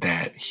said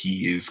that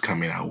he is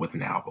coming out with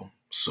an album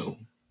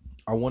soon.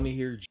 I want to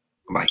hear.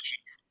 Like,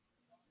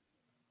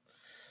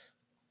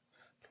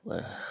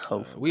 Well,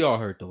 hopefully, We all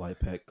heard the light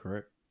pack,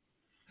 correct?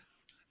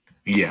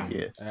 yeah.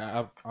 Okay.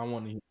 yeah, I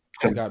want to.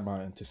 To, That got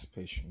my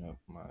anticipation up,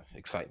 my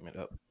excitement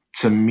up.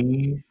 to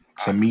me,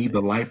 yeah,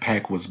 the light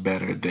pack was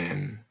better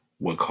than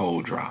what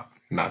Cole dropped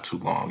not too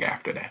long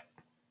after that.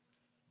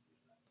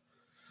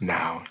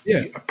 Now,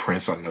 Yeah.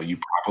 Prince, I know you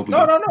No, probably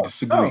no, no, no,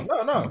 disagree.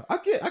 no, no.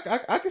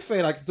 I can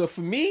say like so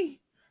for me,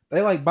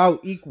 they like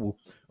about equal,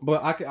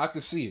 but I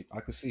could see it.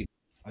 I could see it.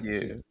 I could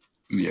see yeah, it.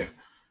 Yeah,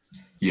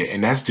 yeah,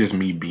 and that's just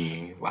me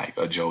being like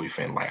a Joey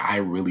fan. Like, I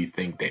really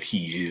think that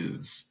he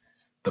is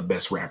the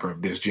best rapper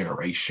of this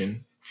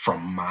generation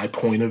from my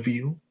point of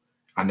view.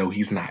 I know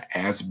he's not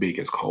as big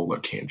as Cole or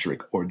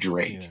Kendrick or Yeah.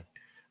 Drake,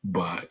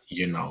 but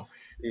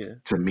yeah.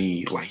 to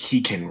me, like,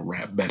 he can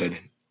rap better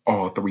than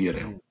all three of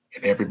them Mm.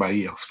 and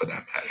everybody else for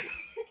that matter.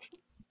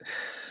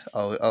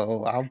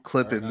 Oh, I'm All right,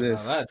 clipping now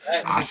this.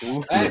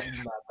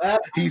 Listen,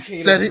 that He I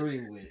can't said it.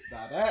 agree with.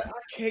 Now that I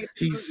can't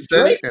He agree.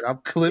 said it, Drake, and I'm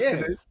clipping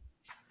yeah. it.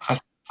 I,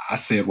 I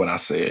said what I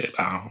said.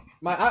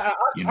 My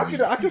You know,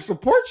 I can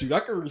support you. I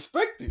can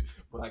respect it,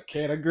 but I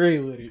can't agree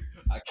with it.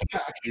 I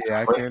can't.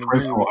 Yeah, I can't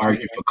Prince agree will with you.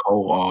 argue for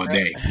Cole all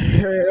day.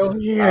 Hell I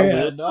yeah,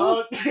 will too.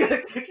 dog.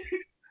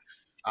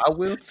 I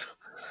will too.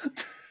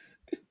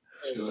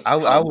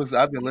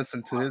 I've been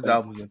listening to his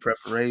albums in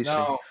preparation.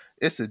 No,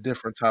 It's a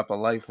different type of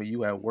life when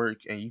you at work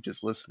and you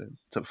just listening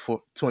to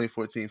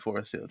 2014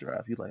 Forest Hill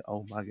Drive. You like,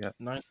 oh my god,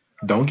 nine.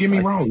 Don't get me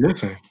like wrong.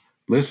 Listen.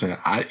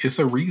 It's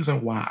a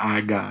reason why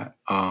I got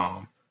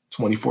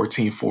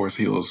 2014 Forest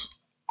Hills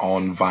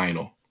on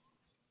vinyl,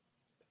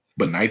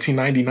 but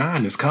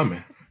 1999 is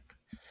coming.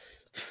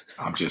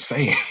 I'm just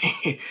saying,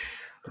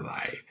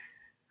 like,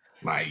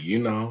 like you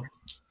know,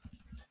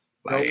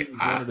 Joey like is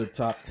one of the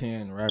top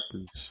 10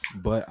 rappers,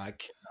 but I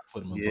cannot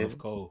put him yeah. above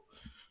Cole.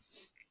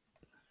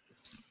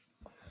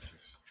 I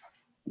just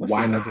What's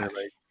why another not?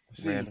 like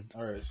see. random?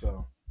 All right,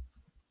 so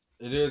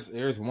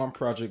there's one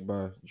project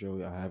by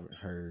Joey I haven't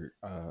heard.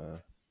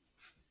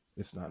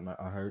 It's not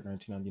I heard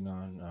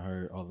 1999. I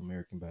heard All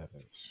American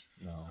Badass.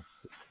 No,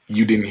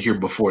 You didn't hear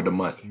before the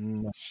money,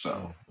 no.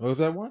 so What was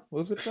that one?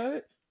 Was it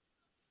that?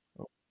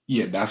 Oh,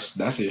 yeah, yeah. that's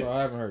So it.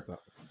 I haven't heard that.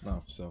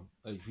 No. So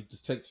like, if you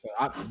just take, so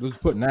I was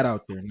putting that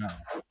out there now.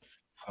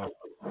 So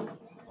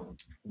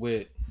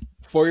with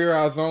For Your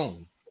Eyes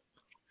Only,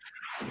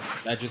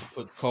 that just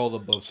puts Cole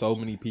above so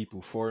many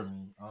people for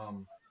me.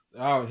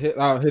 Out his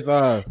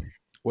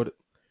what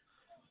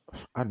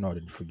I know I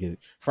didn't forget it.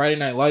 Friday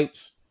Night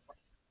Lights.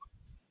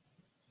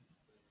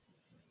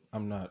 I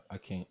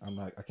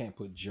can't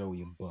put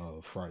Joey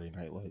above Friday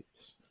Night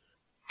Lights.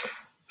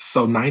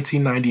 So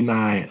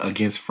 1999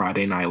 against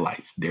Friday Night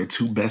Lights, their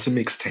two best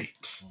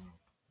mixtapes. Mm,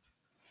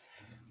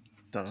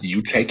 Done.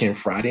 You taking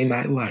Friday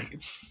Night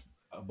Lights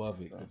above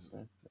it because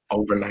Done.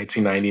 over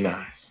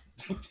 1999?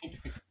 yes.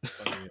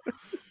 So yeah.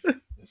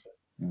 Yes,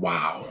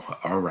 Wow.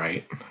 All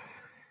right.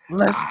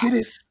 Let's I, get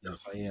it.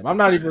 yes, I am. I'm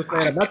not even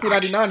saying that I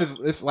 1999 is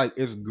it's like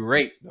it's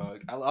great,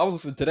 dog. I was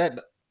listening to that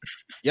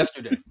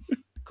yesterday.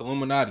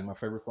 Illuminati, my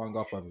favorite song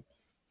off of it.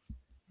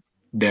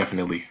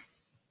 Definitely.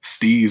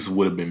 Steez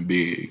would have been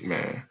big,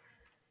 man.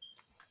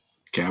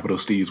 Capital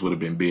Steez would have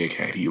been big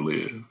had he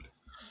lived.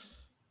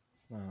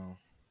 Uh,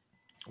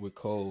 with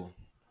Cole,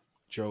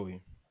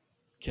 Joey,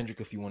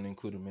 Kendrick, if you want to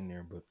include him in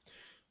there, but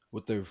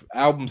with their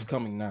albums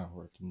coming now,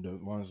 right? The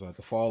ones like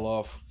the Fall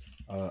Off,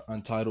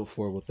 Untitled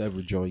for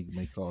whatever Joey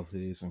may call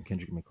his, and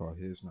Kendrick may call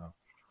his now.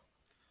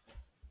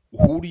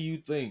 Who do you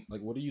think?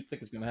 Like, what do you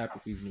think is gonna happen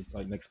with these new,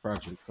 like next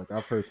projects? Like,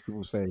 I've heard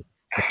people say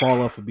the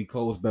Fall Off would be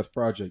Cole's best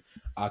project.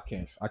 I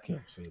can't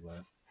say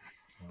that.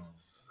 Um,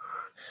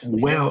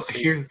 We never Well,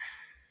 see.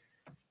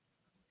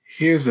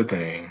 here's the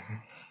thing.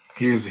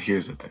 Here's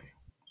the thing.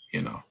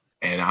 You know,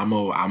 and I'm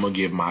gonna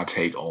give my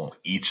take on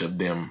each of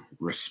them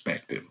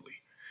respectively.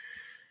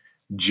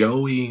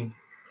 Joey,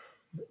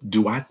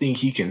 do I think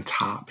he can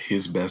top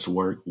his best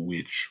work,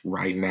 which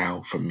right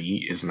now for me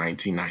is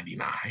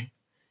 1999?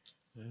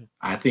 Mhm.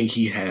 I think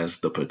he has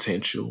the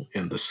potential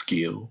and the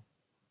skill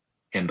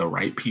and the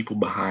right people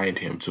behind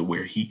him to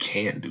where he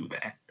can do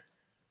that.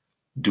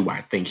 Do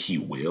I think he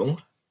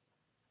will?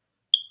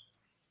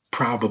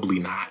 Probably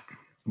not.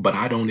 But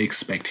I don't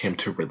expect him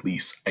to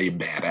release a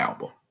bad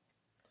album.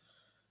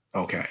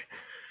 Okay.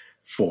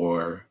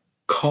 For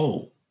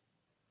Cole,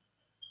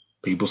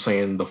 people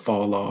saying The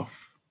Fall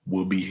Off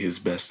will be his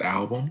best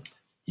album.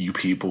 You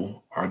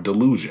people are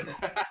delusional.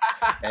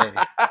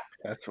 Hey,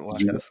 that's why.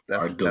 You That's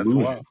are that's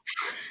why. delusional.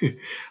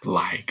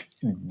 Like,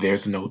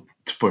 there's no,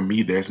 for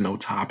me, there's no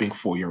topping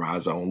For Your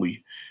Eyes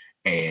Only.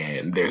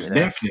 And there's Yeah,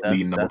 that's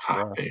definitely no that's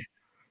rough. topping.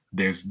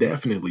 There's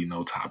definitely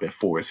no topping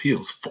Forest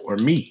Hills for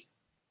me.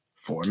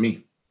 For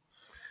me.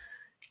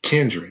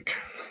 Kendrick,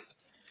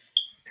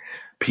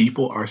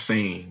 people are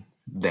saying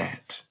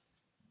that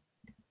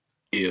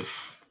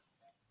if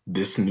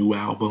this new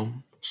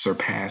album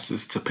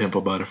surpasses To Pimp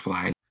a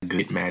Butterfly and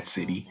Good Mad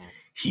City, mhm.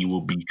 he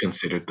will be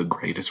considered the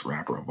greatest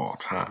rapper of all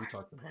Yeah, time. we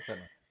talked about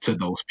that. To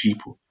those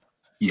people,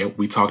 yep,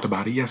 we talked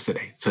about it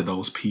yesterday. To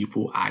those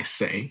people, I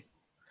say,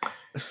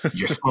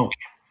 you're smoking.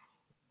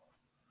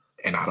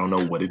 And I don't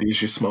know what it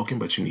is you're smoking,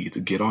 but you need to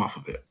get off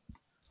of it.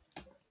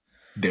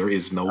 There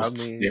is no, I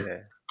mean, there,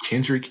 yeah.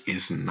 Kendrick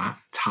is not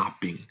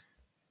topping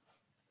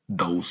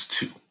those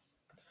two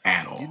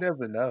at You all.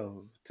 never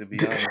know, to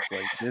be honest.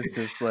 Like this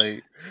is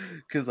like,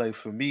 cause like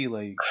for me,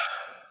 like,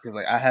 cause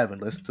like I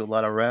haven't listened to a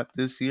lot of rap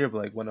this year, but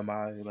like one of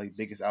my like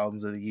biggest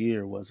albums of the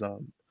year was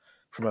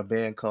from a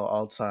band called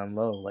All Time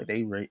Low. Like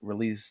they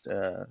released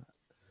an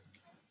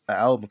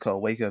album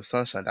called Wake Up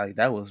Sunshine. Like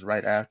that was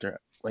right after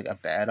like a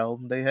bad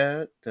album they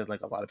had that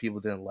like a lot of people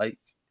didn't like,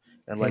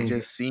 and like Mhm.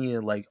 just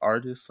seeing like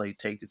artists like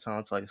take the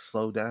time to like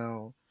slow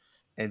down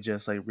and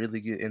just like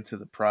really get into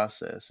the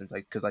process and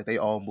like because like they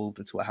all moved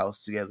into a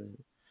house together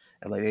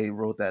and like they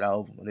wrote that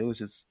album and it was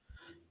just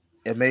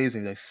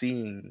amazing like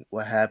seeing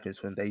what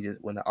happens when they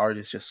just when the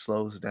artist just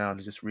slows down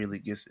and just really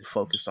gets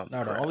focused on the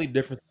Now, the craft. only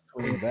difference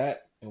between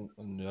that and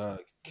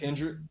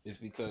Kendrick is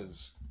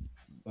because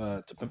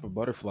To Pimp a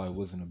Butterfly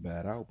wasn't a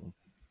bad album.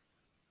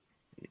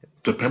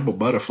 To Pimp a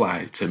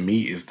Butterfly to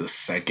me is the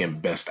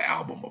second best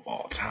album of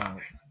all time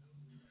Now,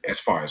 as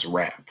far as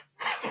rap.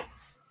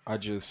 I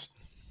just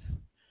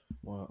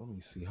well, let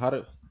me see. How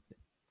do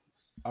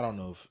I don't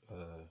know if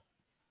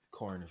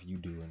Corn if you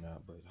do or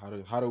not, but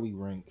how do we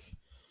rank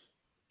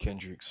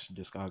Kendrick's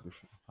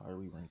discography? How are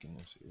we ranking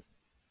this here?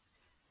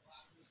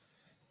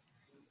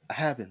 I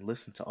haven't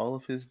listened to all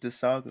of his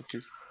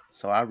discography,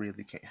 so I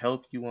really can't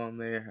help you on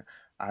there.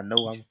 I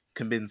know I'm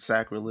committing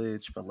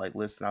sacrilege, but like,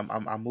 listen,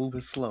 I'm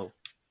moving slow,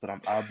 but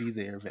I'll be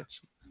there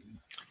eventually.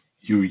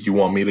 You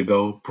want me to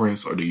go,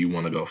 Prince, or do you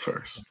want to go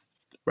first?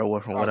 Bro,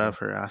 from I'll what go. I've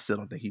heard, I still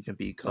don't think he can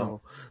beat No.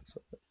 Cole.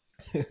 So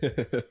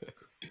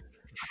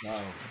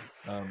No.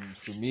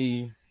 For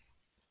me,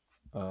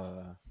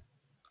 uh,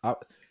 I,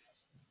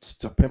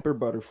 To Pimper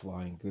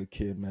Butterfly and Good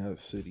Kid, Mad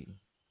City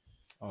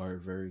are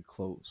very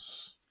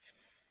close,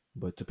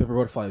 but To Pimper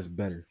Butterfly is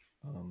better.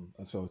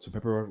 And so To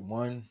Pimper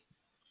one,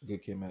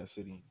 Good Kid, Mad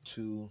City.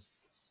 Two,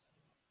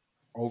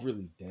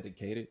 Overly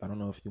Dedicated. I don't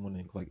know if you want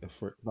to like. I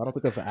don't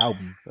think that's an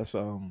album. That's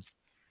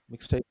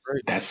mixtape,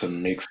 right? That's a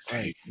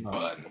Right. mixtape, No,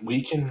 but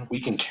we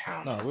can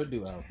count no, it. we'll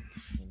do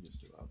albums. We'll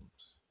just do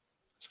albums.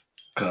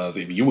 Because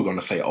if you were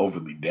gonna say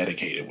overly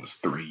dedicated was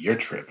three, you're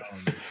tripping.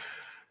 Um,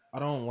 I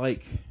don't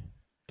like.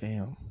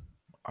 Damn,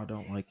 I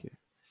don't like it.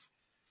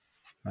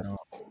 I don't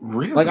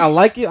like. I Really?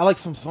 like it. I like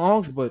some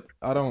songs, but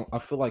I don't. I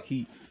feel like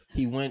he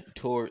went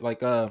toward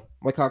like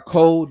how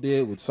Cole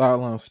did with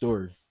Sideline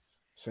Story.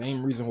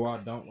 Same reason why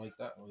I don't like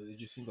that one. It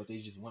just seems like they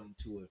just went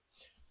into a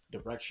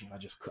direction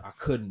I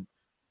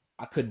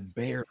couldn't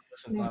bear to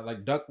listen to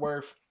like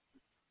Duckworth,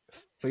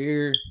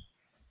 Fear,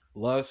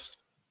 Lust,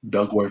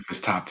 Duckworth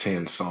is top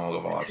 10 song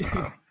of all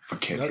time for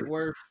Kendrick.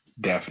 Duckworth,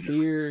 Definitely.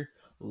 Fear,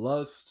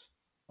 Lust,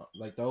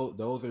 like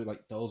those are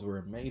like those were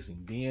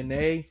amazing.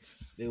 DNA,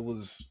 it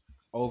was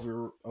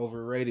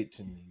overrated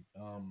to me.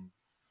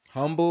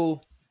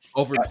 Humble,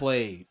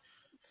 overplayed.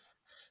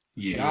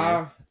 Yeah.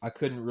 yeah, Ja, I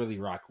couldn't really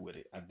rock with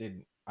it. I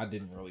didn't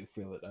really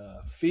feel it.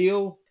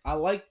 Feel, I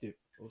liked it.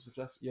 It was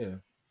just yeah.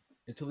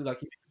 Until he like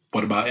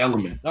What about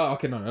Element? Oh,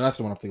 okay, no, that's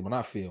the one I'm thinking about.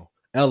 Not Feel.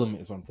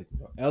 Element is what I'm thinking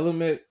about.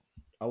 Element,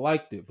 I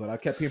liked it, but I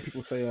kept hearing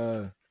people say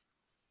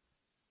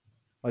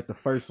like the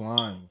first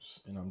lines,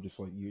 and I'm just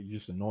like, you're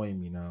just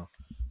annoying me now.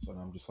 So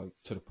I'm just like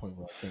to the point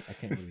where I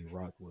can't really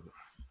rock with it.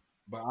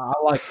 But I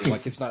like it.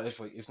 Like it's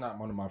not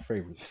one of my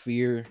favorites.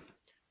 Fear,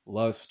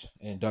 Lust,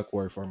 and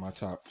Duckworth are my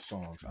top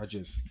songs. I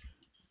just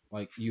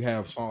like you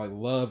have songs like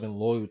Love and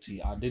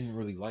Loyalty. I didn't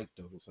really like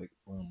those. Like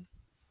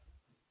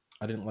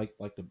I didn't like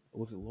the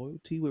was it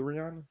Loyalty with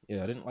Rihanna?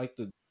 Yeah, I didn't like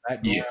the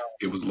background. Yeah,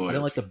 it was I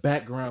didn't like the Loyalty.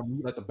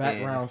 background, like the Yeah,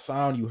 background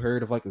sound you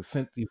heard of like a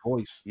synthy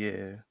voice.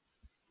 yeah.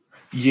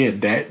 Yeah,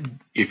 that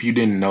if you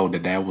didn't know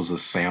that that was a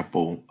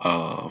sample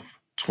of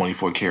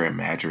 24 Karat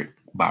Magic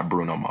by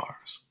Bruno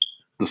Mars,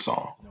 the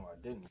song. No, I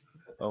didn't.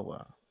 Oh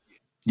wow.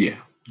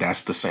 Yeah,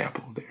 that's the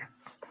sample there.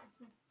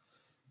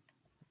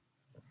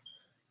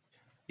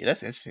 Yeah,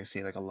 that's interesting.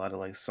 Seeing like a lot of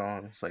like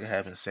songs like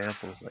having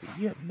samples, like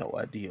you have no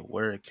idea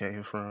where it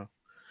came from,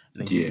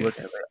 and then you Yeah. look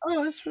at it like,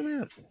 oh, it's from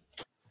him.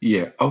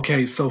 Yeah.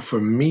 Okay, so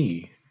for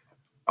me,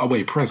 oh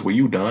wait, Prince, were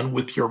you done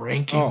with your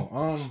ranking?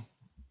 Oh,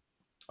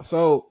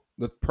 so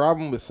the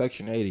problem with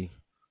Section 80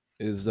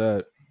 is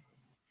that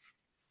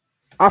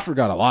I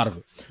forgot a lot of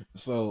it,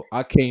 so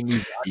I can't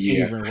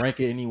Yeah. even rank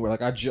it anywhere.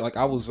 Like like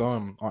I was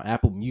on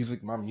Apple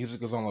Music, my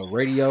music was on the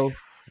radio,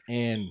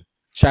 and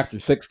Chapter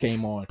 6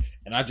 came on,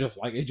 and I just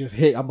like it just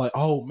hit. I'm like,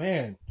 oh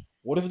man,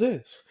 what is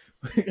this?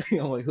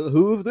 I'm like,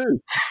 who is this?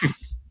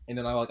 And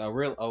then I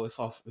real oh it's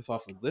off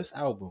of this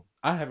album.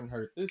 I haven't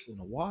heard this in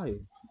a while,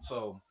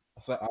 so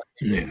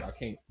Yeah. I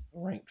can't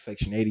rank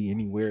Section 80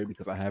 anywhere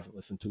because I haven't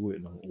listened to it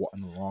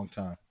in a long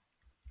time.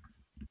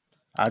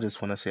 I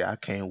just want to say I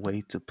can't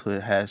wait to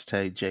put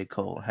hashtag J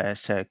Cole,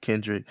 hashtag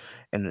Kendrick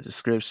in the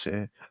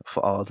description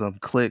for all them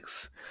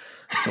clicks.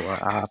 So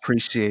I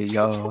appreciate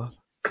y'all.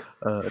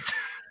 Uh,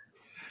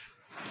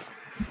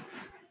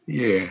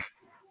 Yeah.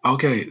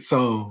 Okay,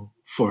 so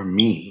for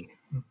me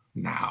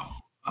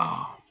now,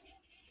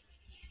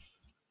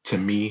 to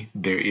me,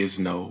 there is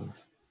no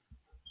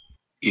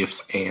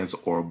ifs, ands,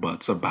 or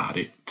buts about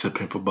it. To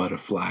Pimp a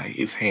Butterfly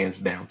is hands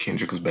down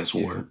Kendrick's best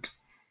Yeah, work.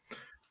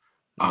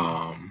 yeah,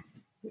 Um,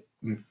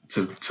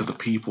 to the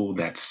people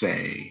that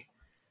say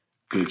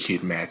Good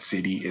Kid, Mad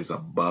City is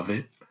above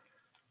it,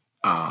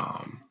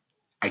 um,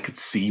 I could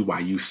see why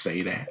you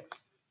say that.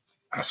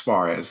 As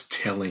far as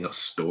telling a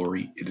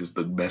story, it is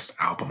the best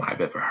album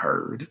I've ever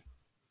heard.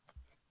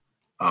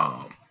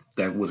 Um,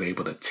 that was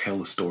able to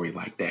tell a story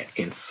like that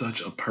in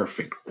such a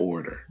perfect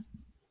order.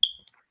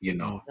 You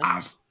know,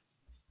 mhm.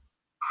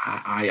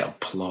 I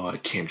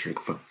applaud Kendrick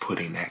for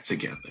putting that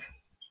together.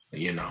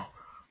 You know,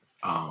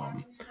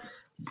 um,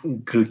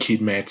 Good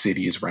Kid, Mad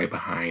City is right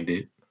behind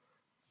it.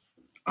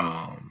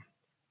 Um,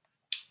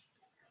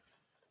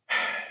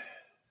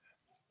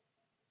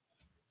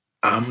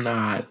 I'm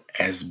not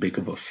as big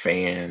of a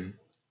fan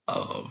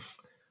of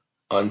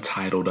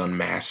Untitled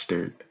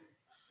Unmastered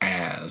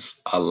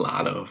as a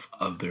lot of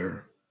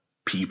other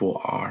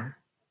people are.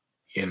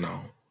 You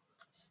know,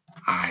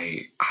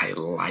 I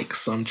like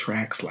some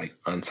tracks like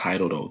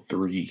Untitled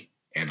 '03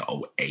 and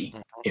 '08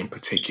 in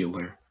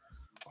particular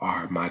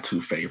are my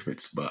two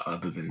favorites, but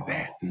other than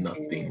that,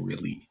 nothing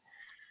really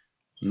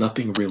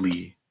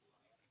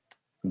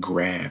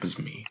grabs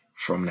me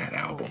from that Oh,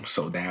 album.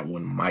 So that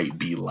one might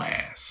be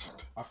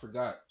last. I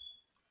forgot.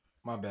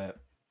 My bad.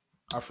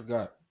 I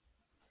forgot.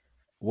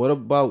 What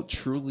about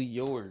Truly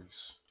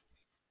Yours?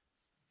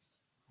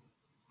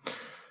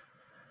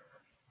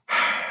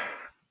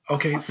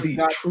 Okay, I see,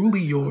 forgot to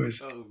list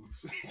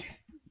those.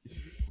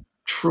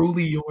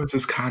 Truly Yours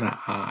is kind of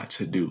odd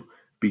to do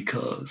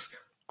because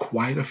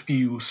quite a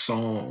few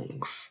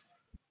songs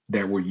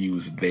that were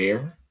used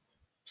there,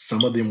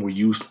 some of them were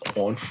used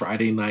on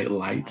Friday Night Mhm.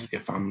 Lights,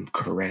 if I'm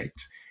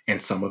correct,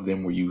 and some of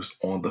them were used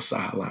on the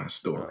Sideline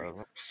Story.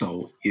 Uh,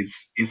 So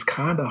it's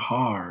kind of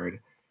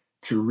hard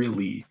to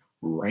really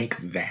rank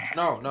that.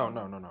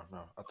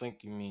 no. I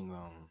think you mean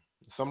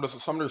some of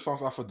the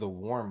songs off of the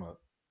warm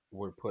up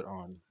were put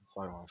on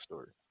Sideline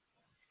Story.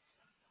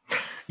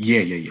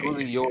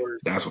 Truly Yeah.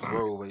 Yours That's are what I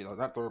meant. throwaway, like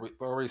not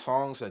throwaway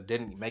songs that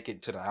didn't make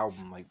it to the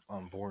album, like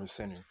Born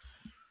Sinner.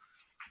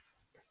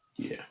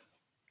 Yeah.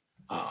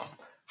 Um,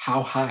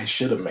 How High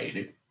should have made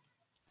it.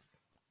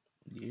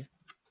 yeah.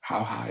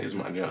 How High is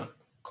my jump?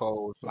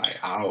 Cold. Like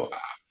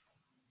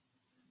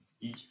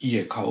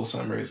yeah, Cold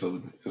Summer is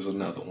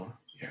another one.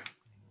 Yeah.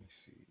 Let me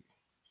see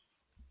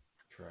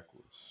track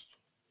list.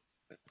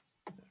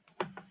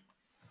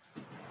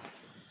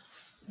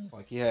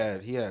 Like he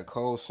had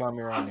Cold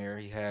Summer on there.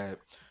 He had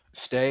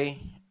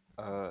Stay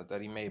that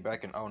he made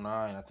back in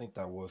 '09. I think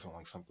that wasn't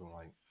like something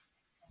like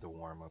the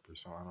warm up or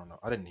something. I don't know.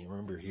 I didn't even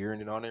remember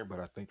hearing it on there, but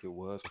I think it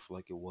was. I feel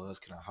like it was.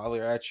 Can I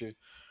holler at you?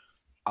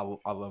 I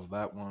love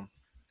that one.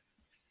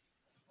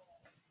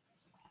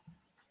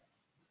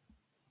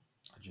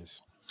 I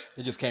just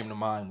it just came to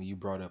mind when you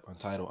brought up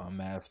Untitled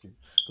Unmastered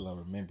because I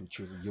remember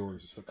Truly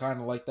Yours. So kind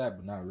of like that,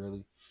 but not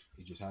really.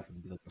 It just happened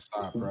to be like a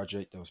side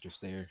project that was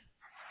just there.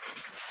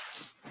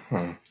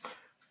 Hmm.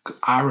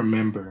 I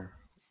remember.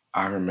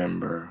 I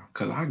remember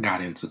because I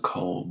got into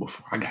Cole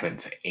before I got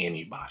into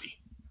anybody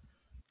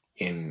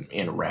in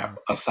Mm-hmm. rap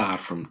aside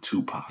from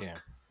Tupac, Yeah.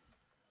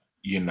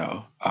 you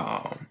know.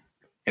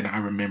 And I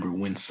remember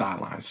when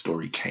Sideline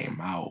Story came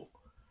out,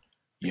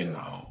 you Yeah.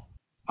 know,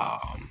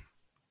 um,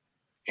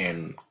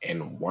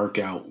 and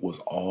Workout was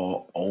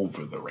all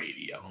over the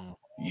radio, Mm.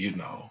 you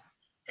know.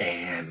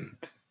 And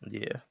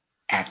Yeah.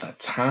 at the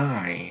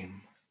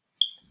time,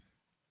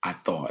 I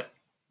thought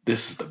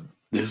this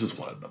is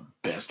one of the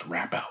best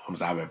rap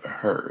albums I've ever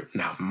heard.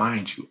 Now,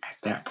 mind you, at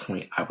that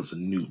point, I was a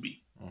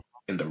newbie Mm.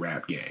 in the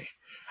rap game.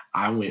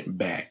 I went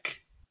back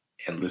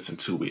and listened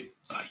to it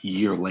a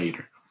year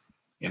later,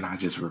 and I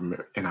just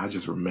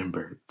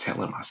remember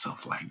telling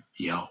myself like,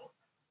 "Yo,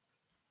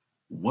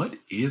 what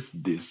is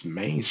this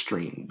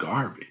mainstream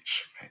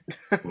garbage,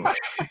 man?"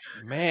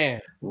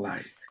 Man,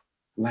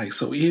 like,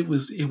 so it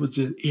was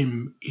just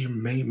it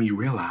made me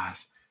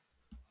realize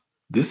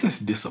this has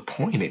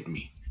disappointed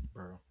me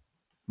bro.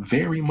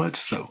 very much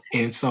so.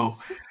 And so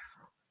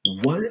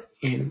what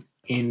in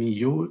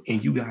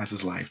you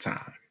guys'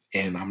 lifetime,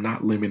 and I'm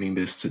not limiting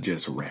this to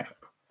just rap,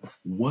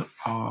 what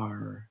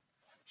are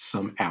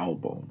some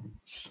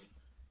albums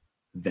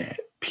that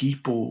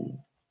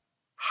people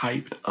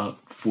hyped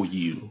up for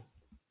you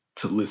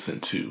to listen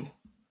to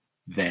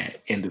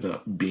that ended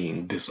up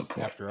being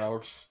After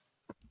hours.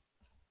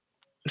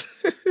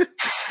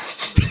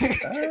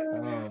 disappointments?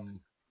 Ah,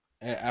 um,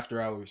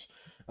 After hours.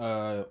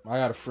 I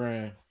got a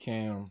friend,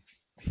 Cam.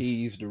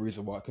 He's the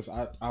reason why, because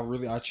I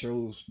really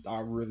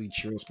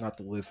chose not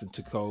to listen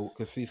to Cole.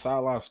 Because see,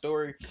 Sideline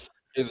Story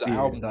is an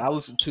album that yeah. I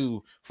listened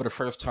to for the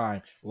first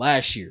time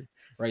last year,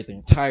 right? The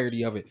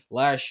entirety of it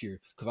last year,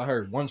 because I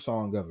heard one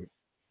song of it,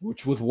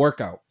 which was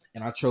Workout,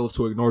 and I chose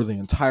to ignore the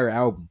entire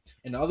album.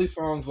 And the other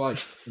songs like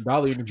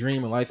Dolly in the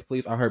Dream and Lights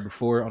Please, I heard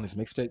before on his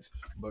mixtapes,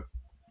 but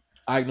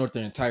I ignored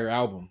the entire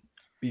album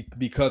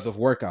because of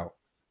Workout.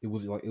 It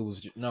was like it was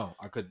just, no,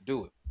 I couldn't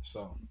do it.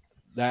 So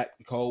that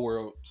Cold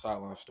World,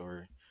 Sideline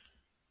Story,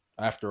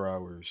 After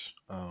Hours,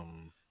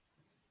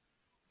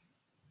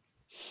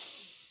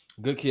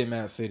 Good Kid,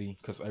 Mad City,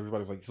 because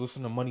everybody was like,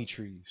 listen to Money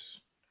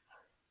Trees.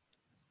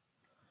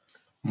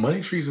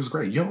 Money Trees is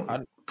great. You I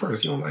don't,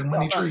 Prince, you don't like no,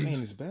 Money I'm not saying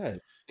Trees? it's bad.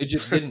 It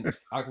just didn't.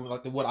 I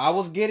like what I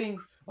was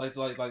getting, like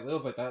it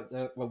was like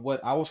like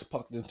what I was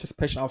the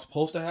anticipation I was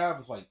supposed to have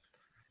was like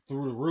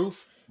through the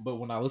roof. But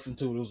when I listened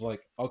to it, it was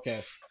like, okay,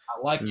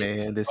 I like it.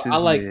 Man, this I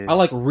is like mid. I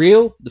like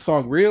Real, the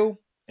song Real,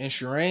 and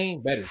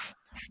Shireen better.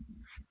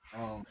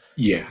 Um,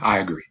 Yeah, I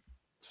agree.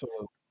 so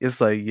It's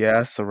like, yeah,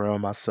 I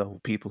surround myself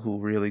with people who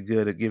really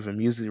good at giving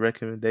music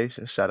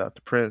recommendations. Shout out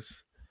to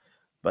Prince.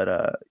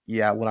 But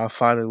yeah, when I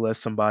finally let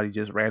somebody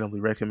just randomly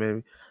recommend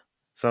me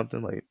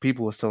something, like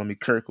people was telling me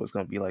Kirk was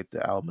gonna be like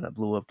the album that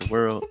blew up the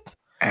world.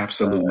 Uh,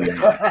 Absolutely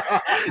not.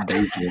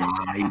 They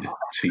lied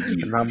to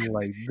you. and I'm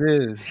like,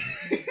 this,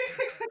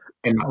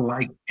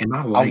 And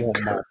I I like want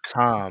my Kirk.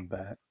 time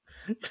back.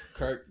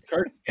 Kirk,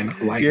 And I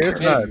like Yeah, it's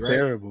Kirk. not maybe right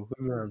terrible.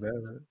 It's not bad.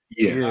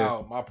 Yeah. Yeah,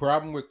 now. My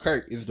problem with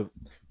Kirk is the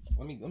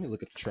let me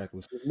look at the track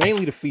list. It's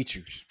mainly the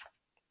features.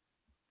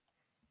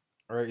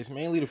 All right, it's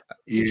mainly the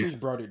Yeah. features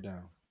brought it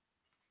down.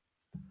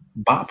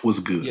 Bop was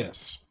good.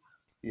 Yes,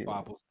 yeah.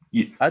 Bop was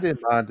Yeah. I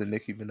didn't mind the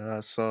Nicki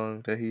Minaj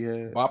song that he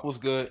had. Bop was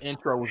good.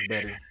 Intro was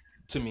better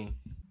to me.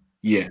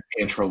 Yeah.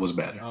 Intro was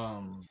better.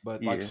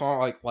 But like Yeah,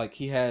 song like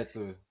he had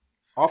the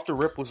Off the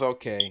Rip was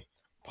okay.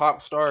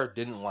 Pop Star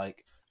didn't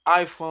like.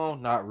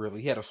 iPhone not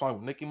really. He had a song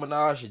with Nicki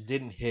Minaj. It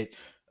didn't hit.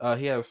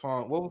 He had a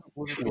song. What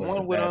was it? it The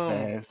one wasn't with that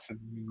bad to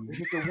was me.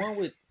 it the one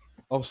with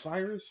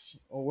Osiris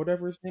or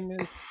whatever his name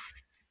is?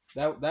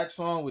 That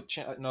song with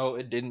no,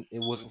 it didn't. It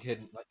wasn't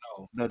hitting. Like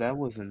no, No, that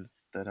wasn't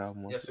that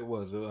album, was yes, it? it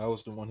was. That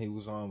was the one he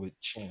was on with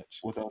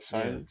Chance. With Yeah.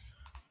 Osiris?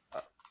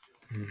 Uh,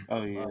 Mm.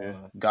 Oh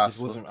yeah, it just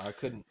gospel. wasn't. I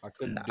couldn't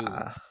do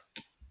it. Nah.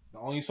 The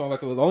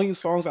only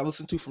songs I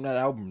listen to from that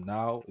album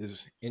now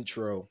is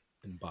Intro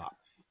and Bop.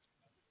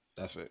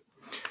 That's it.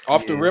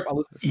 Off the Yeah, rip,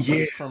 that's I Yeah. fair.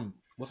 listen from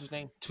what's his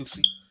name?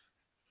 Tusi.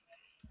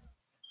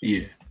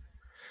 Yeah.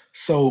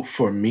 So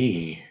for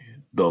me,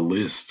 the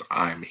list,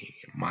 I mean,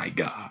 my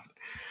God,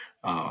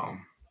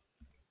 um,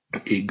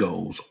 it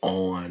goes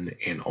on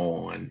and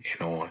on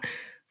and on.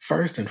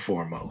 First and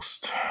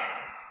foremost,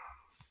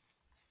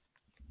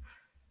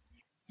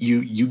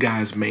 you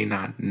guys may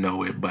not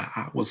know it, but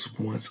I was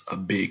once a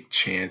big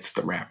Chance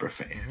the Rapper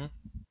fan. Mm-hmm.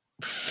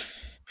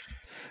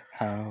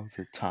 How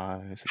the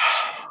times have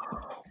changed.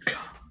 Oh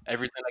God.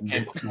 Everything that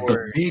came The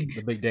before big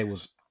the Big Day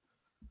was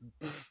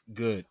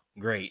good,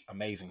 great,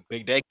 amazing.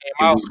 Big Day it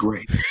came out. was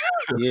great.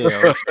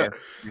 Yeah, oh,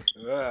 definitely.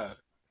 Yeah.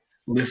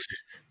 Listen,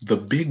 the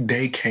big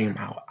day came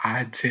out.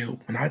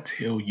 When I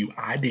tell you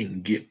I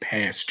didn't get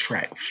past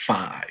track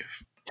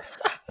 5,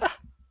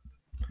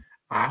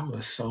 I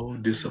was so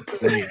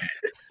disappointed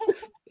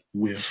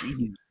with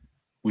Jeez.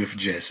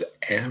 just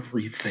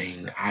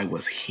everything I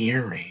was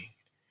hearing.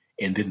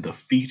 And then the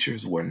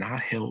features were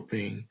not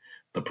helping.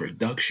 The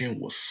production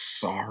was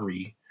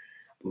sorry.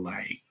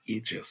 Like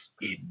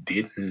it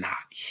did not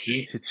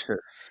hit.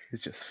 It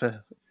just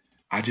fell.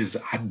 I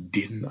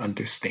didn't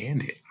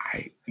understand it.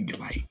 I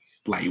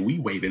like we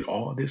waited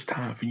all this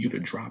time for you to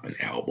drop an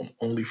album,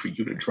 only for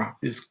you to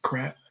drop this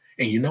crap.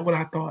 And you know what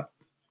I thought?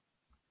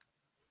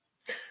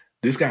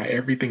 This got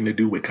everything to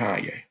do with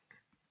Kanye.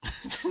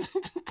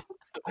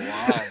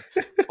 Why?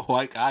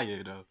 Why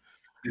Kanye though?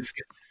 This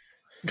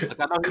Like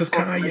I know he's because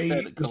supposed to make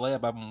that Kanye,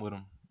 collab album with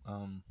him.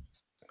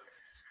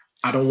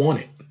 I don't want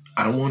it.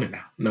 I don't want it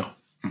now. No.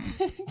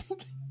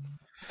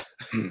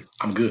 Mm-mm.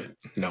 I'm good.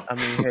 No. I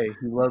mean, hey,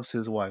 he loves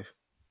his wife.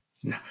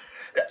 No.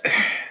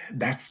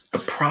 That's the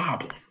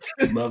problem.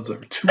 He loves her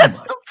too That's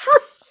much. the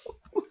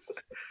proof.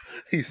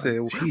 He Like,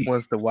 said gee,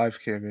 once the wife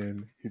came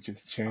in, it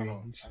just I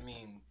don't. changed. I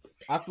mean,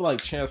 I feel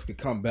like Chance could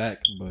come back,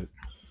 but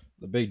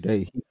the big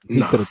day he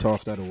no. could have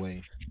tossed that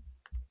away.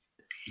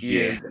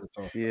 Yeah, Yeah. He could have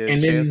tossed that yeah. If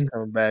And Chance then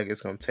come back,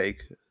 it's gonna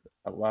take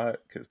a lot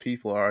because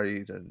people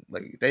already done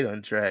they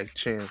done drag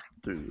Chance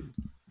through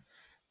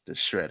the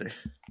shredder.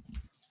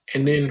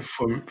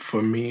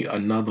 for me,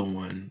 another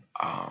one,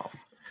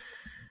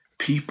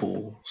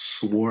 people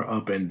swore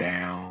up and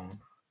down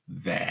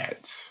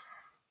that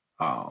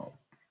um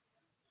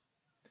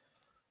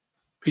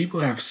people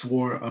have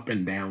swore up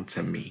and down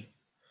to me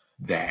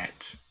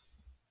that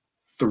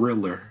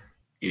Thriller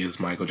is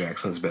Michael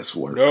Jackson's best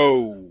work.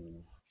 No,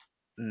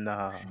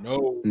 Nah,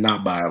 no.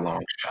 Not by a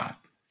long shot.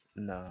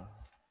 nah.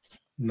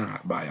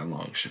 Not by a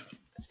long shot.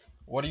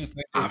 What do you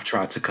think? I've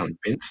tried to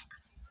convince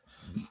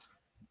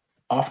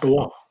off the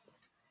wall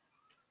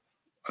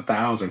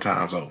 1,000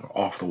 times over,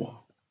 off the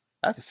wall.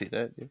 I can see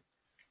that. Yeah.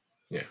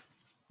 Yeah.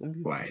 Let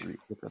me Like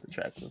look at the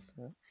track list.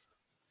 Yeah.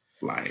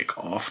 like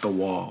off the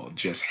wall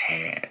just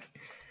had.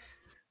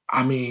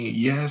 I mean,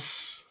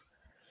 yes,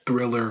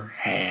 Thriller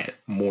had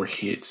more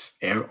hits.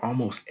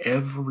 Almost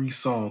every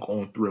song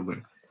on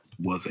Thriller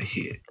was a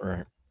hit.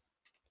 Right.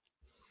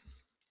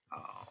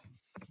 Um,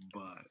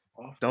 but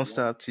off the Don't wall,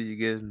 stop till you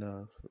get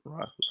enough.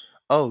 Rock.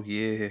 Oh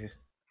yeah.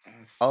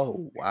 that's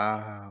Oh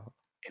wow.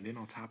 and then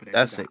on top of that, you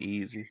That's got a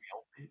easy.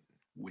 Help It,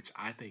 which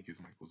I think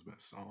is Michael's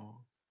best song.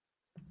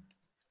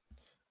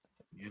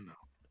 You know,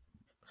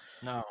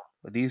 Now,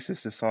 But these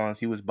is the songs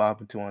he was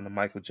bopping to on the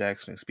Michael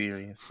Jackson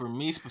Experience. for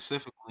me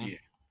specifically, yeah,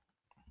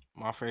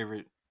 my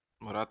favorite,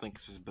 what I think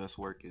is his best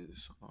work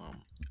is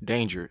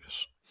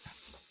 "Dangerous."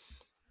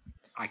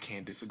 I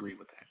can't disagree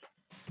with that.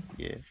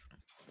 Yeah.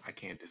 I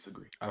can't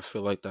disagree. I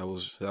feel like that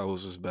was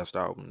his best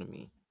album to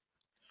me.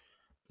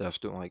 That's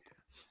still like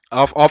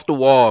off the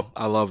wall.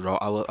 I love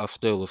it. I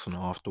still listen to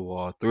Off the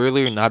Wall.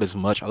 Thriller, not as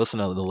much. I listen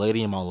to The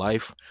Lady in My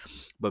Life,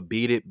 but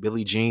Beat It,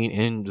 Billie Jean,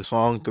 and the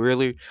song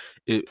Thriller,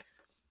 it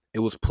it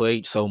was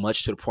played so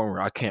much to the point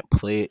where I can't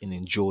play it and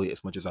enjoy it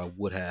as much as I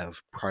would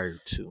have prior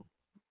to.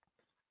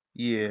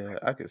 Yeah,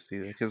 I could see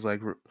that because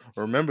like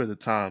remember the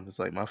time is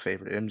like my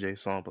favorite MJ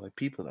song, but like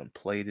people done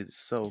played it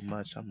so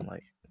much. I'm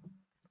like,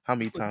 how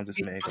many times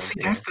this man But gonna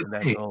see, that's dance the in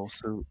that thing. gold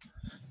suit?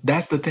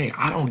 That's the thing.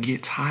 I don't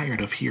get tired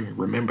of hearing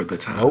 "Remember the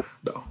Time" Nope.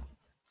 though.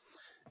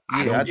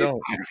 I Yeah, don't I get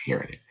don't. tired of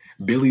hearing it.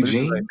 Billie But it's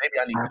just like Jean, maybe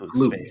I need to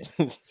absolutely.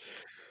 expand.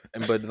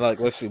 And but like,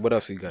 let's see what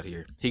else he got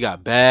here. He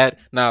got Bad.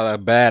 Now, a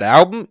bad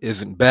album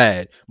isn't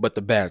bad, but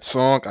the bad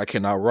song I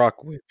cannot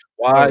rock with.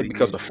 Oh Why?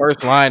 Because yeah, the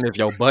first line is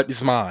 "Yo, butt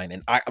is mine,"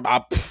 and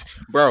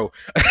bro,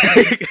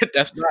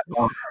 that's not.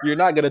 Um, You're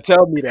not gonna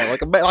tell me that.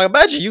 Like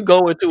imagine you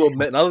go into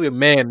another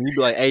man and you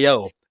be like, "Hey,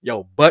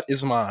 yo, butt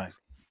is mine."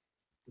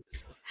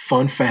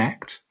 fun I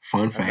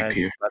fact imagine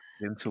here, about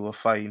to get into a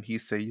fight and he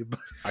say you.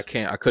 I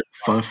can't. I couldn't.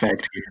 fun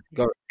fact here,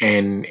 Go.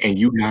 and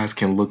you guys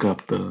can look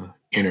up the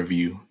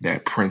interview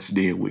that Prince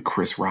did with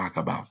Chris Rock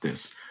about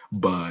this.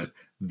 But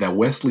the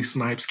Wesley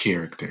Snipes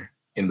character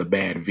in the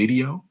Bad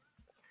video,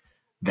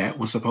 that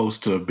was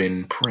supposed to have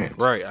been Right,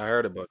 Prince. I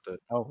heard about that.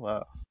 Oh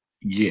wow.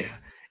 Yeah,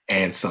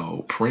 and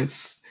so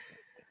Prince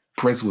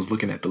was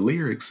looking at the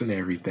lyrics and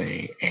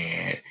everything,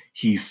 and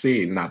he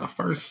said, "Now the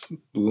first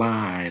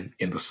line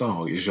in the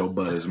song is your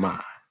butt is mine,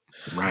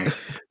 right?"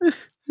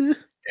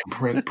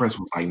 And Prince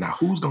was like, "Now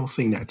who's gonna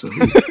sing that to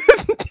who?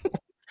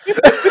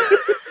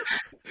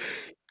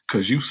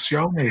 Because you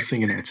sure ain't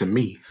singing that to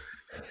me,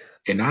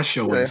 and I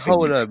sure Like, ain't singing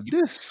hold it to up, you."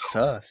 this So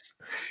sus.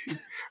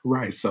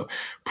 right, so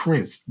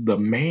Prince, The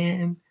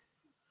myth,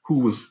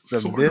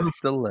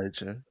 the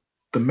legend.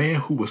 the man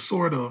who was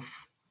sort of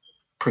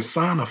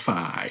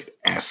personified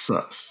as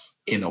sus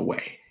in a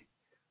way,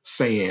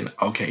 saying,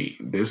 "Okay,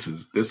 this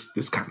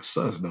kind of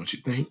sus, don't you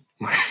think?"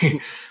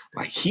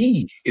 Like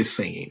he is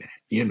saying that,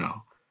 you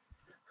know.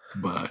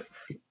 But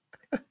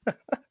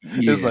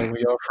It's yeah, like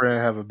when your friend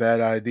have a bad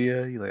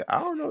idea, you're like, I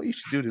don't know, you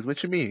should do this.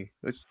 What you mean?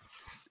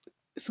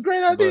 It's a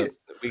great idea.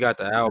 But we got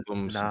the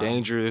albums Nah,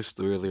 "Dangerous,"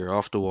 "Thriller,"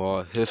 "Off the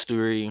Wall,"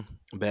 "History,"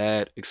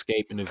 "Bad,"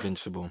 "Escape," and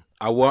 "Invincible."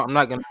 I'm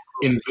not gonna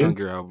include his Invinci-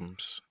 younger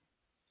albums.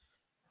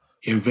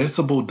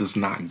 Invincible does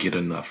not get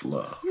enough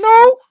love.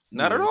 No,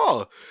 not at yeah.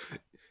 all.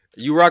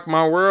 "You Rock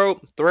My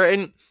World,"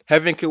 "Threaten,"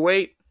 "Heaven Can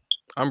Wait,"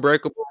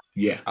 "Unbreakable."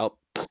 Yeah, I'll,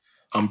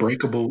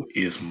 Unbreakable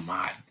is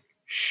my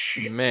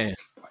shit. man,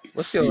 Like,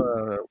 What's see,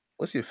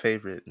 what's your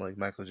favorite like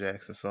Michael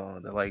Jackson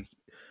song that like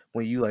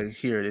when you like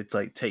hear it, it's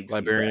like takes you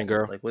 "Liberian back?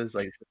 Girl." Like what is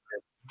like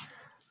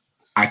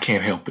I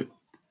can't help it.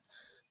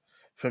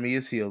 For me,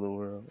 it's Heal the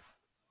World.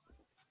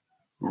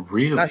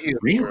 Really, Not Heal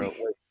the World.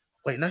 really.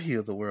 Wait, not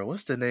Heal the World.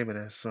 What's the name of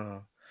that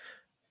song?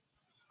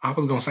 I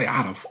was gonna say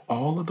out of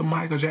all of the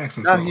Michael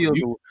Jackson Not songs, Heal you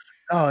the.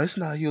 No, it's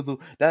not Heal the.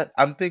 That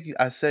I'm thinking.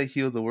 I said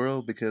Heal the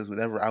World because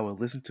whenever I would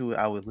listen to it,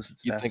 I would listen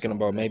to You that thinking song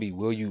about maybe next.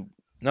 will you?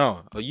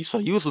 No,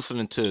 you was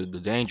listening to the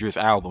Dangerous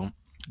album.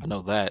 I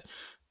know that.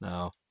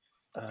 No,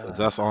 because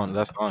that's on Uh,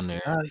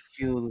 there. not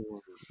Heal the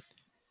World.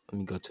 Let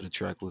me go to the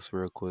track list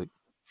real quick.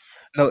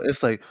 No,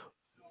 it's like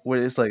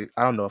where it's like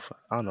I don't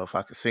know if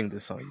I could sing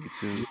this on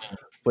YouTube,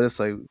 but it's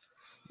like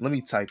let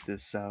me type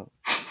this out.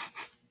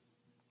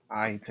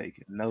 I ain't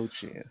taking no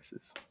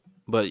chances.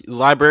 But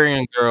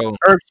Librarian Girl,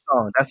 Earth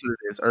Song. That's what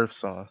it is. Earth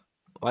Song.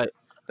 like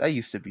That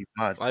used to be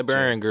my Librarian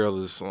jam.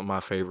 Girl is my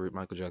favorite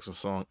Michael Jackson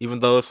song. Even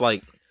though it's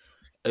like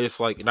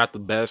not the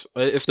best.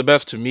 It's the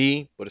best to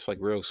me, but it's like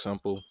real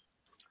simple.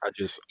 I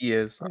just Yeah,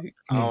 it's like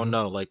I don't Mhm.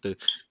 know, like it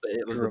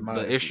the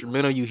reminds you of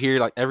instrumental you hear,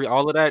 like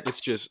all of that,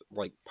 it's just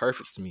like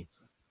perfect to me.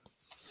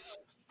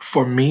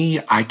 For me,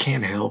 I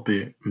can't help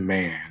it,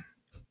 man.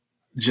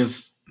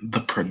 Just the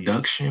yeah.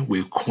 production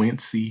with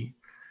Quincy,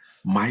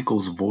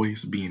 Michael's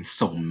voice being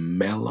so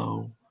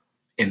mellow,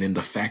 and then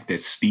the fact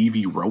that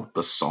Stevie wrote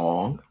the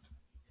song,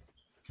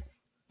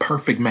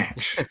 perfect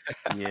match.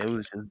 Yeah, it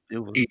was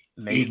It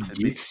made it to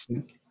be. gets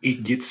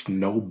it gets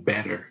no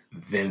better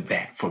than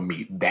that for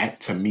me. That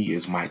to me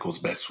is Michael's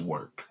best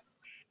work.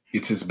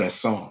 It's his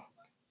best song.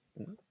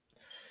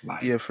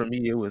 Yeah, Like, for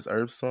me it was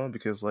Earth Song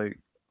because like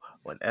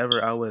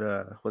whenever I would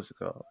what's it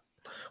called?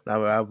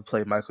 Whenever I would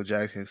play Michael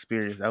Jackson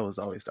Experience, that was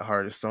always the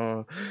hardest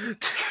song.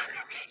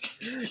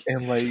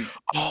 And like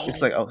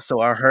it's like oh, oh,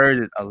 so I heard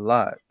it a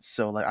lot.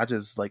 So like I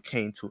just like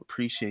came to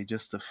appreciate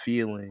just the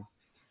feeling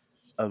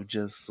of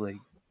just like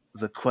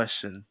the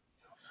question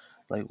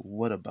like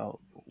what about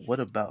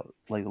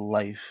like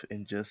life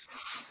and just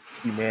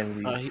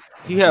humanity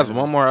He in has one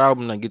general. more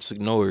album that gets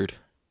ignored.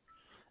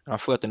 I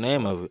forgot the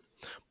name of it,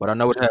 but I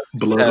know it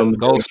Blood has on the dance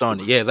Ghost on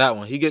it. floor. Yeah, that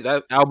one.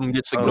 That album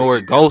gets Oh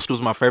ignored. yeah. Ghost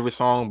was my favorite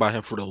song by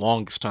him for the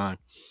longest time.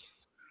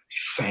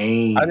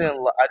 Same.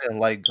 I didn't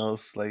like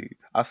Ghosts. Like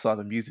I saw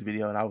the music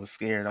video and I was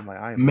scared. I'm like,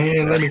 I ain't listen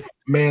to Man, that.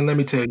 let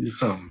me tell you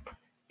something.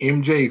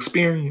 MJ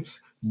Experience,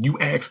 you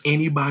ask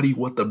anybody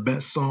what the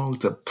best song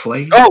to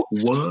play Ghost,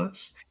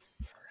 was,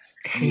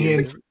 Yeah.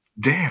 hands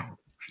down.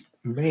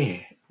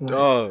 Man, like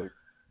dog.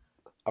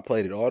 I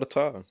played it all the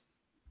time,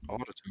 all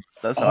the time.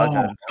 That's how I got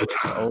all into the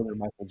like the time. older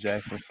Michael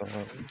Jackson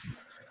songs.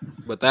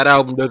 But that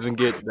album doesn't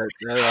get that.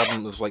 That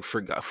album is like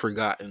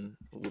forgotten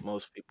with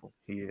most people.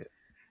 Yeah.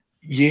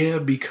 Yeah,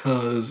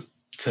 because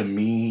to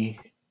me,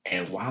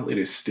 and while it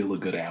is still a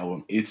good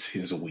album, it's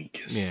his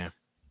weakest. Yeah.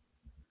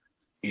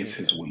 It's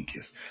his Yeah.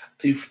 weakest.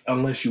 If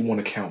unless you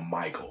want to count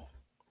Michael,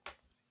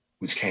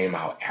 which came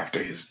out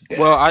after his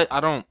Well, death. I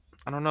don't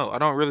know. I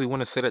don't really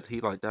want to say that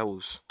he like that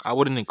was. I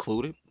wouldn't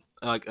include it.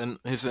 Like and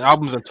his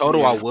albums in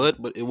total, I Yeah.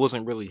 would, but it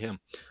wasn't really him.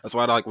 That's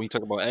why I like when you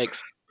talk about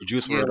X or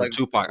Juice Yeah, WRLD or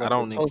Tupac. I like the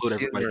don't include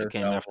everybody that posthumous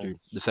came after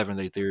the albums. 7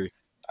 Day Theory.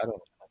 I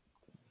don't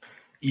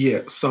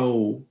Yeah,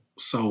 so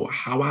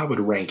how I would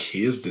rank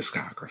his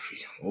discography.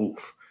 Oh,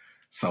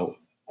 so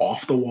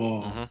Off the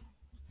Wall, Hmm.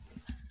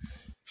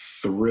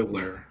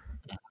 Thriller,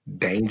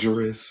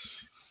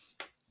 Dangerous,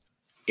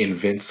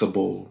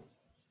 Invincible,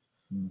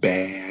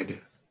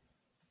 Bad,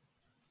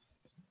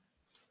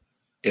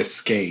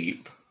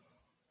 Escape,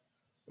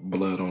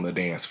 Blood on the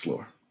Dance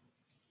Floor.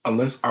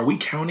 Unless are we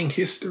counting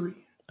history?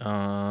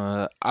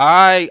 I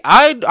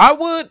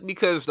would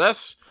because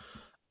that's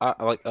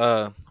I like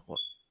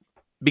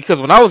because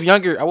when I was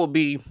younger, I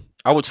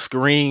would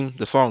scream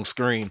the song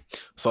 "Scream,"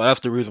 so that's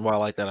the reason why I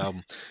like that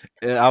album.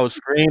 And I would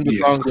scream the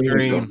Yeah, song Scream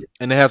is "Scream," dope.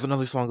 and it has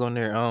another song on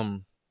there.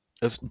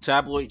 It's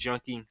 "Tabloid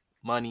Junkie,"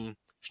 "Money,"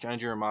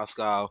 "Stranger in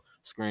Moscow,"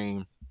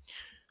 "Scream."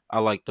 I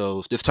like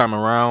those. This time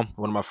around,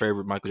 one of my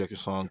favorite Michael Jackson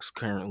songs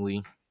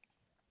currently.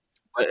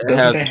 But it Doesn't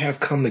has that have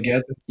come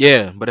together?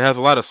 yeah, but it has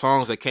a lot of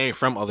songs that came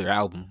from other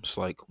albums,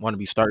 like "Want to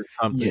Be Starting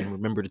Yeah, Something,"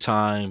 "Remember the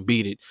Time,"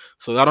 "Beat It."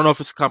 So I don't know if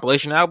it's a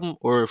compilation album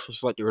or if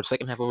it's like the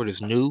second half of it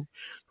is new.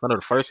 I know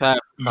the first half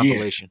yeah,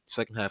 compilation,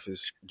 second half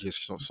is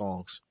just some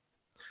songs.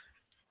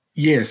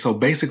 yeah. So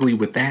basically,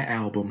 with that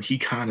album, he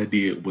kind of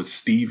did what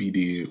Stevie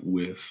did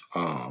with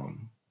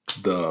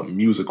the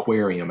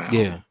Musicarium Yeah,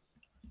 album.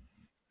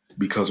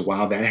 Because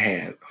while that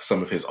had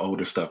some of his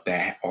older stuff,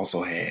 that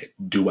also had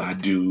 "Do I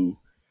Do,"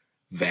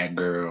 "That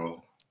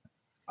Girl,"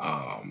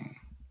 um,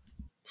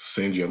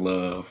 "Send Your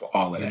Love,"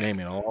 all of you're that,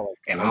 naming all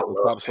and I like the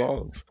love top that.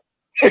 songs.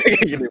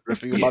 You're naming a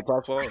few of Yeah, my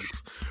top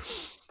songs.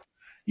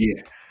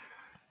 yeah.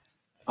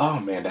 Oh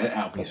man, that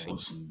Let me album see.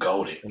 was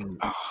goaded. Mm.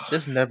 Oh,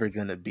 there's never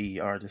gonna be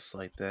artists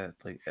like that,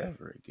 like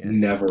ever again.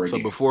 never So again.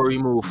 before we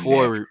move Never.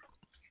 forward,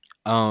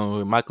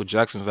 with Michael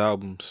Jackson's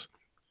albums,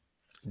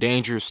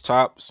 "Dangerous"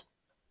 tops,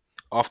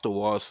 "Off the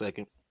Wall"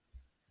 second,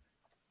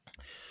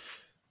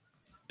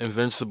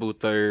 "Invincible"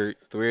 third,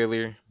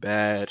 "Thriller,"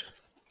 "Bad,"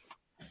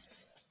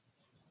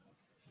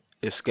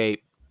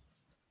 "Escape,"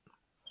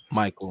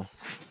 Michael.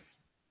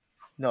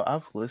 No,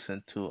 I've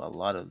listened to a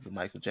lot of the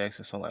Michael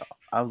Jackson song. Like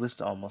I've listened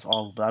to almost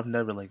all, of them, but I've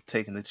never like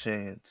taken the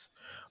chance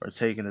or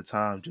taken the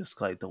time, just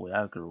like the way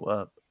I grew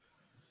up.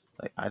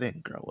 Like I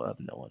didn't grow up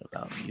knowing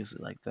about music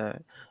like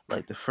that.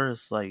 Like the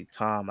first like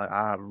time like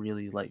I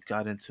really like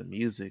got into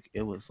music,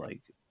 it was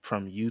like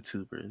from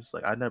YouTubers.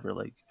 Like I never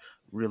like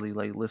really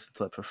like listened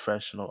to a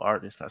professional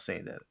artist. Not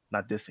saying that,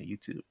 not dissing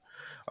YouTube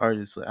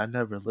artists, but I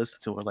never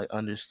listened to or like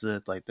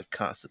understood like the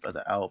concept of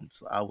the album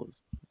till I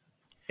was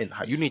in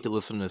high You need to school.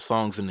 listen to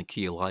songs in the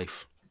key of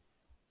life.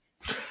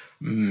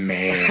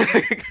 Man,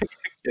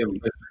 yeah,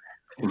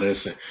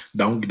 listen,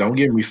 don't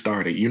get me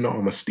started. You know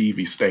I'm a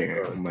Stevie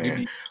stan, Bro, you man.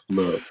 need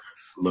Look,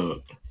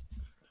 look,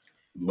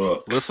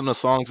 look. listen to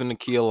songs in the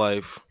key of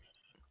life.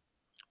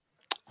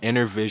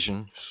 Inner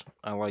Visions.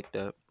 I like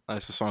that.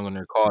 That's a song on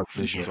there called Yeah,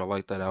 Visions. I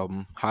like that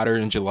album. Hotter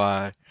in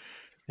July.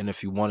 And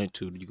if you wanted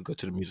to, you could go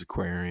to the Music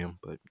Aquarium,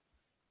 but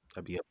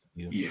that'd be up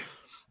to you. yeah,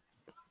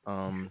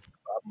 Um,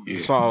 the yeah.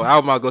 song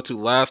album I go to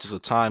last is A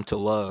Time to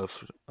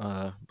Love.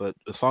 But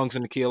the songs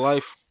in the key of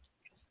life,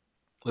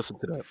 listen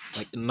to that.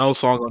 Like no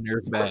song on there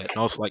is bad.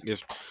 No, it's like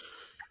this,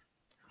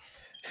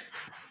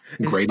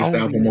 It's Greatest only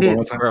album of all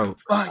hits. time. bro.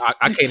 Fire.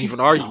 I can't even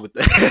argue with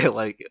that.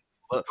 Like,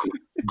 but,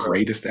 bro.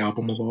 Greatest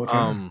album of all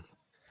time. Um,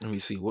 let me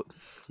see what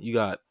you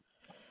got.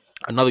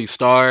 Another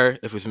Star,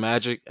 If It's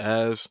Magic,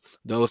 as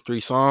those three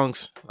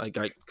songs.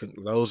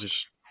 Those are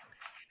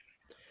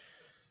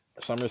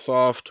Summer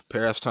Soft,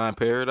 Pastime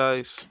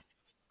Paradise.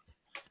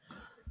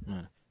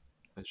 Man,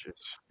 that's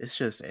just It's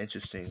just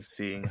interesting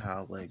seeing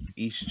how like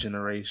each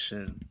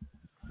generation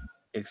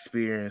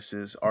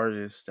experiences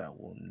artists that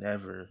will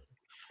never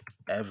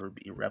ever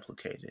be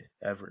replicated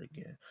ever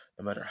again.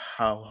 No matter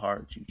how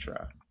hard you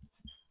try,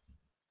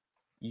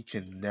 you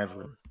can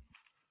never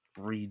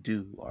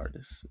redo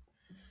artists.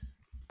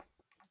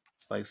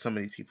 Like some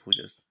of these people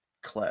are just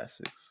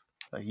classics.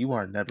 Like you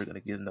are never gonna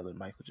get another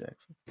Michael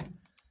Jackson.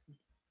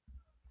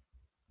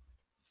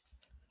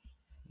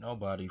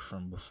 nobody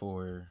from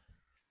before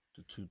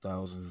the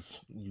 2000s.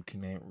 We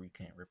can't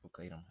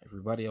replicate them.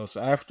 Everybody else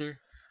after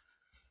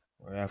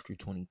or after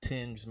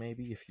 2010s,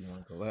 maybe if you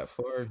want to go that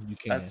far, you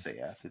I'd can. say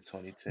after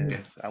Yeah,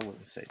 2010s, I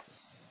wouldn't say that.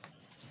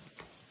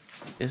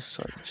 It's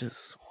like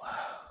just wow.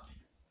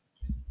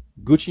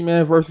 Gucci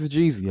Man versus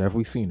Jeezy. Have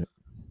we seen it?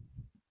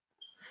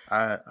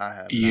 I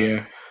have not.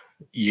 yeah,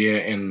 yeah.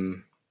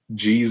 And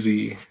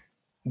Jeezy,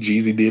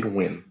 Jeezy did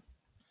win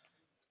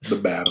the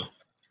battle.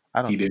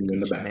 I He don't didn't think win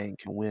the Gucci battle. Mane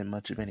can win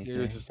much of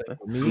Here's the anything. thing But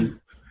with me. Gu-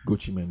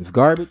 Gucci Man is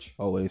garbage.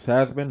 Always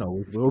has been.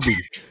 Always will be.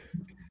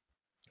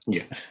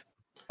 Yeah,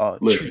 oh, true.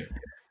 listen,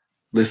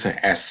 listen.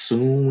 As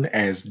soon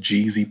as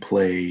Jeezy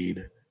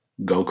played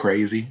 "Go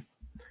Crazy,"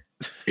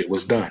 it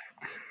was done.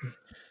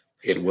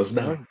 It was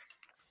done. Yep.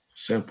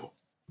 Simple.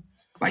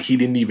 Like he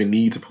didn't even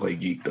need to play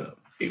Geeked Up.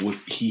 It was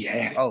he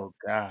had it. Oh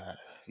God.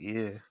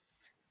 Yeah.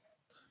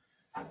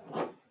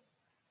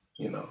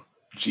 You know,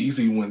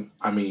 Jeezy went.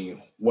 I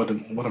mean, what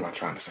am I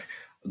trying to say?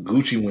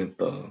 Gucci went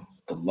the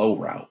low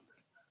route.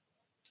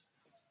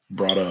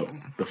 Brought up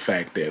the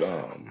fact that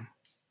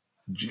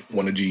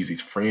one of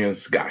Jeezy's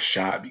friends got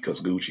shot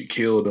because Gucci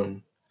killed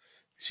him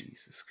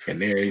Jesus and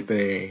Christ.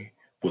 everything.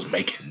 Was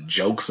making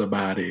jokes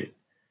about it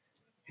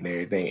and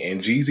everything.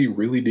 And Jeezy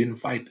really didn't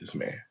fight this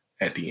man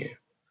at the end.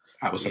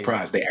 I was Yeah.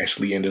 surprised they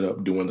actually ended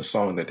up doing the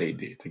song that they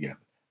did together,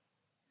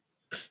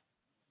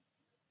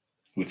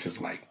 which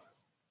is like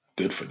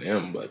good for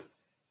them, but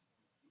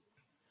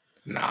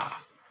nah.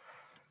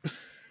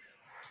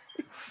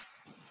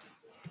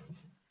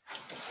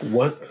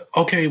 What?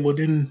 Okay, well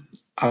then,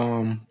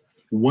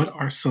 what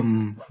are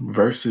some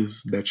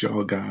verses that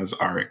y'all guys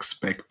are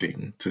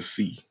expecting to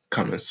see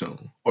coming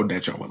soon, or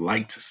that y'all would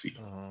like to see?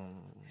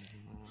 Um,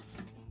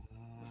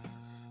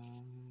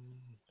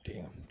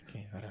 damn,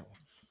 can't have that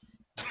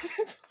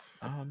one.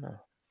 I don't know.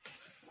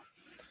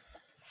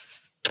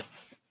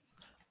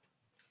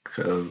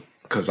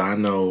 Cause I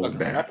know Talking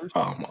that rappers.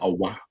 a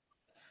while,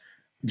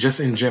 just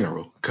in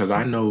general, cause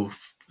I know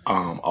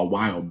a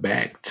while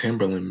back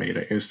Timberland made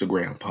an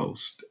Instagram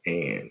post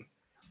and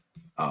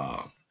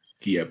uh,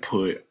 he had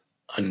put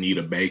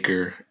Anita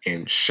Baker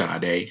and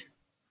Sade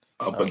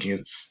up Oh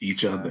against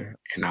each other, God.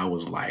 and I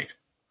was like,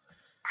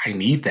 I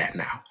need that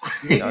now.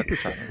 Do they Y'all do just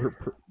trying to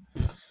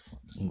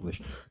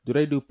English? Do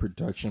they do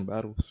production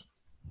battles?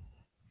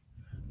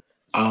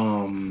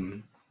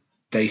 um,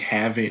 they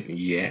haven't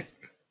yet,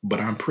 but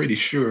I'm pretty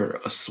sure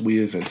a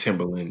Swizz and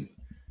Timberland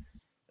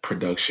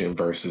production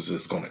versus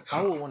is gonna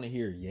I would come. want to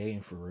hear Ye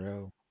and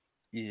Pharrell,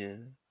 yeah.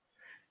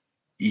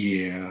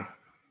 Yeah,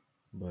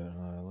 but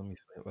let me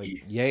say like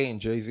yeah, Ye and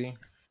Jay Z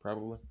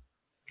probably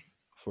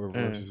for a Mm,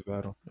 versus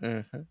battle.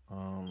 mm-hmm.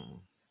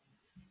 Um,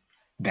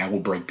 that will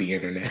break the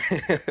internet.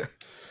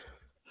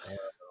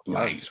 Y'all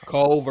Like just trying to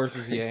Cole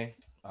versus Ye.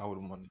 I would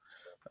want.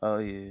 Oh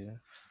yeah.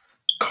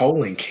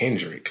 Cole and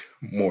Kendrick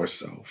more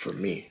so for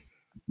me.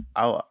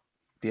 I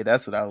yeah,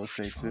 that's what I would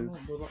say I don't too. know,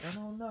 bro. I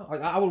don't know.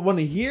 Like I would want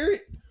to hear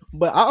it,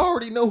 but I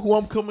already know who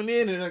I'm coming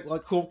in and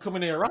like who I'm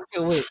coming in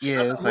rocking with.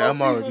 Yeah, it's Who like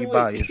I'm I'm already leaving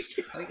with. biased.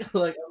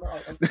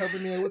 I'm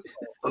coming in with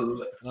Cole,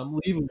 L- and I'm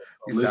leaving with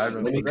He Cole. said, I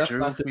Listen, know when who it But that's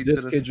not drove to me to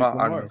diss the Kendrick spot.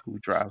 I know Lamar. who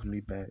drives me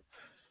back.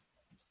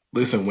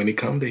 listen when it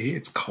come to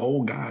hits,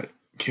 Cole got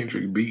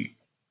Kendrick beat.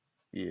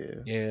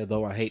 Yeah. Yeah,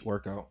 though I hate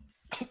workout.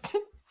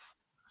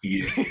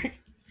 Yeah,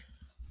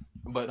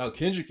 But no,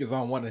 Kendrick is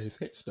on one of his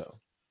hits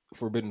though,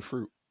 Forbidden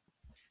Fruit.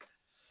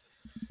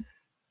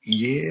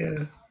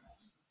 yeah.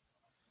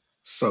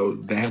 So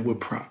And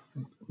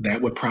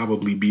that would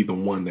probably be the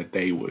one that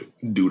they would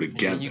do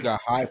then you together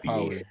got High at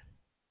the end. Power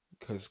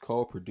because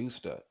Cole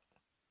produced that.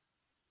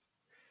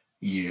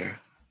 Yeah,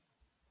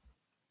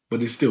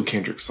 but it's still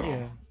Kendrick's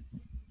song.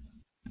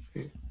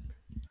 Yeah,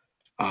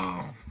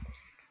 Um,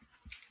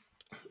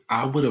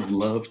 I would have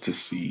loved to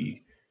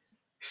see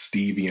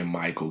Stevie and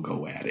Michael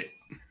go at it.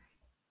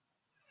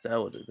 That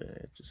would have been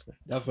interesting.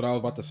 that's what I was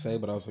about to say,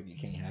 but I was like, it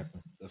can't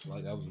happen. That's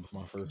like that was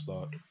my first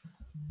thought.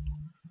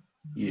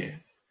 Yeah,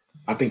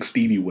 I think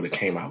Stevie would have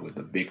came out with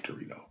the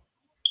victory though.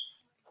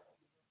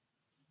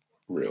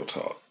 Real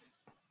talk.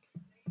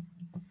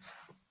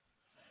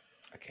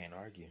 I can't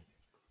argue.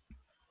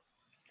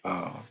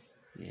 Uh,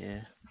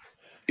 Yeah.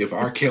 if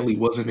R. Kelly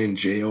wasn't in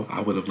jail,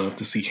 I would have loved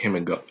to see him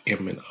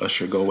and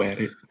Usher go at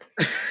it.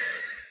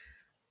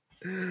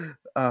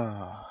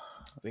 Ah,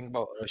 Think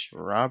about Usher.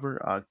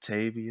 Robert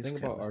Octavius Think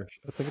about Kelly.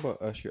 Usher. Think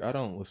about Usher. I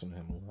don't listen to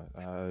him a lot.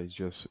 I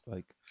just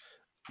like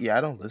Yeah,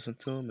 I don't listen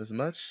to him as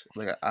much.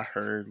 Like I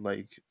heard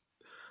like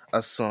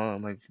a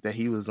song like that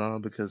he was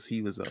on because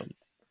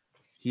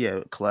he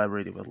had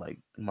collaborated with like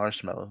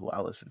Marshmello, who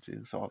I listen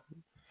to. So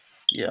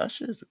yeah,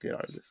 Usher is a good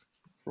artist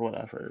for what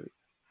I've heard,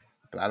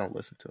 but I don't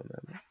listen to him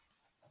that much.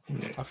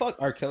 Yeah. I feel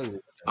like R. Kelly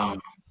would win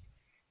Um,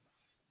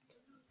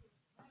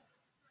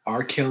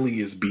 R. Kelly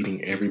is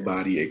beating Yeah,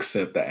 everybody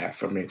except the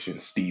aforementioned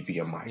Stevie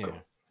and that. Yeah.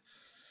 Michael,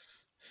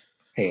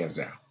 hands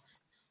down.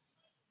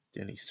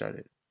 then he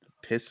started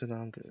pissing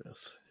on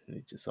girls, and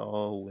it just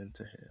all went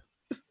to hell.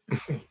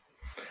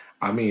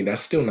 I mean,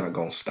 that's still not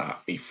gonna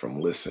stop me from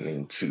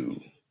listening to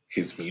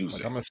his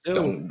Like music. I'm gonna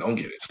still Don't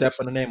get it step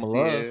in twisted. the name of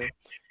love. Yeah,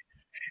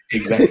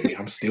 Exactly.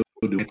 I'm still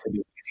doing it to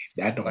this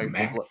day. That don't like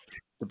matter.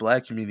 the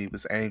black community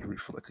was angry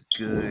for like a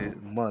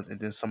good month, and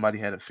then somebody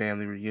had a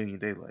family reunion.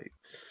 They like,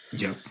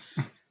 Yep.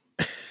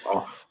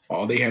 All,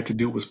 all they had to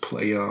do was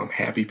play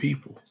Happy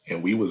People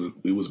and we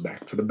was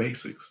back to the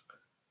basics.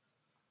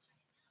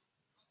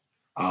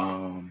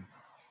 Um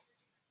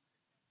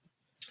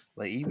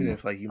like even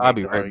if like you I'll make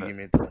be the right back.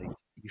 argument that like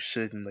you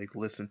shouldn't like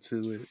listen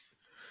to it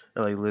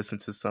or like listen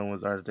to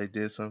someone's art if they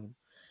did something,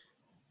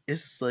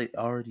 it's like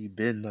already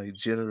been like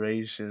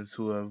generations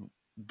who have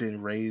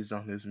been raised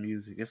on this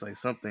music. It's like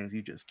some things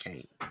you just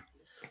can't.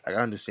 Like,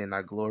 I understand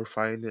not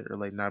glorifying it or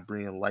like not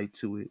bringing light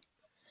to it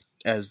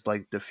as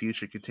like the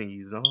future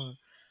continues on,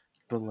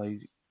 but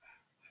like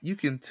you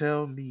can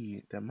tell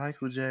me that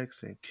Michael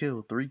Jackson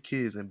killed 3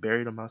 kids and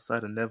buried them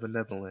outside of Never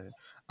Neverland.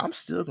 I'm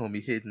still gonna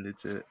be hitting it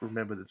to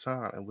remember the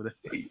time and whatever.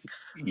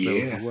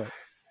 Remember for yeah, what?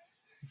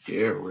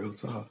 yeah, real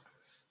talk.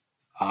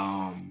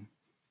 Um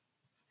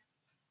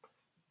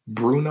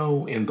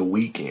Bruno in the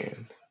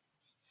Weekend.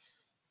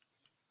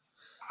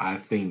 I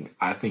think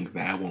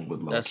that one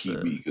would low That's key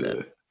be that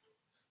good.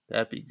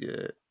 that'd be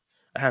good.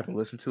 I haven't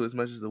listened to it as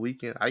much as the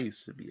weekend. I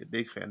used to be a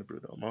big fan of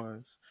Bruno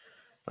Mars.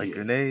 Like Yeah,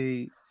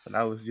 Grenade, when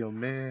I was young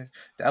man,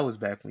 that was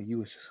back when you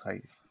was just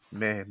like,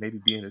 man, maybe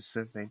being a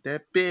simp ain't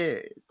that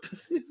bad.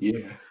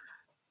 yeah,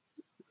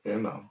 you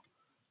know.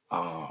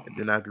 And Um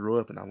then I grew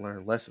up and I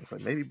learned lessons.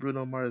 Like maybe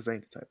Bruno Mars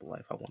ain't the type of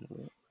life I want to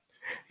live.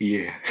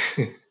 yeah.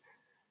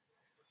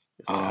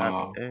 It's like I'd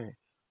be um dang.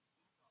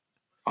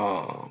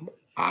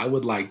 I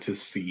would like to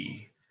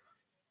see,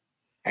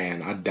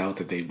 and I doubt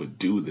that they would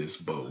do this,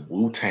 but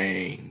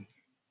Wu-Tang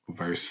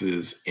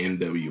versus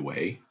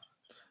NWA.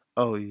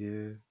 Oh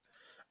yeah.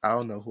 I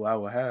don't know who I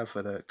would have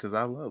for that because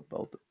I love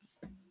both.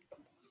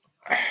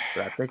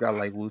 But I think I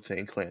like Wu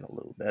Tang Clan a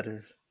little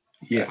better.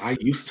 Yeah, That's I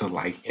just used to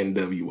like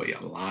NWA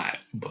a lot,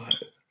 but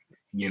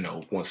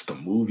once the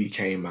movie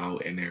came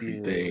out and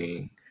yeah.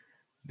 everything,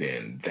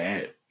 then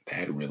that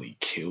really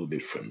killed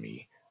it for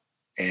me.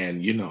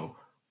 And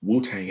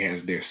Wu Tang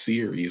has their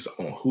series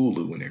on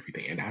Hulu and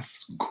everything, and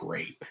that's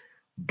great,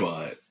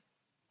 but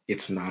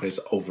it's not as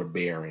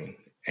overbearing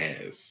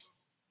as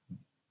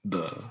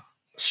the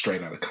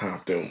Straight Outta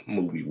Compton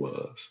movie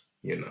was.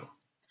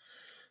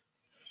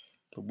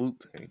 The Wu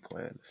Tang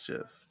Clan is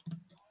just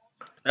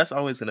that's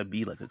always gonna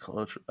be like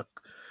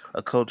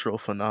a cultural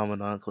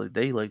phenomenon. 'Cause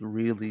they like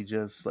really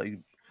just like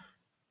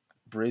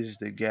bridge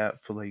the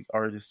gap for like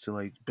artists to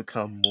like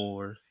become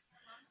more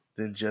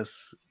than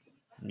just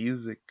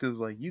music. Cause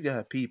like you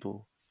got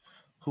people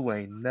who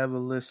ain't never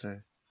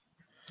listened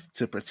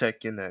to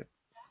Protect Your Neck,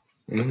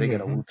 but they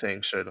got a Hmm. Wu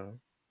Tang shirt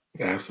on.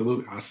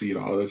 Absolutely, I see it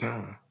all the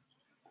time.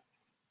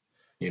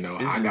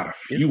 It's I got just a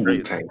it's few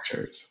Wu crazy. Tang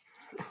shirts.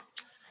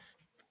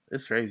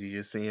 It's crazy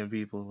just seeing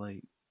people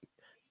like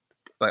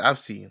I've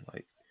seen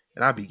like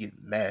and I be getting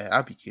mad.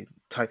 I be getting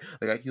tight.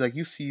 Like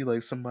you see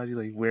like somebody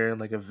like wearing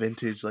like a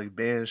vintage like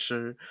band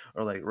shirt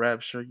or like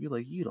rap shirt. You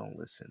like you don't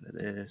listen to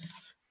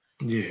this.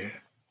 Yeah,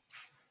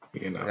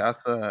 Like I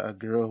saw a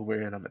girl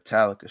wearing a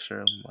Metallica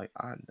shirt. I'm like,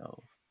 I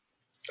know,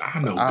 I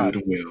but know I good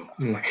and well.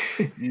 Like,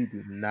 you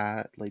do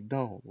not like.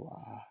 Don't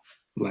lie.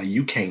 like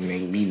you can't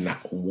name me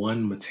not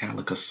one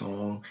Metallica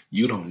song.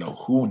 You don't know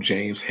who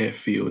James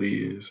Hetfield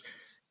is.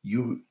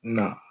 You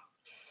nah.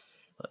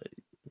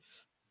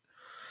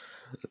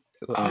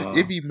 It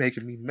Uh, be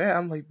making me mad.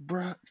 I'm like,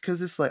 bruh,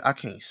 because it's like I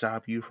can't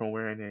stop you from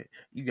wearing it.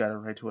 You got to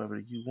write to whoever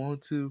you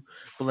want to,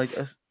 but like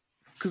us.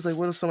 Cause like,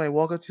 what if somebody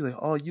walk up to you like,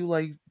 "Oh, you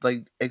like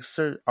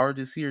excerpt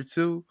artists here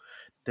too?"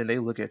 Then they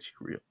look at you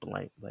real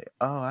blank, like,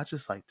 "Oh, I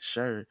just like the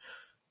shirt."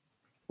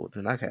 Well,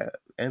 then I got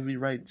every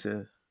right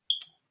to.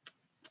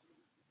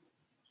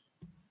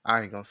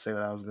 I ain't gonna say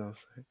what I was gonna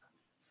say.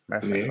 Matter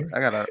of fact, yeah, fuck,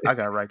 I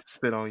got a right to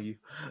spit on you,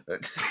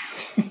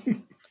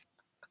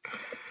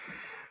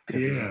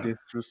 cause it's yeah.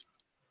 disrespect.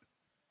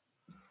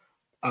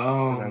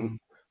 Cause Um,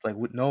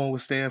 no one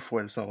would stand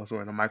for it if someone was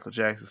wearing a Michael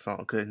Jackson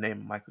song couldn't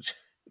name a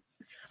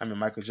I mean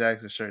Michael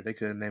Jackson shirt. They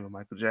couldn't name a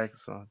Michael Jackson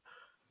song.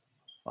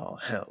 Oh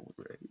hell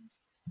with raise.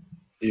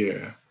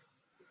 yeah.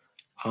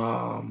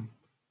 Um,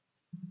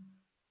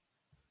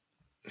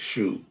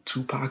 shoot,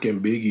 Tupac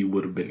and Biggie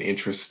would have been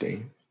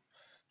interesting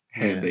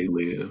had Yeah, they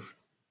lived.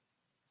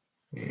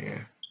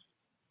 Yeah.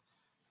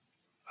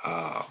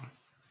 Um,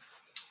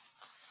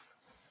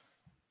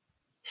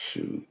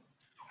 shoot,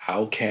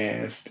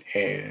 Outcast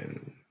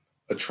and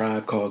A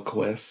Tribe Called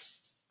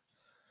Quest.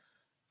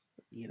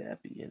 yeah,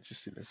 that'd be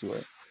interesting as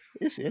well.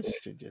 It's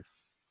interesting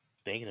just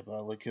thinking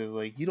about like because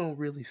like you don't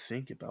really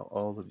think about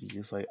all of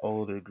these like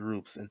older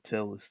groups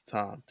until it's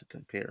time to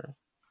compare them.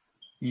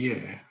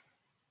 Yeah,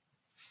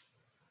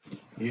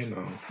 you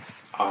know.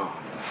 Um,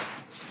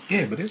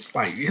 yeah, but it's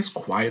like it's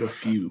quite a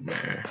few,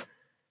 man.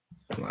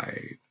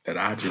 Like that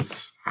I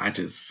just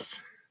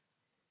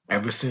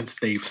ever since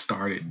they've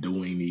started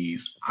doing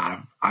these,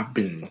 I've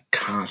been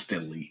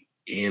constantly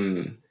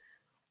in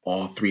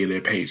all three of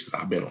their pages.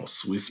 I've been on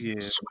Yeah,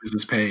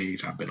 Swizz's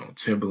page, I've been on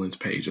Timberland's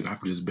page, and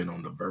I've just been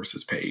on the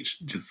Versus page,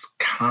 just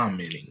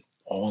commenting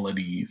all of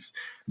these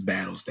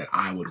battles that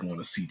I would want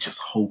to see,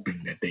 just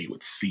hoping that they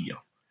would see them,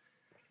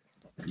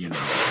 you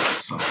know.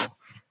 So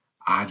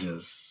I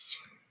just,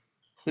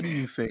 who do man,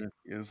 you think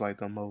is like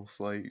the most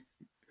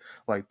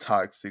like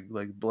toxic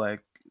like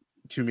black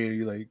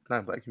community like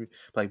not black community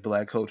like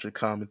black culture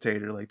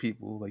commentator like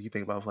people like you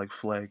think about like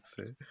Flex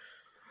and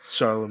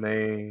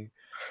Charlemagne.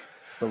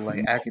 But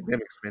like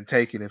academics been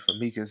taking it from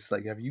me because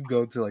like if you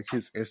go to like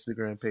his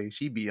Instagram page,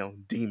 he be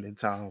on demon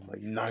time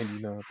like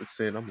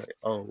 99%. I'm like,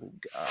 oh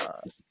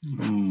god,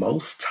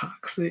 most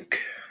toxic,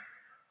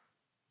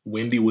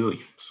 Wendy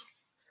Williams.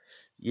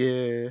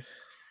 yeah.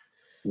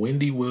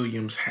 Wendy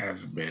Williams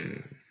has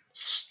been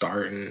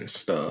starting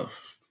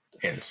stuff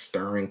and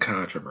stirring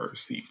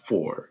controversy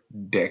for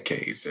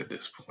decades at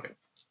this point.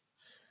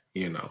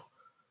 You know,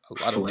 A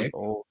lot of the Flex,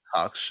 old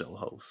talk show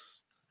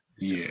hosts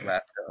is just yeah,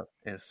 wrapped up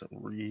in some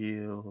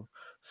real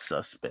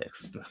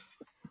suspects.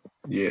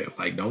 yeah.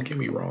 Like, don't get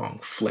me wrong,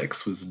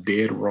 Flex was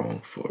dead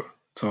wrong for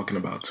talking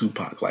about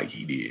Tupac like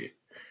he did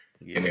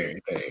and Yeah,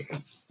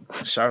 everything.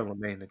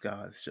 Charlemagne the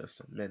God is just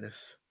a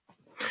menace.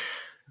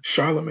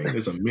 Charlemagne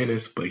is a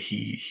menace, but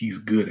he's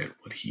good at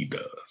what he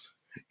does.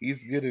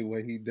 He's good at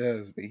what he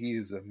does, but he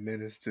is a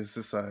menace to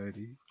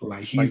society.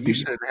 Like Like he's you the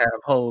should have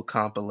whole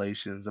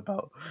compilations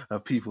about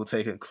of people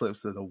taking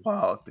clips of the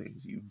wild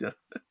things you've done.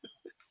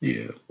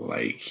 yeah,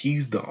 like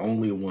he's the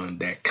only one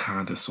that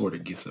kind of sort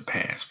of gets a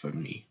pass for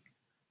me.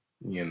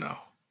 You know,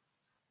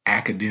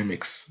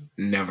 academics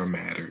never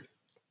mattered.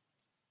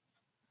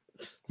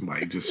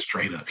 Like just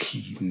straight up,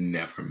 he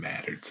never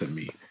mattered to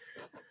me.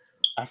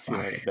 I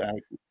feel Like like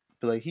back,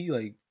 but like he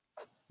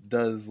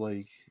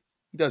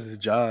does his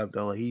job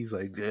though. Like he's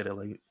like good at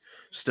like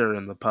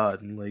stirring the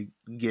pot and like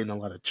getting a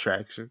lot of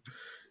traction.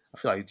 I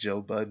feel like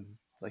Joe Budden,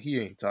 like he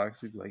ain't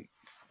toxic. Like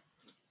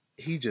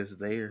he just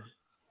there.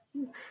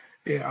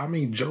 yeah, I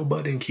mean Joe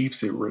Budden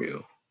keeps it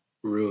real,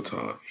 real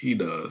talk. He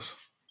does.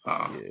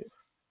 Uh, Yeah,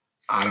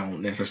 I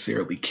don't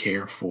necessarily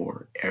care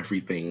for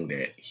everything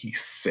that he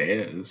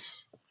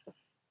says,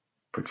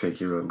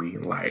 particularly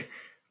like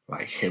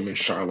him and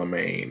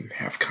Charlemagne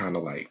have kind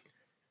of like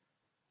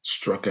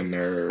struck a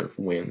nerve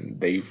when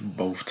they've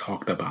both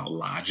talked about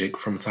Logic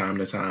from time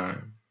to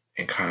time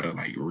and kind of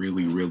like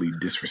really, really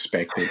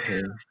disrespected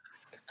him,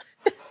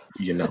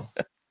 you know,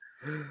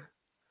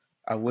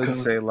 I wouldn't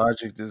because say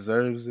Logic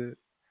deserves it,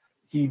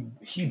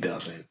 he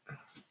doesn't.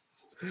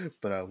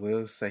 but I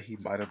will say he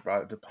might have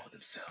brought it upon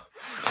himself.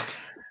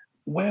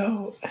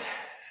 Well,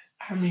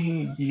 I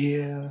mean,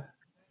 yeah,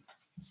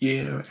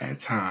 yeah, at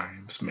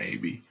times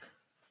maybe,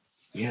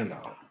 you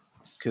know,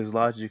 Because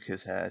Logic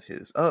has had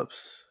his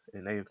ups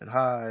and they've been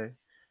high.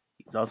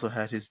 He's also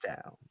had his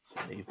downs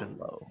and they've been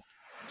low.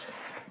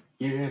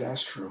 yeah,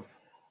 that's true.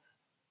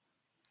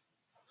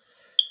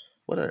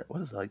 What are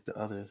like the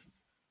other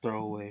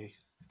throwaway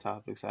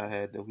topics I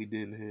had that we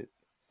didn't hit?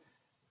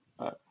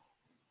 Uh,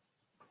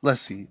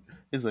 let's see.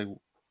 It's like,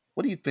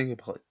 what do you think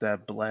about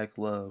that Black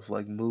Love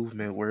like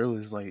movement where it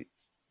was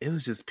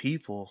just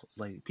people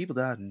like people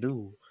that I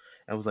knew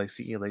and was like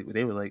seeing like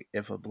they were like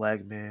if a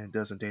black man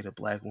doesn't date a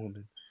black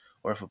woman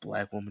or if a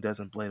black woman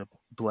doesn't date a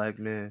black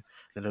man,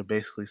 then they're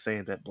basically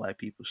saying that black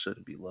people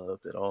shouldn't be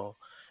loved at all.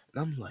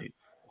 And I'm like,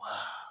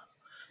 wow,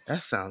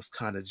 that sounds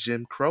kind of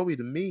Jim Crowy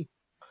to me.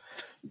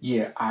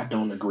 Yeah, I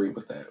don't agree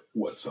with that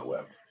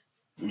whatsoever.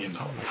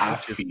 I'm like, I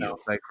that just feel,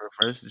 sounds like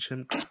reverse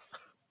Jim Crow.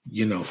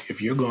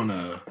 if you're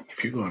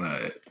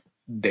gonna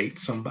date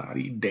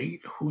somebody,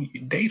 date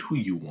who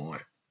you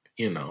want.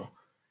 You know,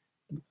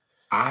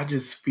 I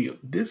just feel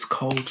this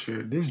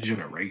culture, this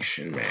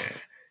generation, man,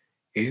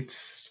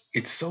 it's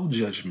so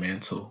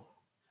judgmental.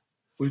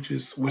 We're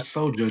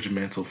so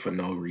judgmental for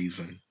no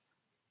reason.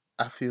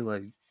 I feel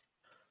like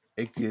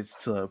it gets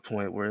to a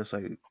point where it's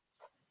like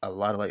a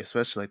lot of like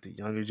especially like the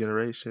younger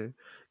generation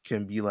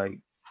can be like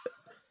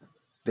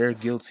they're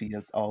guilty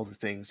of all the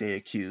things they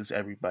accuse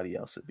everybody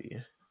else of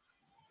being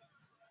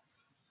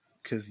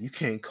because you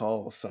can't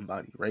call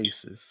somebody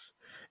racist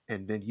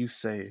and then you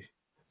say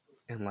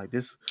and like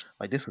this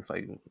was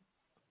like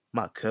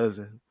my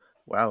cousin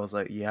where I was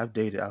like, yeah, I've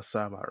dated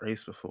outside my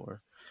race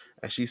before,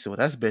 and she said, well,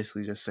 that's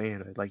basically just saying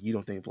that like you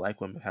don't think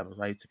black women have a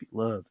right to be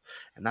loved.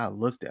 And I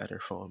looked at her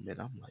for a minute,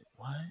 I'm like,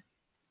 what?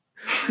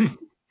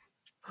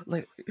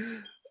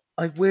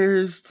 like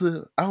where's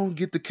the I don't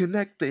get the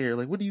connect there,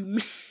 like what do you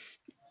mean?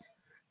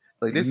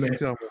 Like this is Man,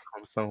 coming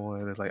from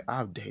someone that's like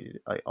I've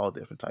dated like all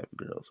different type of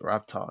girls, or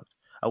I've talked.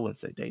 I wouldn't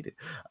say dated.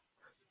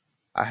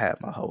 I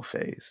had my whole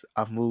phase.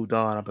 I've moved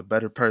on. I'm a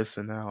better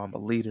person now. I'm a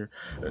leader.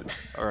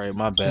 All right,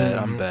 my bad.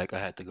 I'm mhm. back. I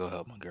had to go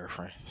help my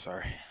girlfriend.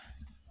 Sorry.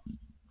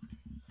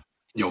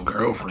 Your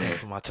I can't girlfriend.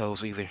 feel my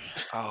toes either.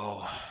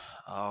 Oh,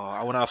 oh,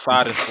 I went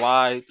outside and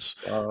slides.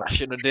 uh, I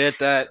shouldn't have did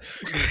that.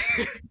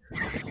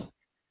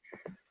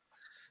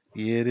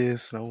 yeah, it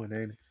is snowing,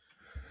 ain't it?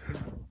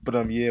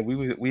 But yeah,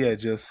 we had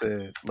just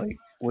said like,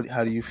 what?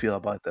 How do you feel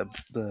about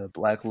the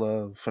black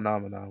love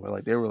phenomenon? Where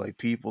like there were like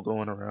people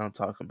going around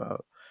talking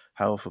about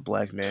how if a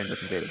black man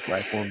doesn't date a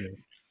black woman,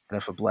 and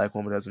if a black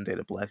woman doesn't date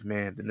a black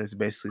man, then it's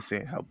basically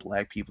saying how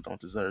black people don't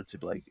deserve to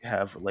like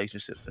have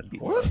relationships and be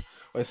What? loved.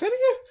 Wait, say it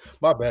again.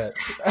 My bad.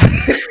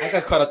 I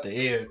got caught at the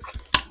end.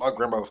 My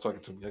grandma was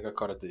talking to me. I got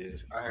caught at the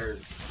end. I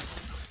heard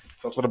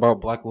something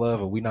about black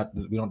love, and we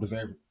don't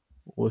deserve it.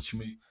 What you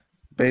mean?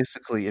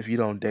 Basically, if you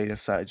don't date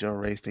inside your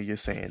race, then you're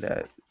saying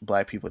that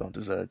black people don't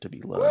deserve to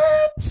be loved,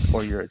 What?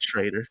 or you're a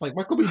traitor. Like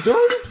Michael B.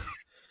 Jordan?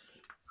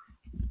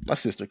 My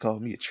sister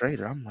called me a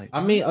traitor. I'm like,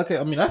 I what? mean, okay.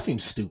 I mean, that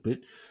seems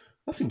stupid.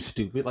 That seems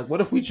stupid. Like,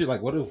 what if we just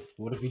like, what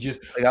if we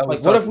just Like I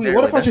like, was talking to her,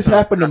 what like if I that just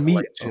sounds happen to kind of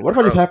like meet, Jim what if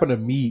I just Crow. happen to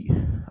meet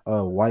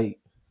a white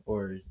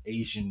or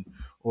Asian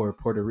or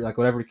Puerto Rican, like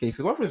whatever the case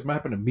is. What if I just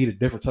happen to meet a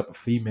different type of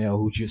female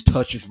who just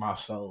touches my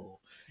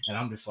soul, and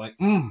I'm just like,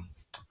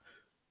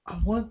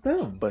 I want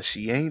them. But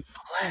she ain't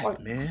Like, black,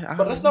 man. I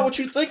but that's don't not know. what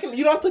you're thinking.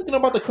 You're not thinking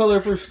about the color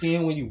of her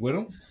skin when you with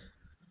them.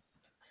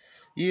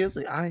 Yeah, it's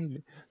like I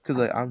ain't because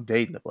like I'm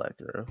dating a black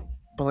girl,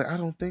 but like I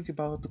don't think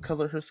about the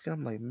color of her skin.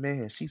 I'm like,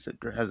 man,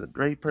 has a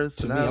great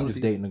To me, I'm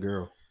just personality. dating a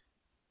girl.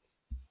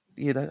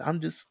 Yeah, I'm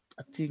just.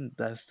 I think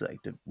that's like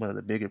one of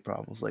the bigger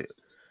problems. Like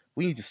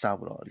we need to stop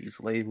with all these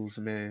labels,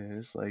 man.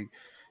 It's like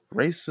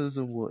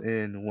racism will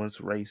end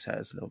once race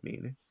has no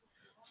meaning.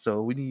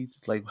 So we need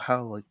like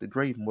how like the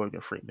great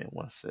Morgan Freeman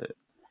once said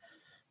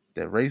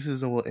that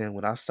racism will end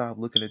when I stop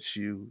looking at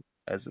you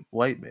as a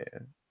white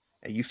man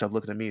and you stop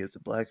looking at me as a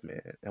black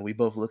man and we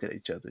both look at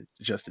each other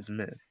just as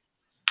men.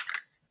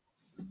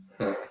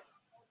 Hmm.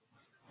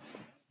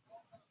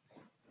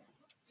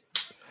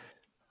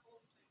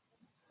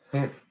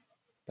 Hmm.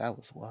 That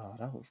was wild.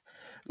 That was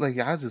like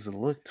I just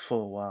looked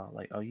for a while.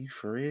 Like, are you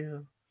for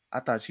real? I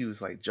thought you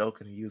was like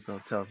joking and you was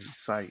gonna tell me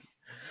sight.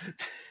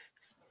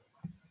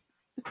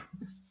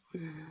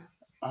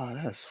 Oh,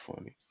 that's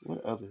funny.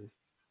 What other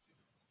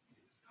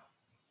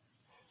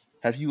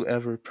have you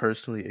ever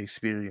personally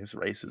experienced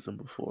racism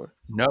before?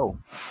 No,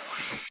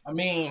 I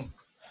mean,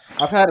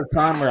 I've had a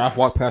time where I've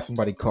walked past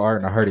somebody's car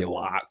and I heard it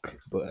lock,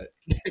 but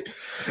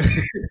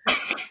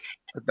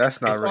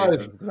That's not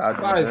besides, racism because I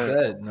do besides that.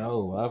 that,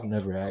 no, I've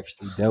never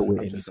actually dealt with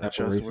I'm any just type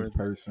of racist untrustworthy.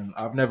 person.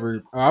 I've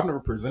never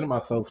presented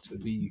myself to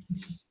be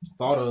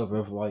thought of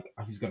like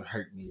he's gonna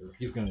hurt me or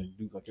he's gonna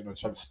do like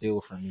try to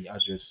steal from me. I'm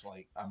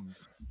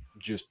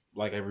just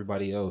like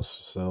everybody else.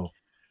 So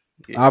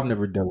Yeah. I've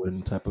never dealt with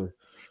any type of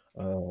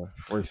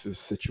racist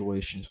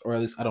situations, or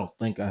at least I don't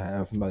think I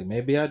have. Like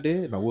maybe I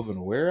did and I wasn't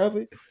aware of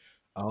it.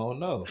 I don't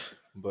know,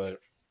 but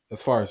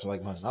as far as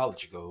like my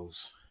knowledge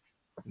goes,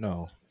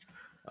 no,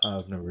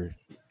 I've never.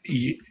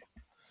 Ye-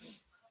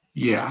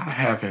 Yeah, I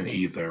haven't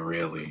either,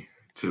 really,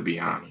 to be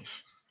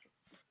honest.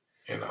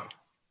 You know.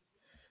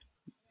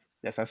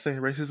 That's not saying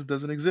racism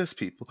doesn't exist,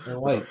 people.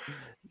 And But like,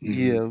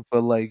 Mhm. yeah,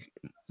 but like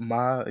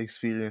my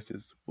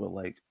experiences with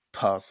like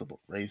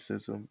possible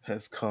racism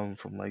has come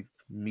from like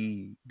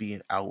me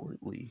being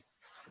outwardly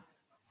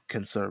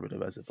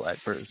conservative as a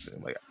black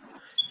person. Like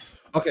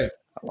okay,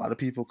 A lot of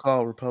people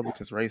call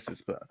Republicans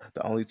racist, but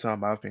the only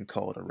time I've been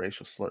called a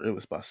racial slur, it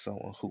was by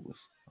someone who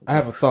was a I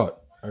have a leader.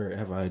 thought, or I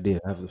have an idea.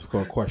 I have this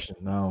question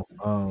now.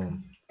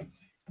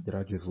 Did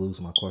I just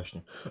lose my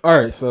question? All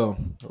right, so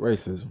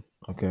racism,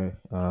 okay,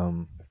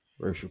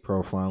 racial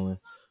profiling.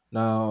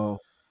 Now,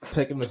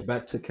 taking us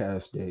back to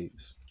Cass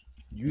days,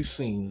 you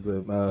seen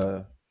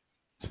the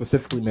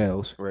specifically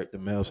males, right? The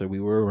males that we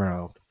were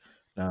around.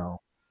 Now,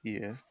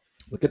 Yeah.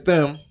 look at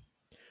them.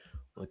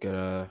 Look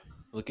at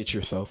look at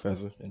yourself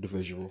as an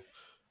individual.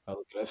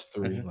 Look at us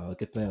three. Hmm. Now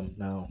look at them.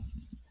 Now,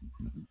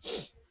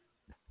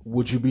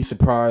 would you be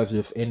surprised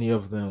if any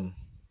of them,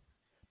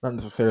 not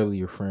necessarily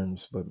your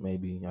friends, but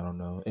maybe I don't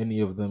know,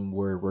 any of them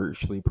were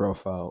racially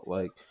profiled?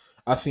 Like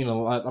I've seen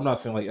a lot. I'm not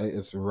saying like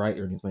it's right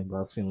or anything,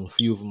 but I've seen a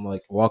few of them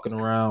like walking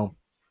around,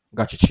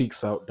 got your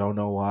cheeks out, don't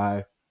know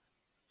why.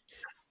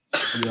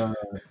 Yeah,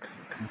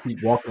 you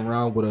keep walking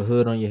around with a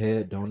hood on your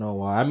head, don't know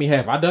why. I mean,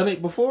 have I done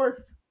it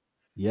before?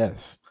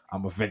 Yes,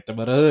 I'm a victim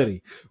of the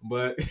hoodie,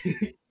 but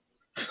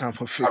I'm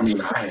a I victim.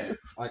 mean, I have.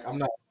 like I'm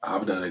not.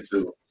 I've done it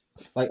too.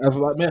 Like I was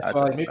like, man, I so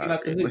like don't, maybe not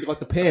not the hood, really. but like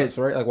the pants,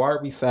 right? Like why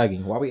are we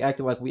sagging? Why are we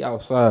acting like we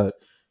outside?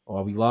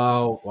 Why we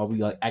loud? Why we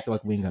like acting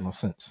like we ain't got no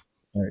sense?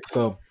 All right.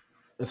 So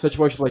in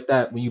situations like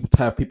that, when you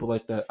have people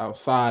like that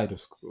outside of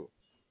school,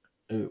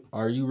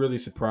 are you really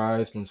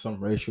surprised when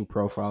some racial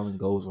profiling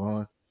goes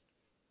on?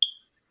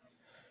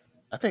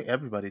 I think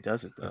everybody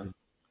does it though. Every,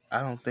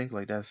 I don't think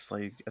like that's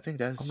like. I think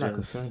that's I'm not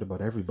concerned just.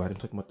 about everybody. I'm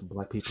talking about the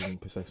black people in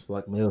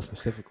black males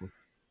specifically.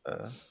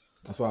 Uh,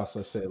 That's why I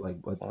said like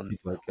well,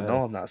 people like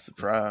no, Cass. I'm not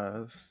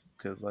surprised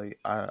because like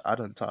I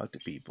done talked to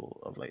people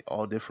of like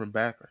all different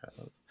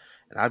backgrounds,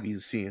 and I be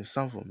seeing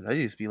some of them. And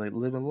they just be like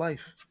living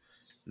life,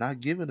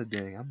 not giving a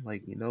dang. I'm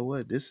like, you know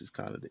what? This is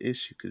kind of the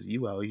issue because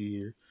you out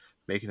here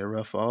making it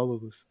rough for all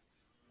of us.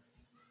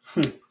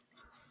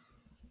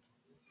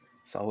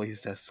 It's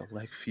always that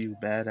select few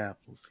bad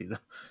apples, you know.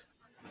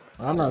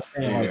 I'm not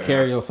saying like Yeah.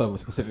 carry yourself a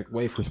specific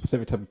way for a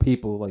specific type of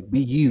people. Like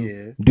be you,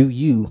 Yeah. do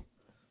you.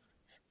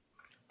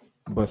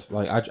 But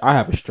like I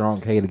have a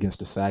strong hate against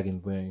the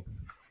sagging thing.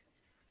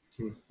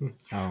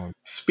 Um,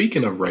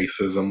 Speaking of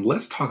racism,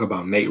 let's talk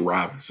about Nate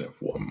Robinson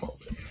for a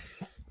moment.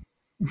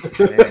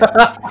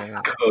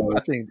 Man, I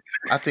 'Cause think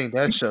I think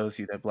that shows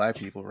you that black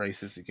people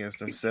racist against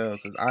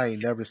themselves because I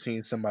ain't never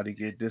seen somebody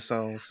get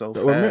disowned so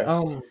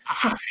fast.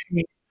 I,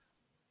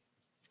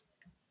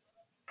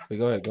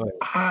 go ahead, go ahead.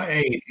 I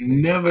ain't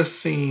never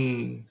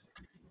seen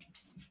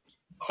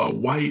a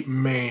white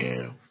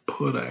man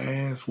put a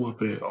ass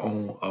whooping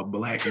on a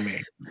black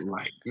man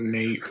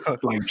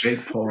like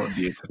Jake Paul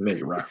did to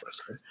Nate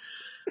Robinson.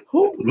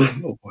 Oh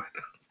Lord,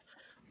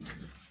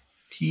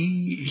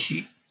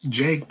 he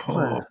Jake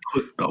what Paul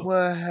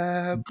what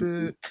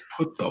happened?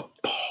 put the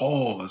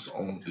pause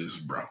on this,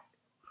 bro.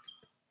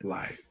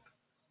 Like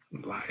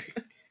like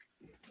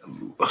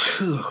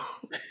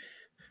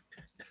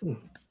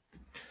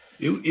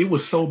it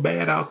was so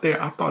bad out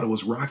there. I thought it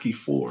was Rocky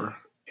Four,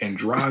 and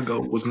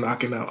Drago was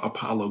knocking out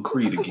Apollo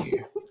Creed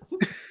again.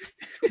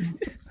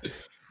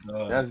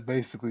 Uh, That's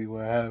basically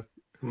what happened.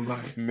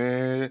 Like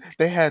Man,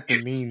 they had the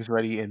memes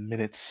ready in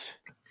minutes.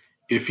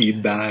 if he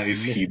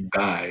dies, man, he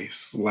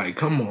dies. Like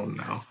come on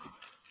now.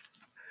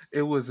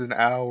 It was an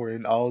hour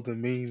and all the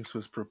memes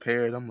was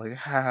prepared. I'm like,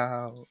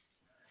 how?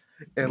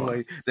 And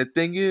Like, like the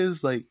thing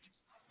is, like,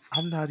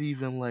 I'm not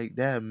even like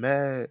that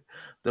mad.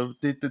 The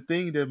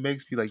thing that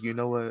makes me like, you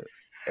know what?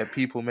 If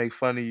people make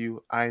fun of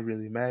you, I ain't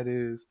really mad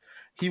is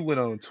he went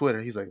on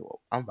Twitter. He's like,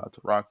 well, I'm about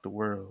to rock the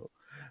world.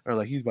 Or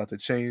like he's about to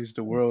change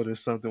the world or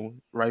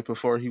something right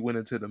before he went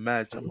into the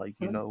match. I'm like,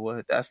 you know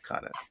what? That's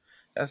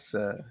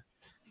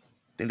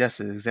I think that's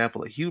an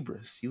example of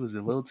hubris. He was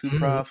a little too mhm.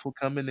 prideful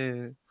coming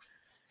in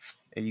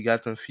and you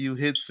got them few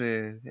hits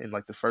in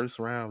like the first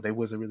round. They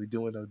wasn't really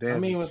doing no I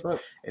mean, damage.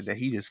 And then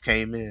he just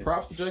came in.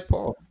 props to Jake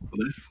Paul.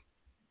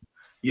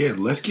 Yeah,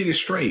 let's get it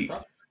straight.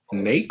 Props to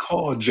Paul. Nate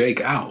called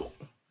Jake out,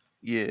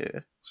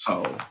 Yeah.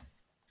 so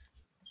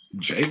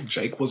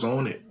Jake was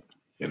on it.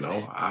 You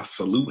know, I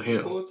salute He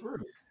him. pulled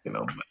through. You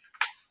know, but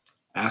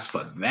as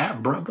for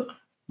that brother,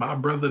 my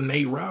brother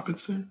Nate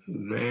Robinson,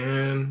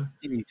 man,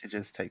 You need to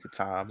just take a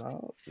time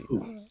out, you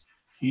ooh, know.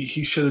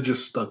 he should have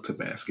just stuck to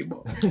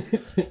basketball.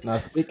 Now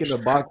speaking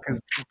of boxing,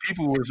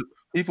 Because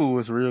people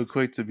was real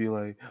quick to be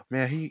like,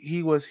 man,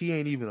 he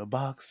ain't even a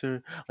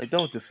boxer. Like,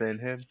 don't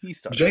defend him. He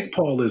started Jake it.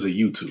 Paul is a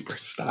YouTuber.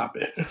 Stop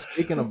it.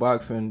 speaking of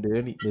boxing,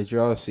 did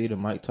y'all see the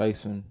Mike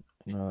Tyson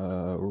and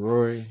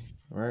Roy,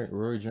 right?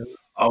 Roy Jones?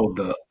 Oh,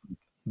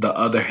 the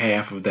other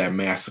half of that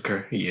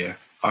massacre. Yeah.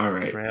 All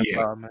right.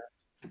 Yeah. Grandpa, man.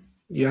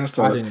 Yeah.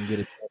 I So didn't get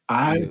a chance to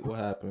I see it. What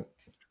happened?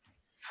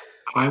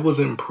 I was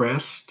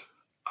impressed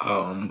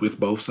with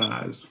both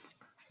sides.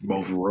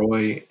 Both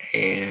Roy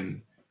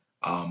and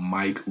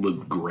Mike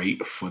looked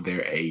great for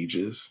their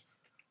ages.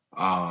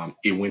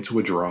 It went to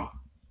a draw.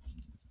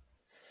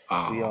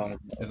 We all Um,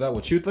 Is that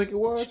what you think it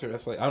was, or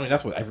that's like I mean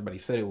that's what everybody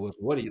said it was.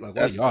 What do you like?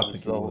 What do that's the y'all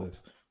think it result.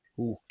 was?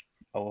 Who?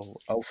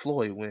 Oh,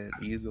 Floyd went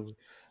easily.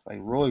 Like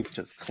Roy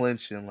just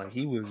clenching, like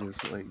he was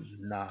just like,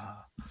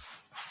 nah.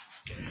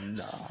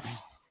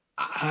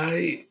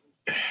 I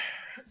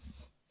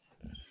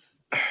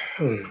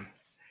hmm,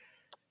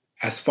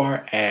 as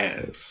far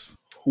as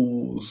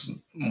who's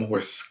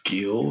more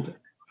skilled,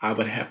 I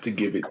would have to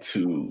give it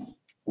to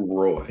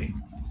Roy.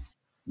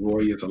 Roy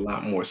is a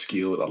lot more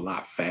skilled, a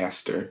lot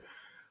faster,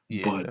 but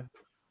Yeah,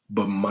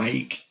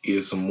 Mike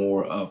is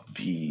more of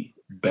the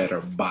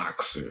better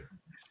boxer.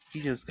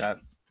 he just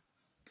got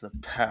the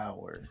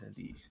power, and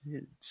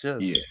it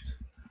Yeah, just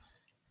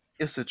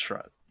it's a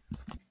truck.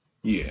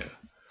 yeah.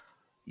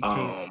 You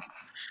Um,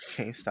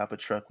 can't stop a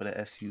truck with an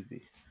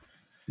SUV.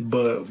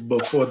 but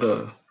for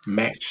the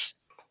match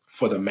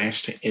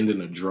to end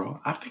in a draw,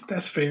 I think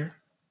that's fair.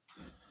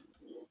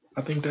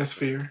 I think that's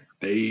fair.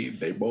 They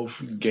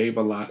both gave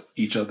a lot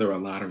each other a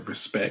lot of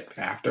respect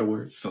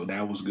afterwards, so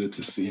that was good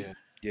to see. Yeah,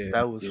 yeah.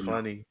 That was You know,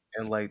 funny.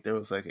 And like there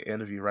was like an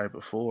interview right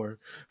before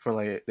for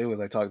like they was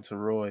like talking to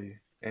Roy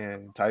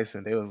and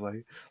Tyson. They was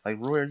like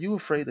Roy, are you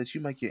afraid that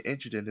you might get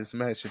injured in this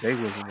match? And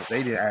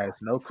they didn't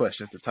ask no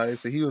questions to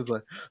Tyson. He's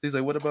like,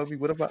 what about me?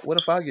 What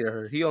if I get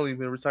hurt? He only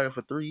been retired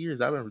for 3 years.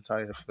 I've been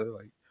retired for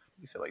like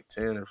he said like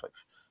 10 or like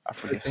I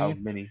forget how 15.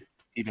 many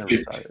he been 15,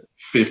 retired.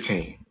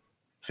 15,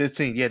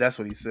 15. Yeah, that's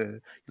what he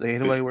said. Like,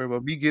 ain't nobody 15. worried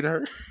about me getting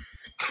hurt.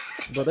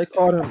 But they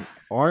called him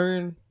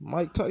Iron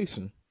Mike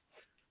Tyson.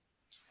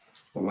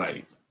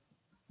 Like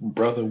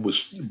brother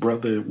was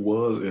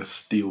and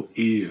still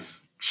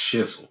is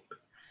chiseled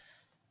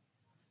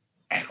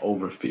at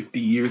over 50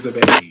 years of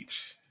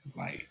age.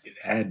 Like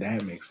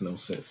that makes no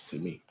sense to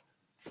me.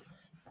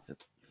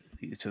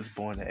 He's just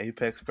born an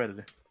apex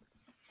predator.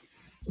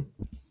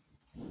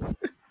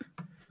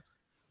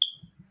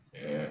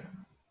 Yeah.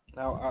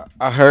 Now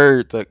I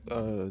heard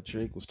that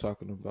Drake was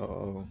talking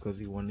about because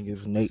he won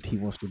against Nate, he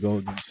wants to go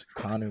against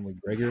Conor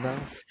McGregor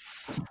now.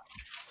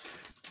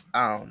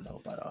 I don't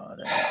know about all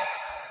that.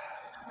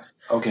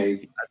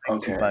 Okay. I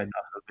think he Okay. biting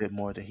off a bit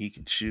more than he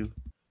can chew.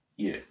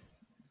 Yeah.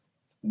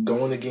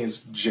 Going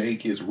against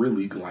Jake is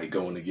really like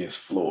going against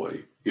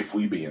Floyd, if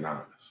we being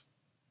honest.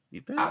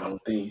 You I think?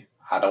 don't think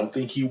I don't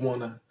think he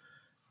wanna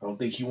I don't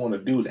think he wanna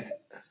do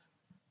that.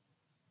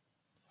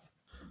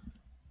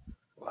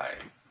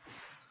 Like,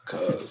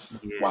 cause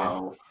Yeah,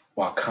 while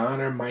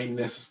Connor might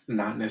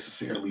not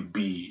necessarily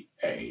be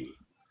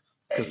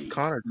because a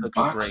Connor took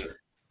a break boxer,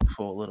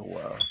 for a little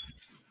while.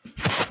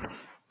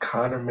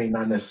 Connor may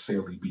not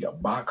necessarily be a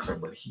boxer,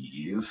 but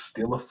he is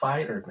still a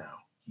fighter now.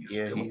 He's Yeah,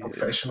 still a he is.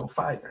 professional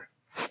fighter.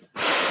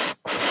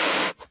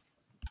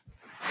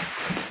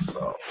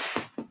 So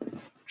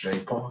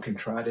Jay Paul can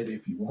try that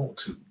if you want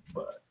to,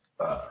 but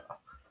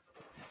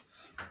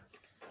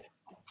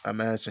I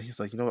imagine he's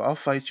like, I'll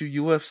fight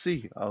you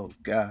UFC. Oh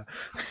God,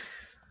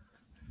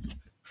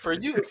 For could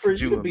you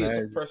you to be the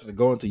type of imagine? person to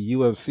go into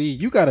UFC,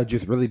 you gotta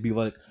just really be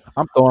like,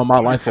 I'm throwing my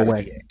You just life got to away.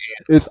 be an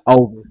It's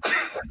over.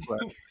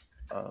 like,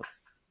 uh,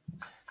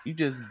 you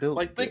just built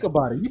Like think different.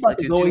 about it. You about Like,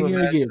 to could go in you here imagine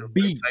and get if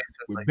beat Tyson's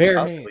with like, bare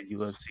I'll hands. do a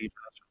UFC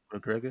match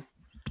with McGregor?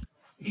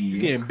 You yeah,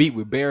 getting beat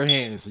with bare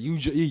hands.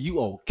 You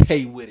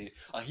okay with it?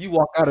 Like you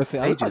walk out and say,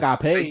 at They least I just,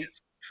 got they paid.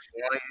 just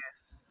flying.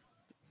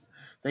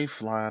 They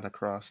flying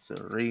across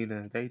the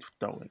arena. They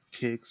throwing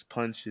kicks,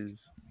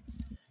 punches.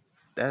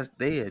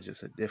 They are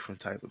just a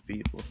different type of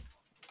people.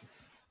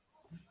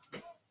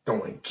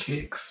 throwing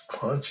kicks,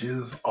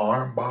 punches,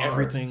 arm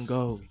Everything bars.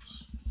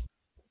 goes.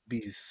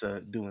 Be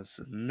doing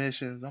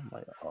submissions. I'm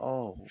like,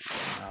 oh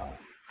nah.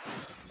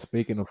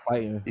 Speaking of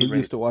fighting, Be who ready.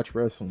 used to watch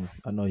wrestling?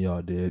 I know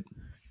y'all did.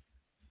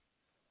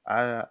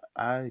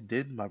 I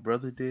did. My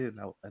brother did,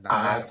 and I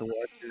had I to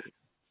watch it,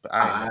 but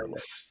I ain't I never watched.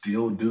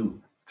 still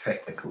do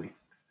technically.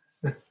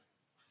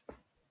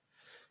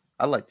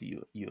 I like the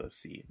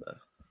UFC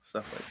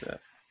stuff like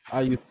that.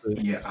 I used to.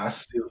 Yeah,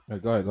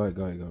 Go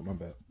ahead. My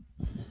bad.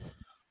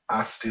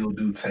 I still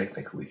do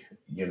technically,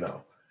 you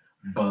know.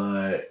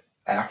 But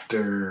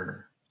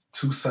after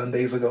 2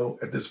 Sundays ago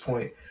at this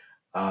point,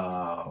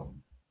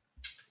 um,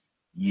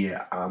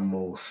 yeah, I'm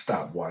gonna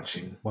stop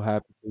watching What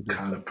happened to the?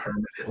 kind of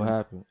What permanently.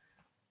 happened?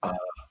 Uh,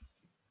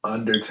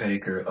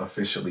 Undertaker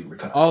officially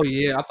retired. Oh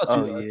yeah, I thought Oh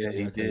you. yeah,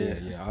 he Okay, yeah, did.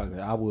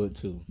 yeah. I would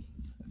too.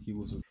 He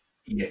was.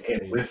 Yeah,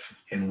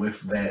 and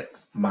with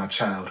that, my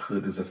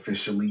childhood is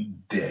officially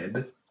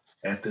dead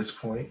at this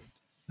point.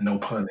 No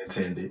pun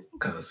intended,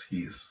 because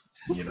he's,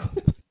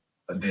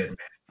 a dead man,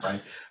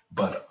 right?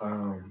 But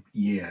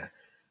yeah,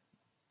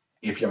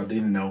 if y'all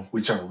didn't know,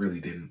 which y'all really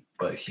didn't,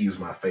 but he's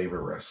my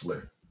favorite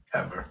wrestler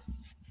ever,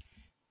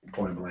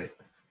 point blank.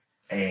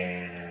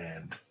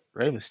 And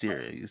Rey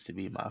Mysterio used to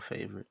be my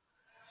favorite.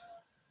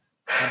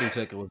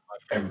 Undertaker was my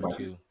favorite everybody,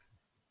 too.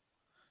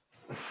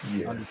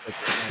 yeah,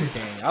 Undertaker and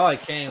Kane. I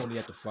like Kane when he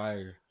had the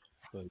fire,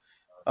 but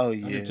Oh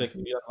yeah, Undertaker,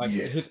 yeah, like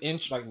yeah, his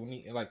inch, like when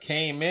he like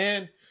came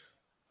in.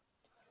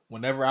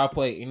 Whenever I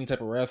play any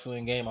type of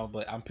wrestling game,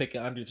 I'm picking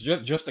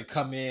Undertaker just to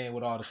come in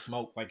with all the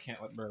smoke. Like can't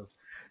like bro.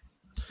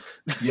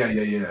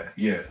 yeah.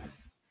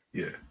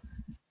 Yeah.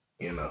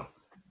 You know,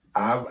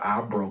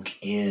 I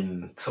broke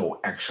into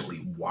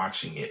actually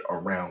watching it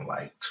around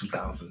like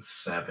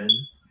 2007,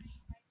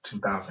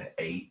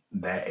 2008,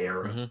 that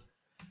era. Hmm.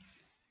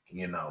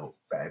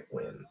 Back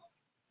when.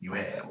 You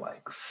had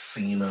like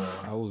Cena,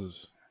 I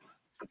was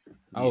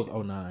I was yeah,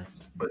 oh 09.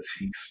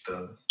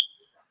 Batista,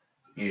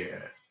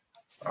 yeah,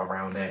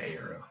 around that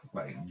era.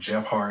 Like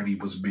Jeff Hardy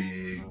was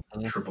big,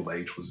 Mhm. Triple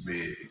H was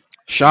big.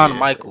 Shawn Yeah,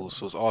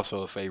 Michaels was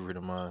also a favorite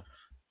of mine. Oh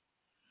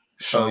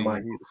Shawn yeah,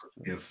 Michaels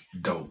is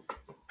dope,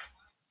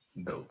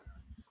 dope.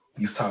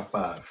 He's top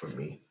five for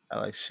me. I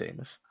like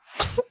Sheamus.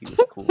 He was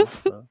cool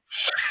as hell.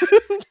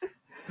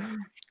 Nigga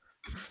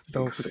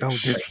Don't said don't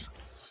disrespect.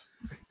 Sheamus.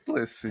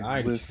 Listen, I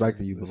ain't listen,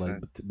 disrespecting you, but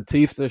like listen.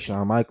 Batista,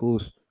 Shawn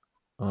Michaels,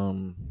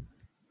 um,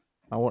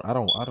 I want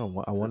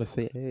The- to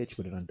say Edge,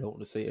 but then I don't want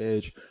to say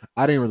Edge.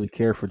 I didn't really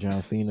care for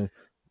John Cena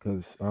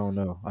because I don't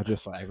know. I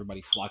just saw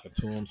everybody flocking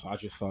to him, so I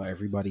just saw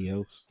everybody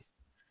else.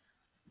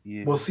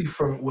 yeah. See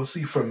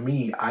for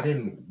me, I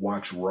didn't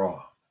watch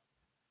Raw.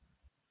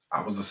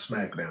 I was a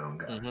SmackDown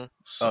guy. Hmm. Oh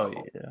So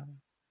yeah.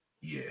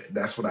 yeah,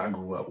 that's what I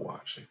grew up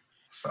watching.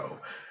 So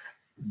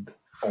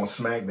on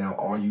SmackDown,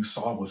 all you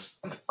saw was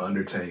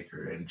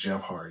Undertaker and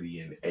Jeff Hardy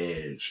and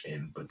Edge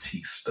and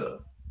Batista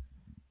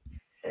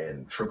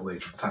and Triple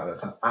H from time to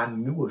time. I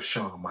knew of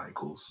Shawn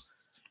Michaels,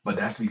 but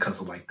that's because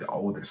of like the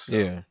older stuff.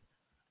 Yeah,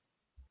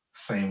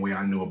 Same way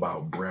I knew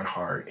about Bret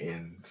Hart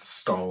and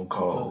Stone Oh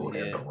Cold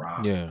and The yeah.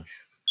 Rock. yeah.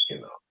 You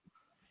know,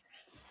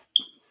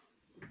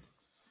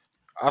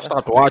 I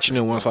stopped That's watching it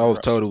crazy. once I was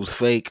told it was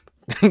fake.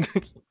 Like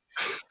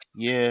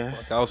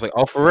Yeah. I was like,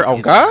 "Oh, for real? Like Oh,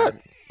 hitting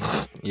God."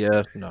 that.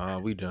 Yeah, nah,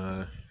 we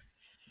done.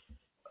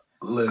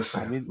 I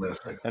listen, mean,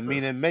 listen, I mean,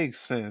 listen, it makes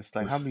sense.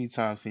 Like, how listen. many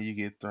times can you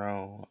get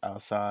thrown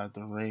outside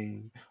the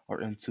ring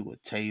or into a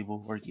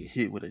table or get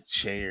hit with a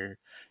chair?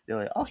 They're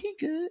like, "Oh, he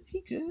good.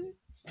 He good."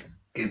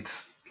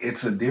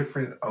 It's a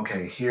different.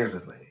 Okay, here's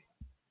the thing.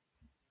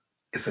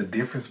 It's a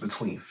difference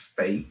between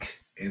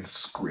fake and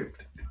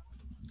script,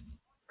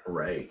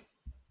 right?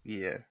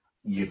 Yeah.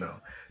 You know,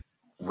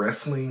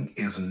 wrestling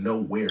is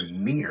nowhere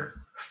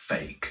near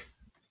fake.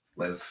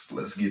 Let's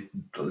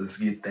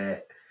get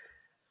that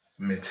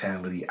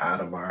mentality out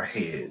of our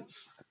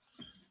heads.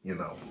 You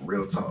know,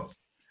 real talk.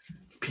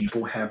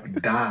 People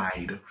have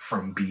died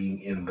from being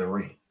in the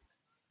ring,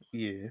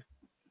 Yeah.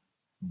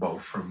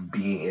 both from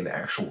being in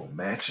actual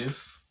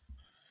matches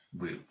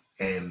with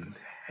and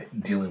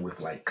dealing with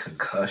like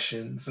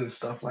concussions and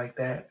stuff like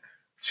that,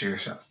 chair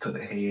shots to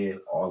the head,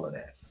 all of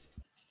that.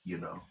 You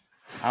know,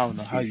 I don't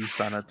know how it, you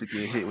sign up to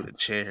get hit with a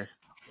chair.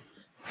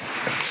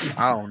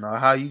 I don't know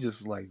how you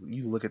just like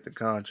you look at the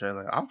contract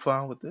like I'm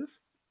fine with this.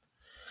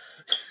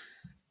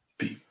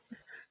 pe-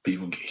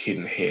 people get hit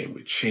in the head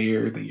with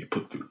chairs, they get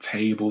put through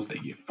tables, they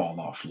get fall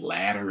off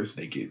ladders,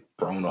 they get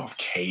thrown off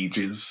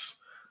cages.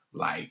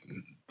 Like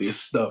this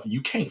stuff,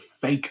 you can't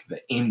fake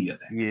any of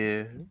that.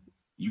 Yeah.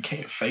 You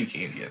can't fake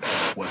any of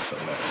that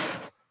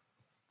whatsoever.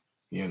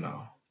 You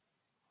know.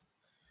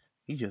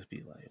 You just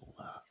be like,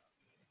 wow,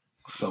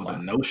 So the wow.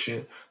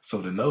 notion, so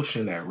the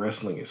notion that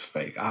wrestling is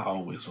fake, I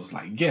always was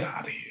like, get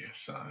out of here,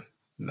 son.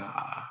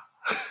 Nah.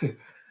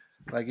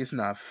 Like it's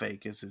not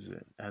fake, as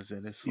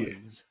in it's Yeah. like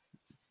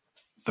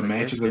The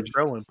matches are they're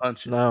throwing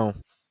punches. Now,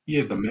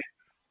 yeah,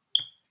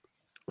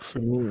 for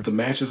me, the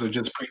matches are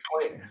just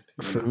pre-planned,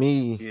 you for know.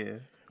 me, Yeah.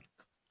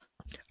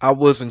 I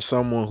wasn't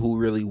someone who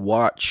really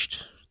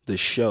watched the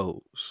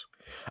shows.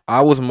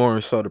 I was more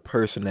so the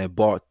person that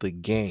bought the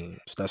games.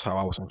 That's how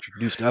I was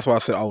introduced. That's why I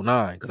said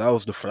 '09 because that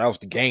was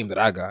the game that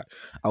I got.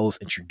 I was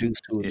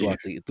introduced to it Yeah.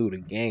 through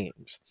the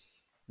games.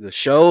 The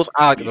shows,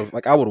 I Yeah.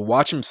 like I would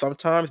watch them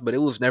sometimes, but it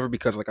was never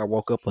because like I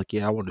woke up like,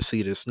 yeah, I wanted to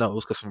see this. No, it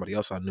was because somebody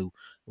else I knew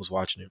was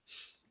watching it.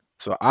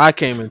 So I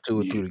came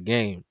into it Yeah. through the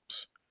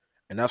games,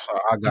 and that's how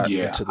I got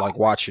Yeah. into like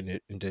watching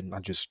it, and then I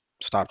just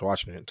stopped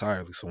watching it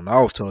entirely. So when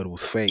I was told it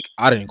was fake,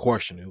 I didn't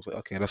question it. It was like,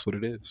 okay, that's what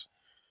it is.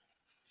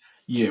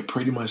 Yeah,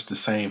 pretty much the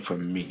same for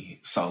me.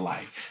 So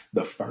like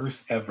the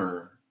first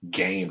ever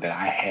game that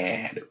I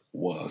had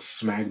was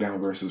SmackDown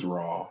versus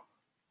Raw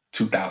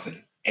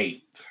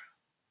 2008.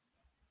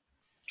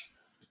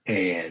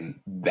 And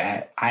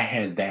that I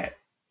had that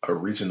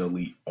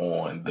originally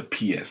on the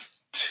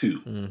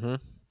PS2. Mm-hmm.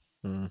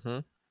 Mm-hmm.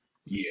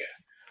 Yeah.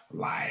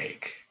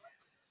 Like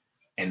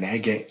and that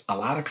game a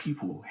lot of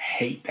people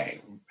hate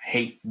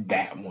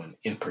that one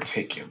in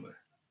particular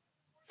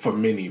for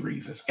many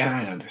reasons. And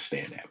I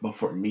understand that. But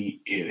for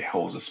me, it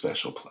holds a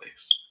special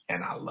place.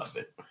 And I love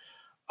it.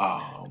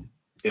 Um,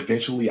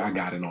 Eventually, I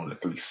got it on the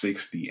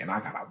 360, and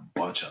I got a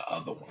bunch of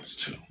other ones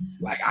too.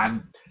 Like I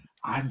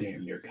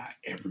damn near got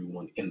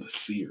everyone in the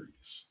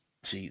series.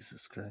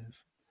 Jesus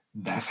Christ.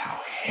 That's how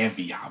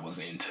heavy I was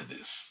into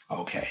this.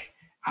 Okay,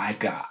 I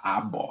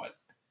bought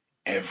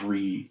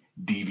every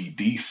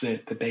DVD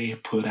set that they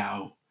had put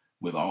out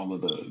with all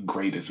of the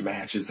greatest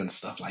matches and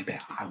stuff like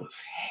that. I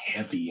was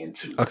heavy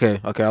into it.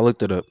 Okay, okay, I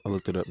looked it up. I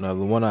looked it up. Now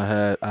the one I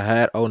had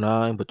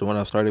 '09, but the one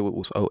I started with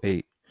was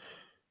 '08.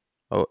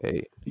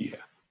 '08. Yeah,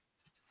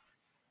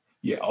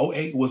 yeah.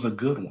 '08 was a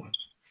good one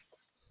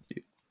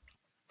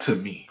to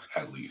me,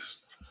 at least.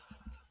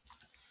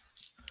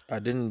 I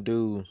didn't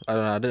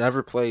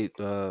ever play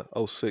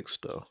 '06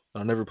 though.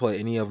 I never played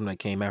any of them that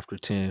came after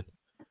 10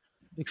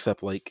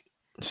 except like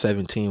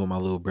 17 with my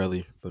little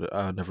brother, but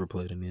I never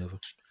played any of them.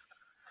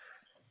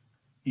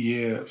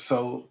 Yeah,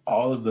 so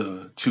all of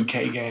the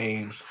 2K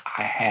games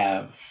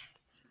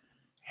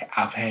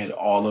I've had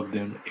all of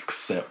them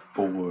except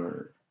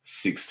for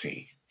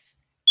 16.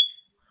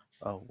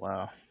 Oh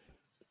wow.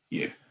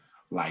 Yeah.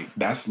 Like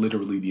that's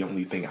literally the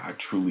only thing I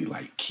truly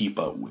like keep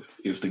up with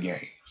is the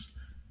games,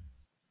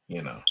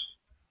 you know.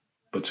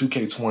 But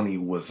 2K20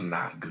 was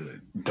not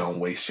good. Don't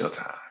waste your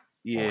time on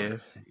Yeah,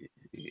 it.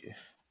 yeah.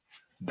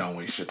 Don't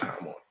waste your time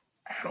on it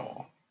at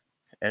all.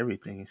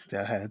 Everything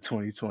that had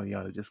 2020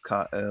 on it just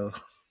caught L.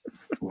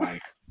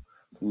 Like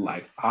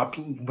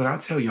when I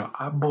tell y'all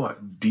I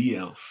bought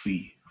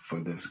DLC for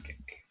this game,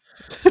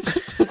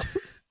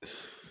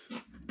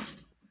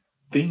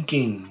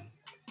 thinking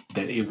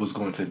that it was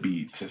going to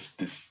be just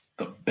this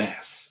the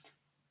best,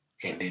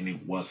 and then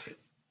it wasn't.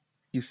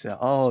 You said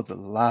all the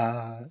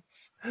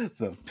lies,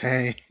 the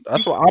pain.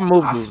 That's why I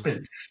moved I to.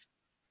 spent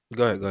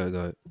Go ahead, go ahead, go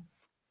ahead.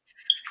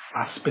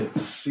 I spent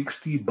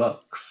 $60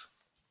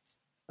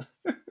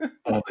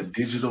 on the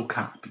digital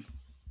copy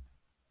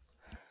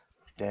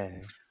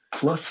Dang,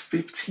 plus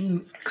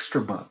 15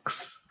 extra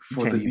bucks you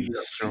for can't the even DLC.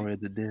 destroy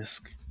the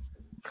disc.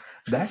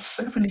 That's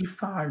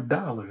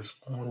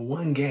 $75 on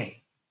one game.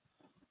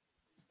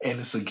 And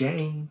it's a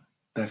game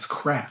that's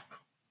crap.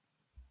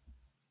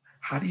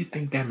 How do you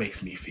think that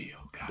makes me feel,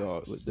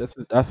 Dog, guys?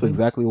 that's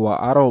exactly why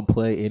I don't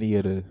play any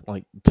of the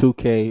like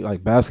 2K,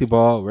 like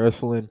basketball,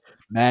 wrestling,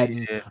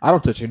 Madden. Yeah, I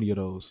don't touch any of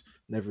those.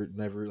 Never,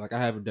 never. Like I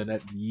haven't done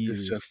that in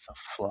it's years. just a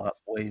flop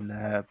waiting to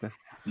happen.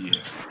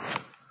 Yeah.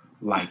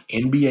 Like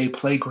NBA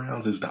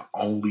Playgrounds is the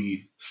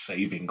only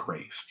saving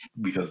grace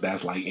because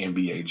that's like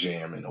NBA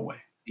Jam in a way,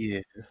 Yeah,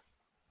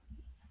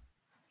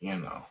 you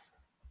know.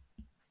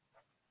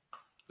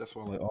 That's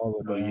why like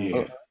But uh,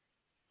 yeah,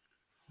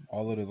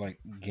 all of the like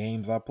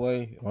games I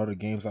play, all the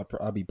games I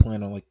be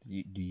playing on like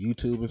the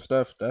YouTube and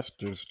stuff. That's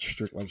just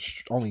strict like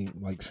only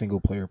like single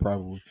player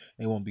probably.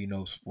 It won't be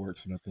no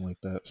sports nothing like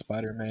that.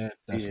 Spider Man,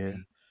 that's yeah.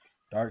 me.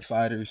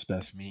 Darksiders,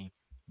 that's me.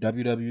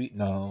 WWE,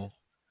 no.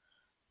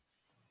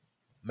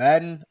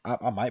 Madden,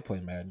 I might play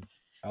Madden.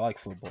 I like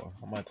football.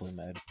 I might play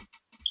Madden.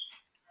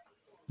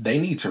 they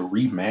need to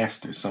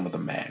remaster some of the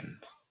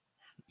Maddens.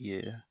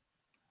 Yeah.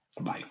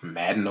 Like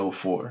Madden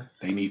 '04.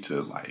 They need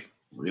to like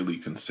really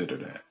consider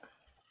that.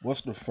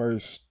 What's the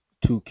first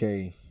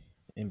 2K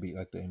NBA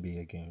like the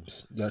NBA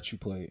games that you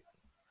played?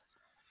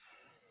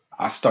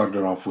 I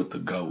started off with the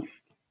GOAT,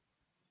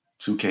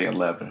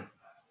 2K11.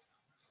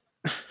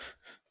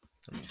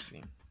 Let me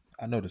see.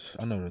 I know this.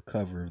 I know the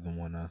cover of the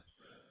one I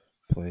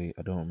played.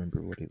 I don't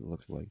remember what it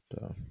looked like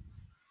though.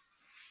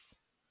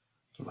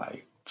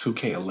 Like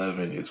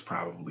 2K11 is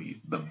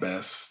probably the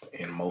best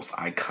and most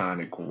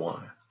iconic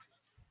one.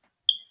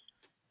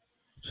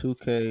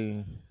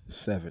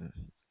 2K7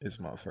 is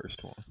my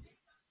first one.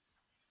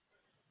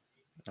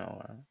 Oh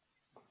wow.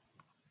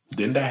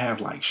 Didn't that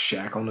have like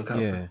Shaq on the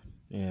cover? Yeah,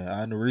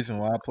 yeah. And the reason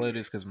why I played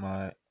is because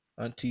my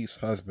auntie's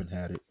husband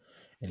had it,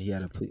 and he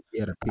had a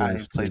I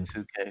ain't played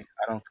PS2. 2K.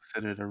 I don't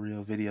consider it a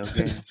real video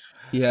game.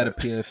 He had a But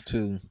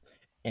PS2,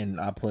 and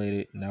I played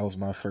it, and that was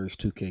my first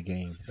 2K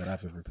game that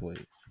I've ever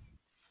played.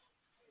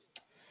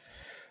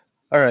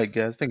 all right,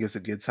 guys. I think it's a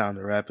good time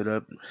to wrap it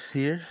up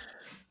here.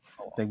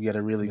 I think we had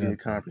a really We have good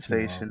like 2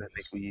 conversation. I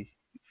think hours.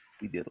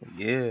 we did.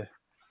 Yeah,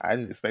 I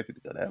didn't expect it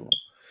to go that long.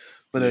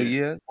 But Yeah.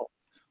 yeah,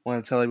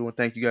 want to tell everyone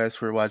thank you guys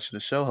for watching the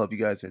show. Hope you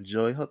guys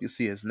enjoy. Hope you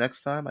see us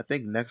next time. I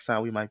think next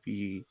time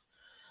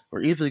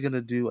we're either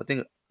gonna do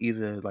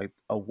either like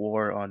a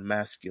war on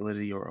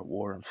masculinity or a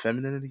war on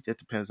femininity. That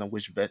depends on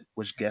which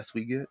guest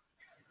we get.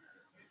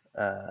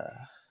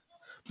 Uh,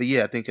 but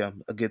yeah, I think a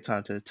good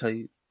time to tell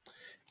you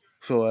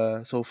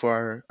so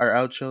for our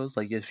outros,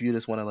 like if you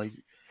just want to like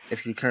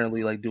if you're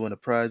currently like doing a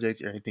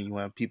project or anything you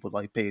want people to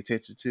like pay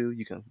attention to,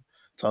 you can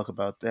talk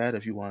about that.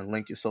 If you want to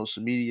link your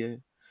social media,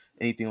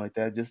 anything like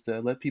that, just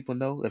let people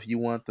know if you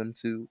want them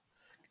to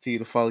continue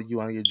to follow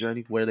you on your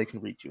journey, where they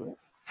can reach you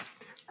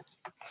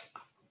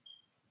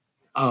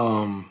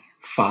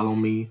Follow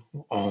me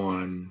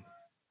on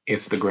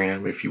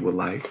Instagram if you would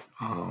like.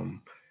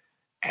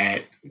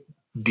 At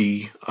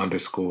D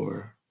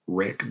underscore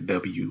rec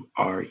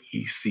WRECK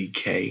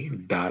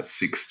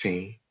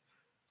 .16.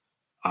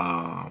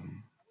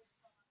 Um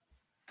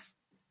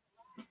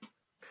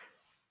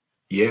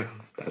yeah,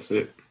 that's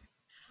it.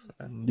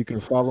 at. You can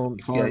follow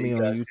You me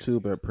on guys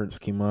YouTube at Prince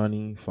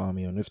Kimani. Follow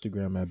me on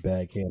Instagram at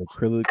Baghead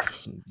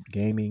Acrylics,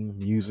 gaming,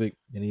 music,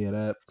 any of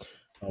that.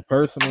 My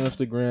personal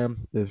Instagram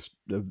is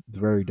a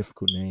very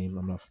difficult name.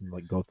 I'm not gonna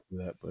like go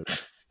through that, but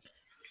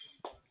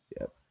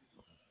yeah.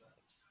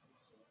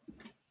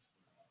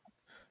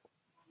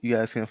 You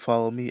guys can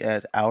follow me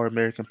at Our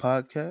American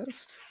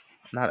Podcast.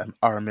 Not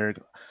Our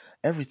American.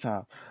 Every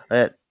time.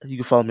 You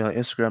can follow me on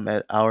Instagram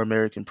at Our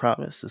American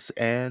Promises,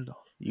 and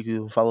you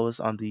can follow us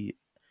on the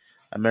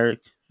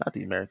not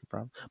the American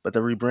Promise, but the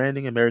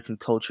Rebranding American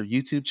Culture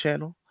YouTube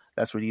channel.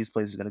 That's where these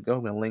places are gonna go.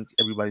 I'm gonna link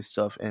everybody's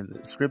stuff in the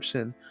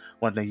description.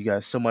 Want to thank you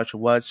guys so much for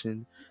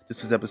watching.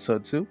 This was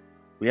episode 2.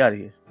 We out of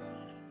here.